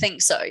 wasn't it? I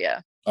think so,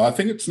 yeah. I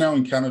think it's now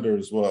in Canada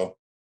as well.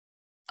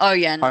 Oh,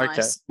 yeah, nice.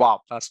 Okay.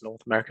 Wow, that's North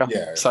America.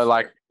 Yeah. So,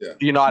 like, the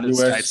United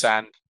US, States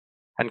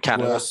and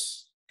Canada.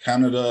 US,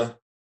 Canada,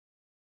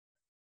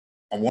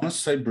 I want to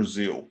say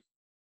Brazil.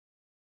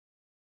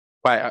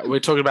 Wait, are we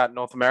talking about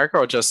North America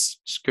or just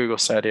Google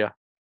Stadia?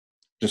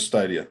 Just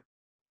Stadia.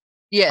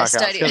 Yeah, okay,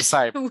 Stadia. I was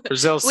going to say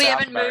Brazil, we South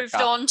haven't America. moved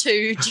on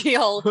to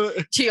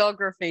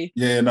geography.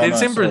 Yeah, no,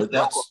 it's in sorry,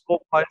 Brazil, of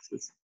all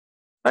places.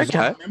 Okay.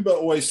 I remember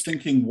always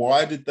thinking,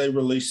 why did they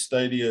release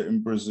Stadia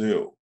in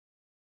Brazil?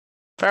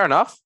 Fair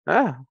enough.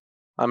 Yeah.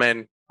 I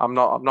mean, I'm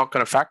not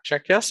going to fact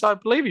check. Yes, I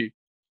believe you.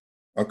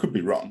 I could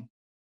be wrong,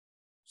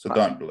 so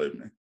don't believe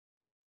me.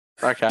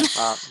 Okay.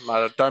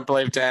 I don't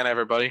believe Dan,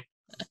 everybody.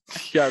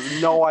 He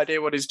has no idea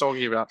what he's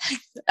talking about.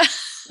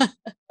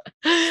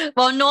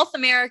 Well, North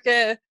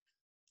America,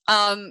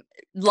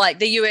 like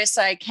the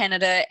USA,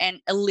 Canada, and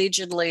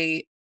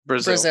allegedly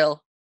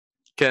Brazil.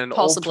 Can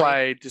Possibly. all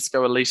play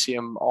Disco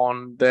Elysium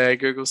on their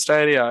Google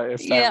Stadia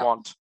if they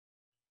want.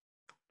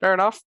 Fair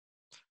enough.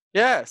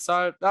 Yeah,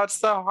 so that's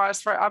the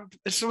highest rate.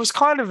 This was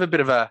kind of a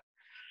bit of a...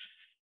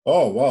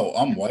 Oh, wow,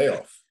 I'm way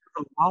off.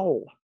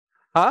 Oh.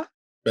 Huh?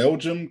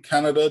 Belgium,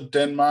 Canada,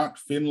 Denmark,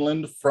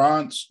 Finland,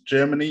 France,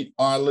 Germany,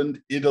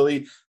 Ireland,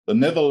 Italy, the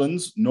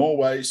Netherlands,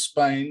 Norway,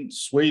 Spain,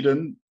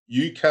 Sweden,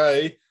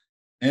 UK,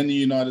 and the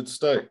United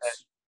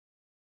States.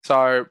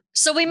 So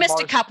we missed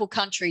a couple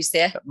countries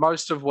there.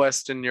 Most of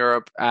Western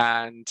Europe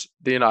and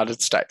the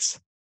United States,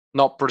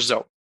 not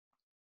Brazil.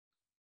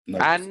 No.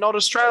 And not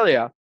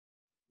Australia.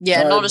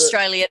 Yeah, not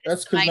Australia.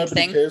 That's because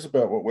nobody cares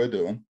about what we're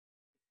doing.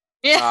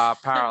 Yeah.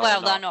 Apparently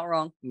well, they're not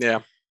wrong. Yeah.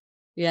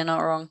 Yeah,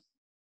 not wrong.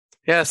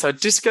 Yeah, so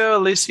Disco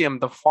Elysium,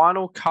 the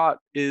final cut,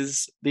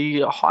 is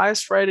the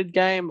highest rated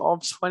game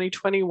of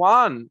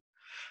 2021.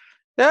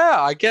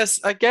 Yeah, I guess,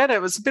 again,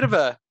 it was a bit of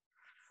a,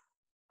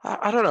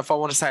 I don't know if I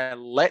want to say a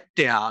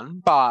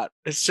letdown, but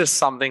it's just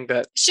something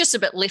that... It's just a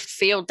bit left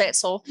field,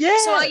 that's all. Yeah.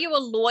 So are you a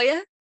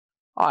lawyer?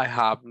 I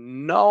have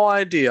no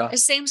idea. It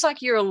seems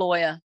like you're a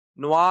lawyer.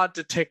 Noir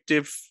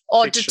detective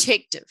or fiction.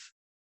 Detective.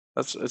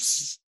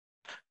 It's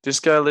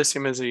Disco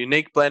Elysium is a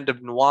unique blend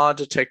of noir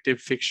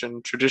detective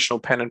fiction, traditional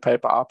pen and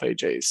paper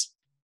RPGs.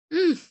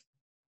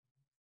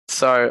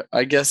 So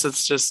I guess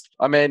it's just,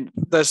 I mean,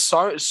 there's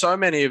so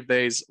many of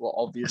these, well,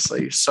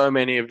 obviously, so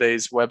many of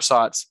these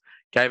websites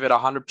gave it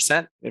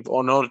 100%. In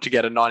order to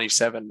get a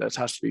 97, there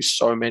has to be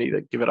so many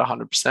that give it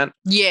 100%.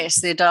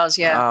 Yes, there does,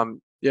 yeah.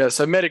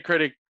 So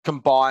Metacritic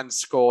combines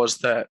scores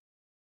that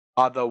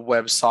other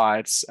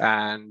websites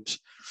and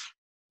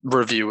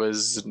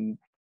reviewers and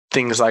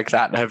things like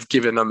that have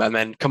given them and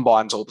then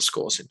combines all the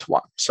scores into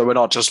one. So we're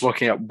not just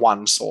looking at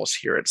one source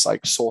here. It's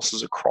like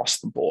sources across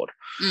the board.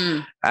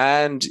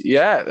 And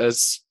yeah,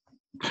 it's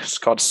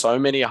got so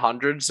many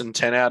hundreds and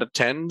 10 out of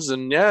 10s.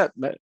 And yeah,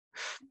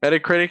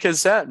 Metacritic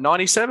is at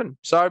 97.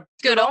 So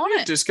good on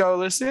it. Disco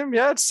Elysium.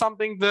 Yeah, it's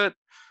something that,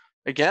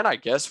 again, I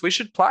guess we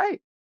should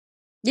play.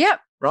 Yep.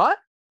 Right?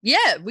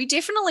 Yeah, we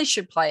definitely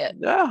should play it.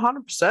 Yeah,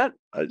 100%.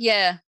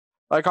 Yeah.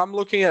 Like I'm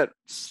looking at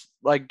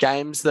like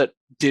games that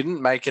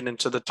didn't make it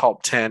into the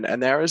top 10,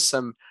 and there is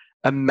some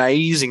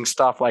amazing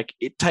stuff like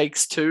It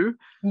Takes Two.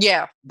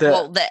 Yeah.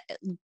 That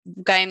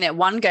game that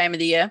won Game of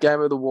the Year.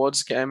 Game of the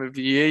Awards, Game of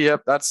the Year.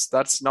 Yep,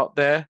 that's not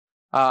there.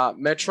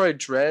 Metroid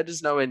Dread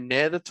is nowhere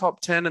near the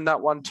top 10 in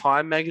that one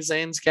Time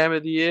Magazine's Game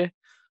of the Year.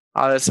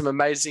 There's some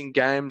amazing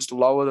games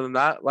lower than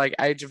that, like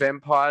Age of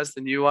Empires,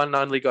 the new one,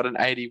 only got an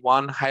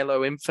 81.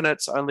 Halo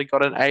Infinite's only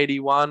got an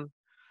 81.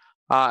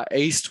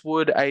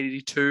 Eastwood,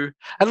 82.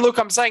 And look,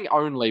 I'm saying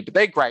only, but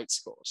they're great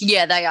scores.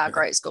 Yeah, they are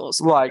great scores.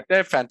 Like,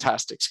 they're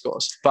fantastic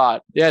scores.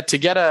 But, yeah, to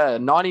get a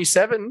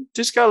 97,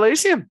 Disco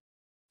Elysium,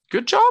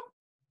 good job.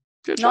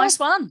 Good job. Nice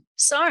one.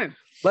 So,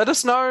 let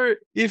us know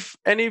if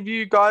any of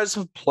you guys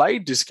have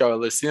played Disco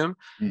Elysium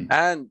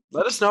and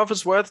let us know if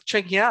it's worth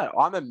checking out.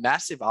 I'm a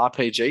massive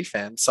RPG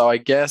fan, so I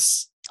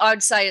guess...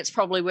 I'd say it's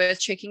probably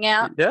worth checking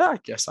out. Yeah, I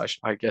guess I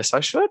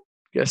should.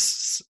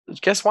 Guess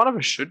one of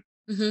us should.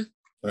 Mm-hmm.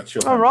 That's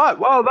your All right.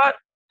 Well,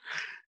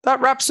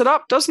 that wraps it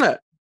up, doesn't it?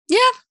 Yeah.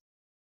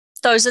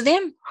 Those are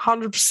them.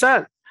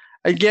 100%.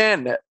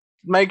 Again,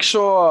 make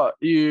sure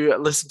you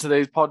listen to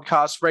these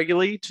podcasts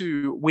regularly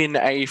to win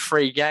a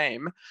free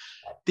game.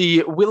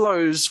 The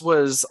Willows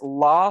was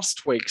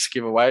last week's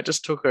giveaway. It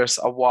just took us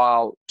a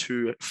while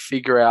to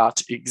figure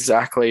out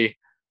exactly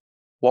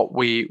what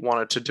we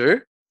wanted to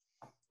do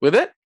with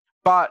it.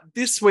 But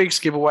this week's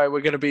giveaway, we're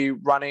going to be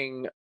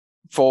running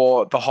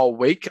for the whole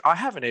week. I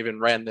haven't even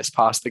ran this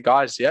past the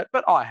guys yet,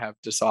 but I have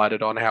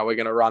decided on how we're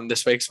going to run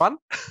this week's one.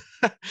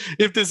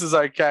 If this is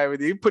okay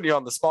with you, putting you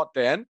on the spot,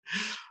 Dan.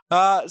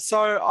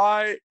 So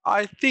I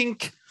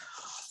think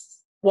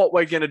what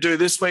we're going to do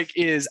this week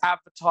is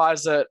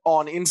advertise it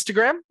on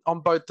Instagram, on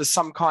both the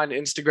Some Kind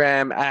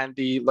Instagram and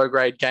the Low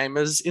Grade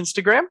Gamers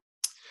Instagram.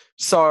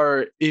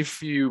 So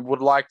if you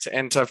would like to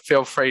enter,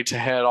 feel free to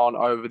head on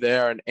over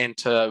there and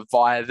enter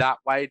via that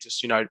way,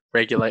 just,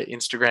 regular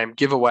Instagram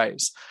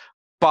giveaways.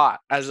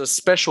 But as a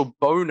special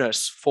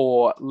bonus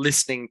for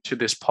listening to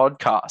this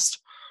podcast,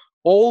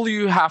 all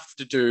you have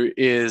to do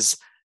is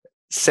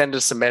send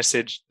us a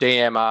message,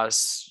 DM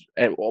us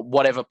at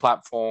whatever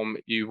platform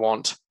you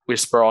want,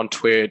 whisper on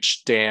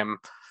Twitch, DM,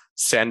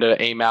 send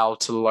an email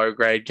to the Low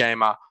Grade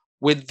Gamer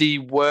with the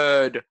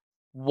word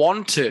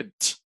wanted.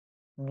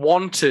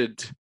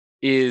 Wanted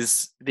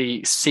is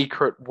the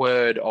secret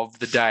word of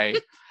the day,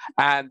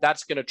 and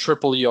that's going to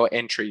triple your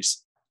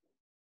entries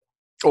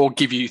or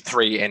give you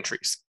 3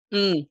 entries.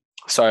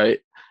 So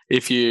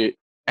if you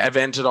have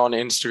entered on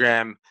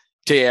Instagram,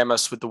 DM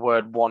us with the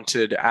word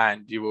wanted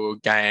and you will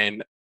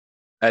gain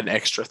an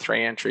extra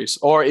 3 entries.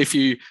 Or if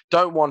you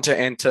don't want to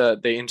enter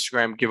the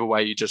Instagram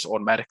giveaway, you just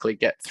automatically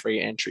get 3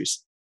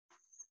 entries.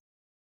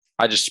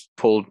 I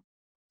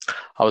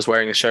was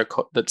wearing a shirt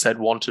that said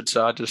wanted,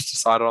 so I just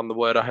decided on the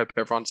word. I hope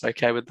everyone's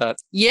okay with that.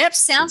 Yep,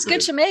 sounds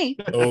good to me.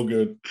 All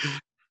good.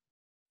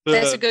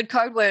 That's a good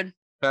code word.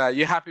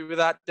 You happy with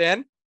that,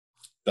 Dan?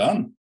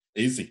 Done.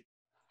 Easy.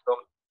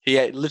 He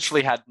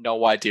literally had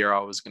no idea I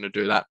was going to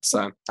do that,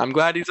 so I'm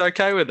glad he's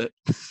okay with it.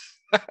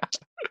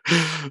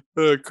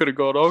 Could have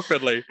gone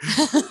awkwardly.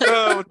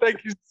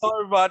 Thank you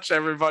so much,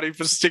 everybody,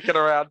 for sticking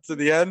around to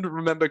the end.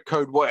 Remember,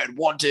 code word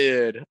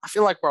wanted. I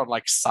feel like we're on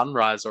like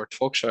Sunrise or a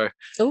talk show.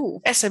 Ooh.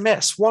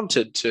 SMS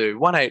wanted to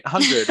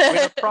 1-800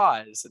 win a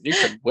prize, and you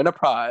can win a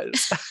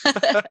prize.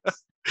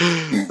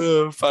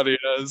 Funny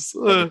as.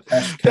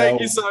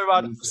 Thank you so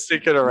much for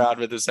sticking around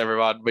with us,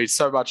 everyone. We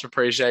so much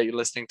appreciate you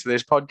listening to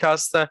these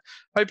podcasts.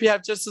 Hope you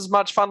have just as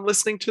much fun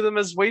listening to them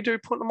as we do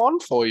putting them on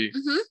for you,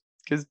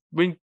 because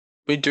we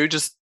do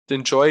just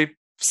enjoy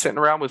sitting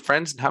around with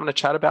friends and having a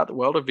chat about the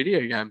world of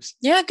video games.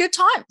 Yeah, good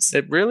times.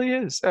 It really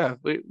is. Yeah,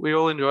 we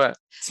all enjoy it.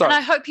 So, and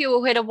I hope you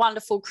all had a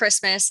wonderful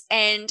Christmas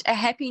and a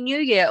happy New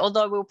Year,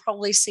 although we'll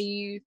probably see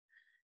you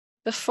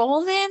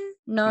before then.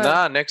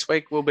 No. Next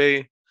week will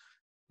be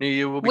New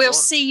Year. We'll gone.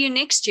 See you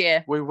next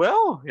year. We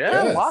will.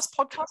 Yeah, yes. Last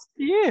podcast of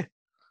the year.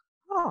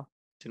 Oh,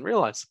 didn't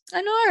realize.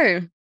 I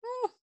know.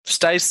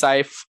 Stay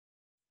safe.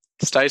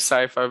 Stay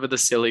safe over the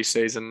silly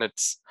season.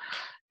 It's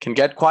can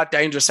get quite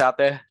dangerous out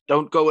there.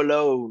 Don't go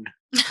alone.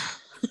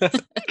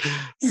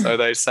 So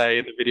they say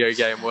in the video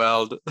game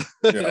world.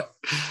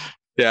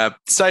 Yeah.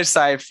 Stay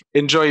safe.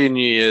 Enjoy your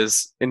New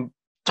Year's. And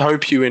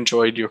hope you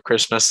enjoyed your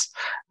Christmas.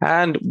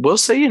 And we'll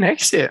see you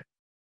next year.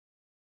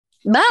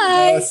 Bye.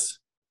 Yes.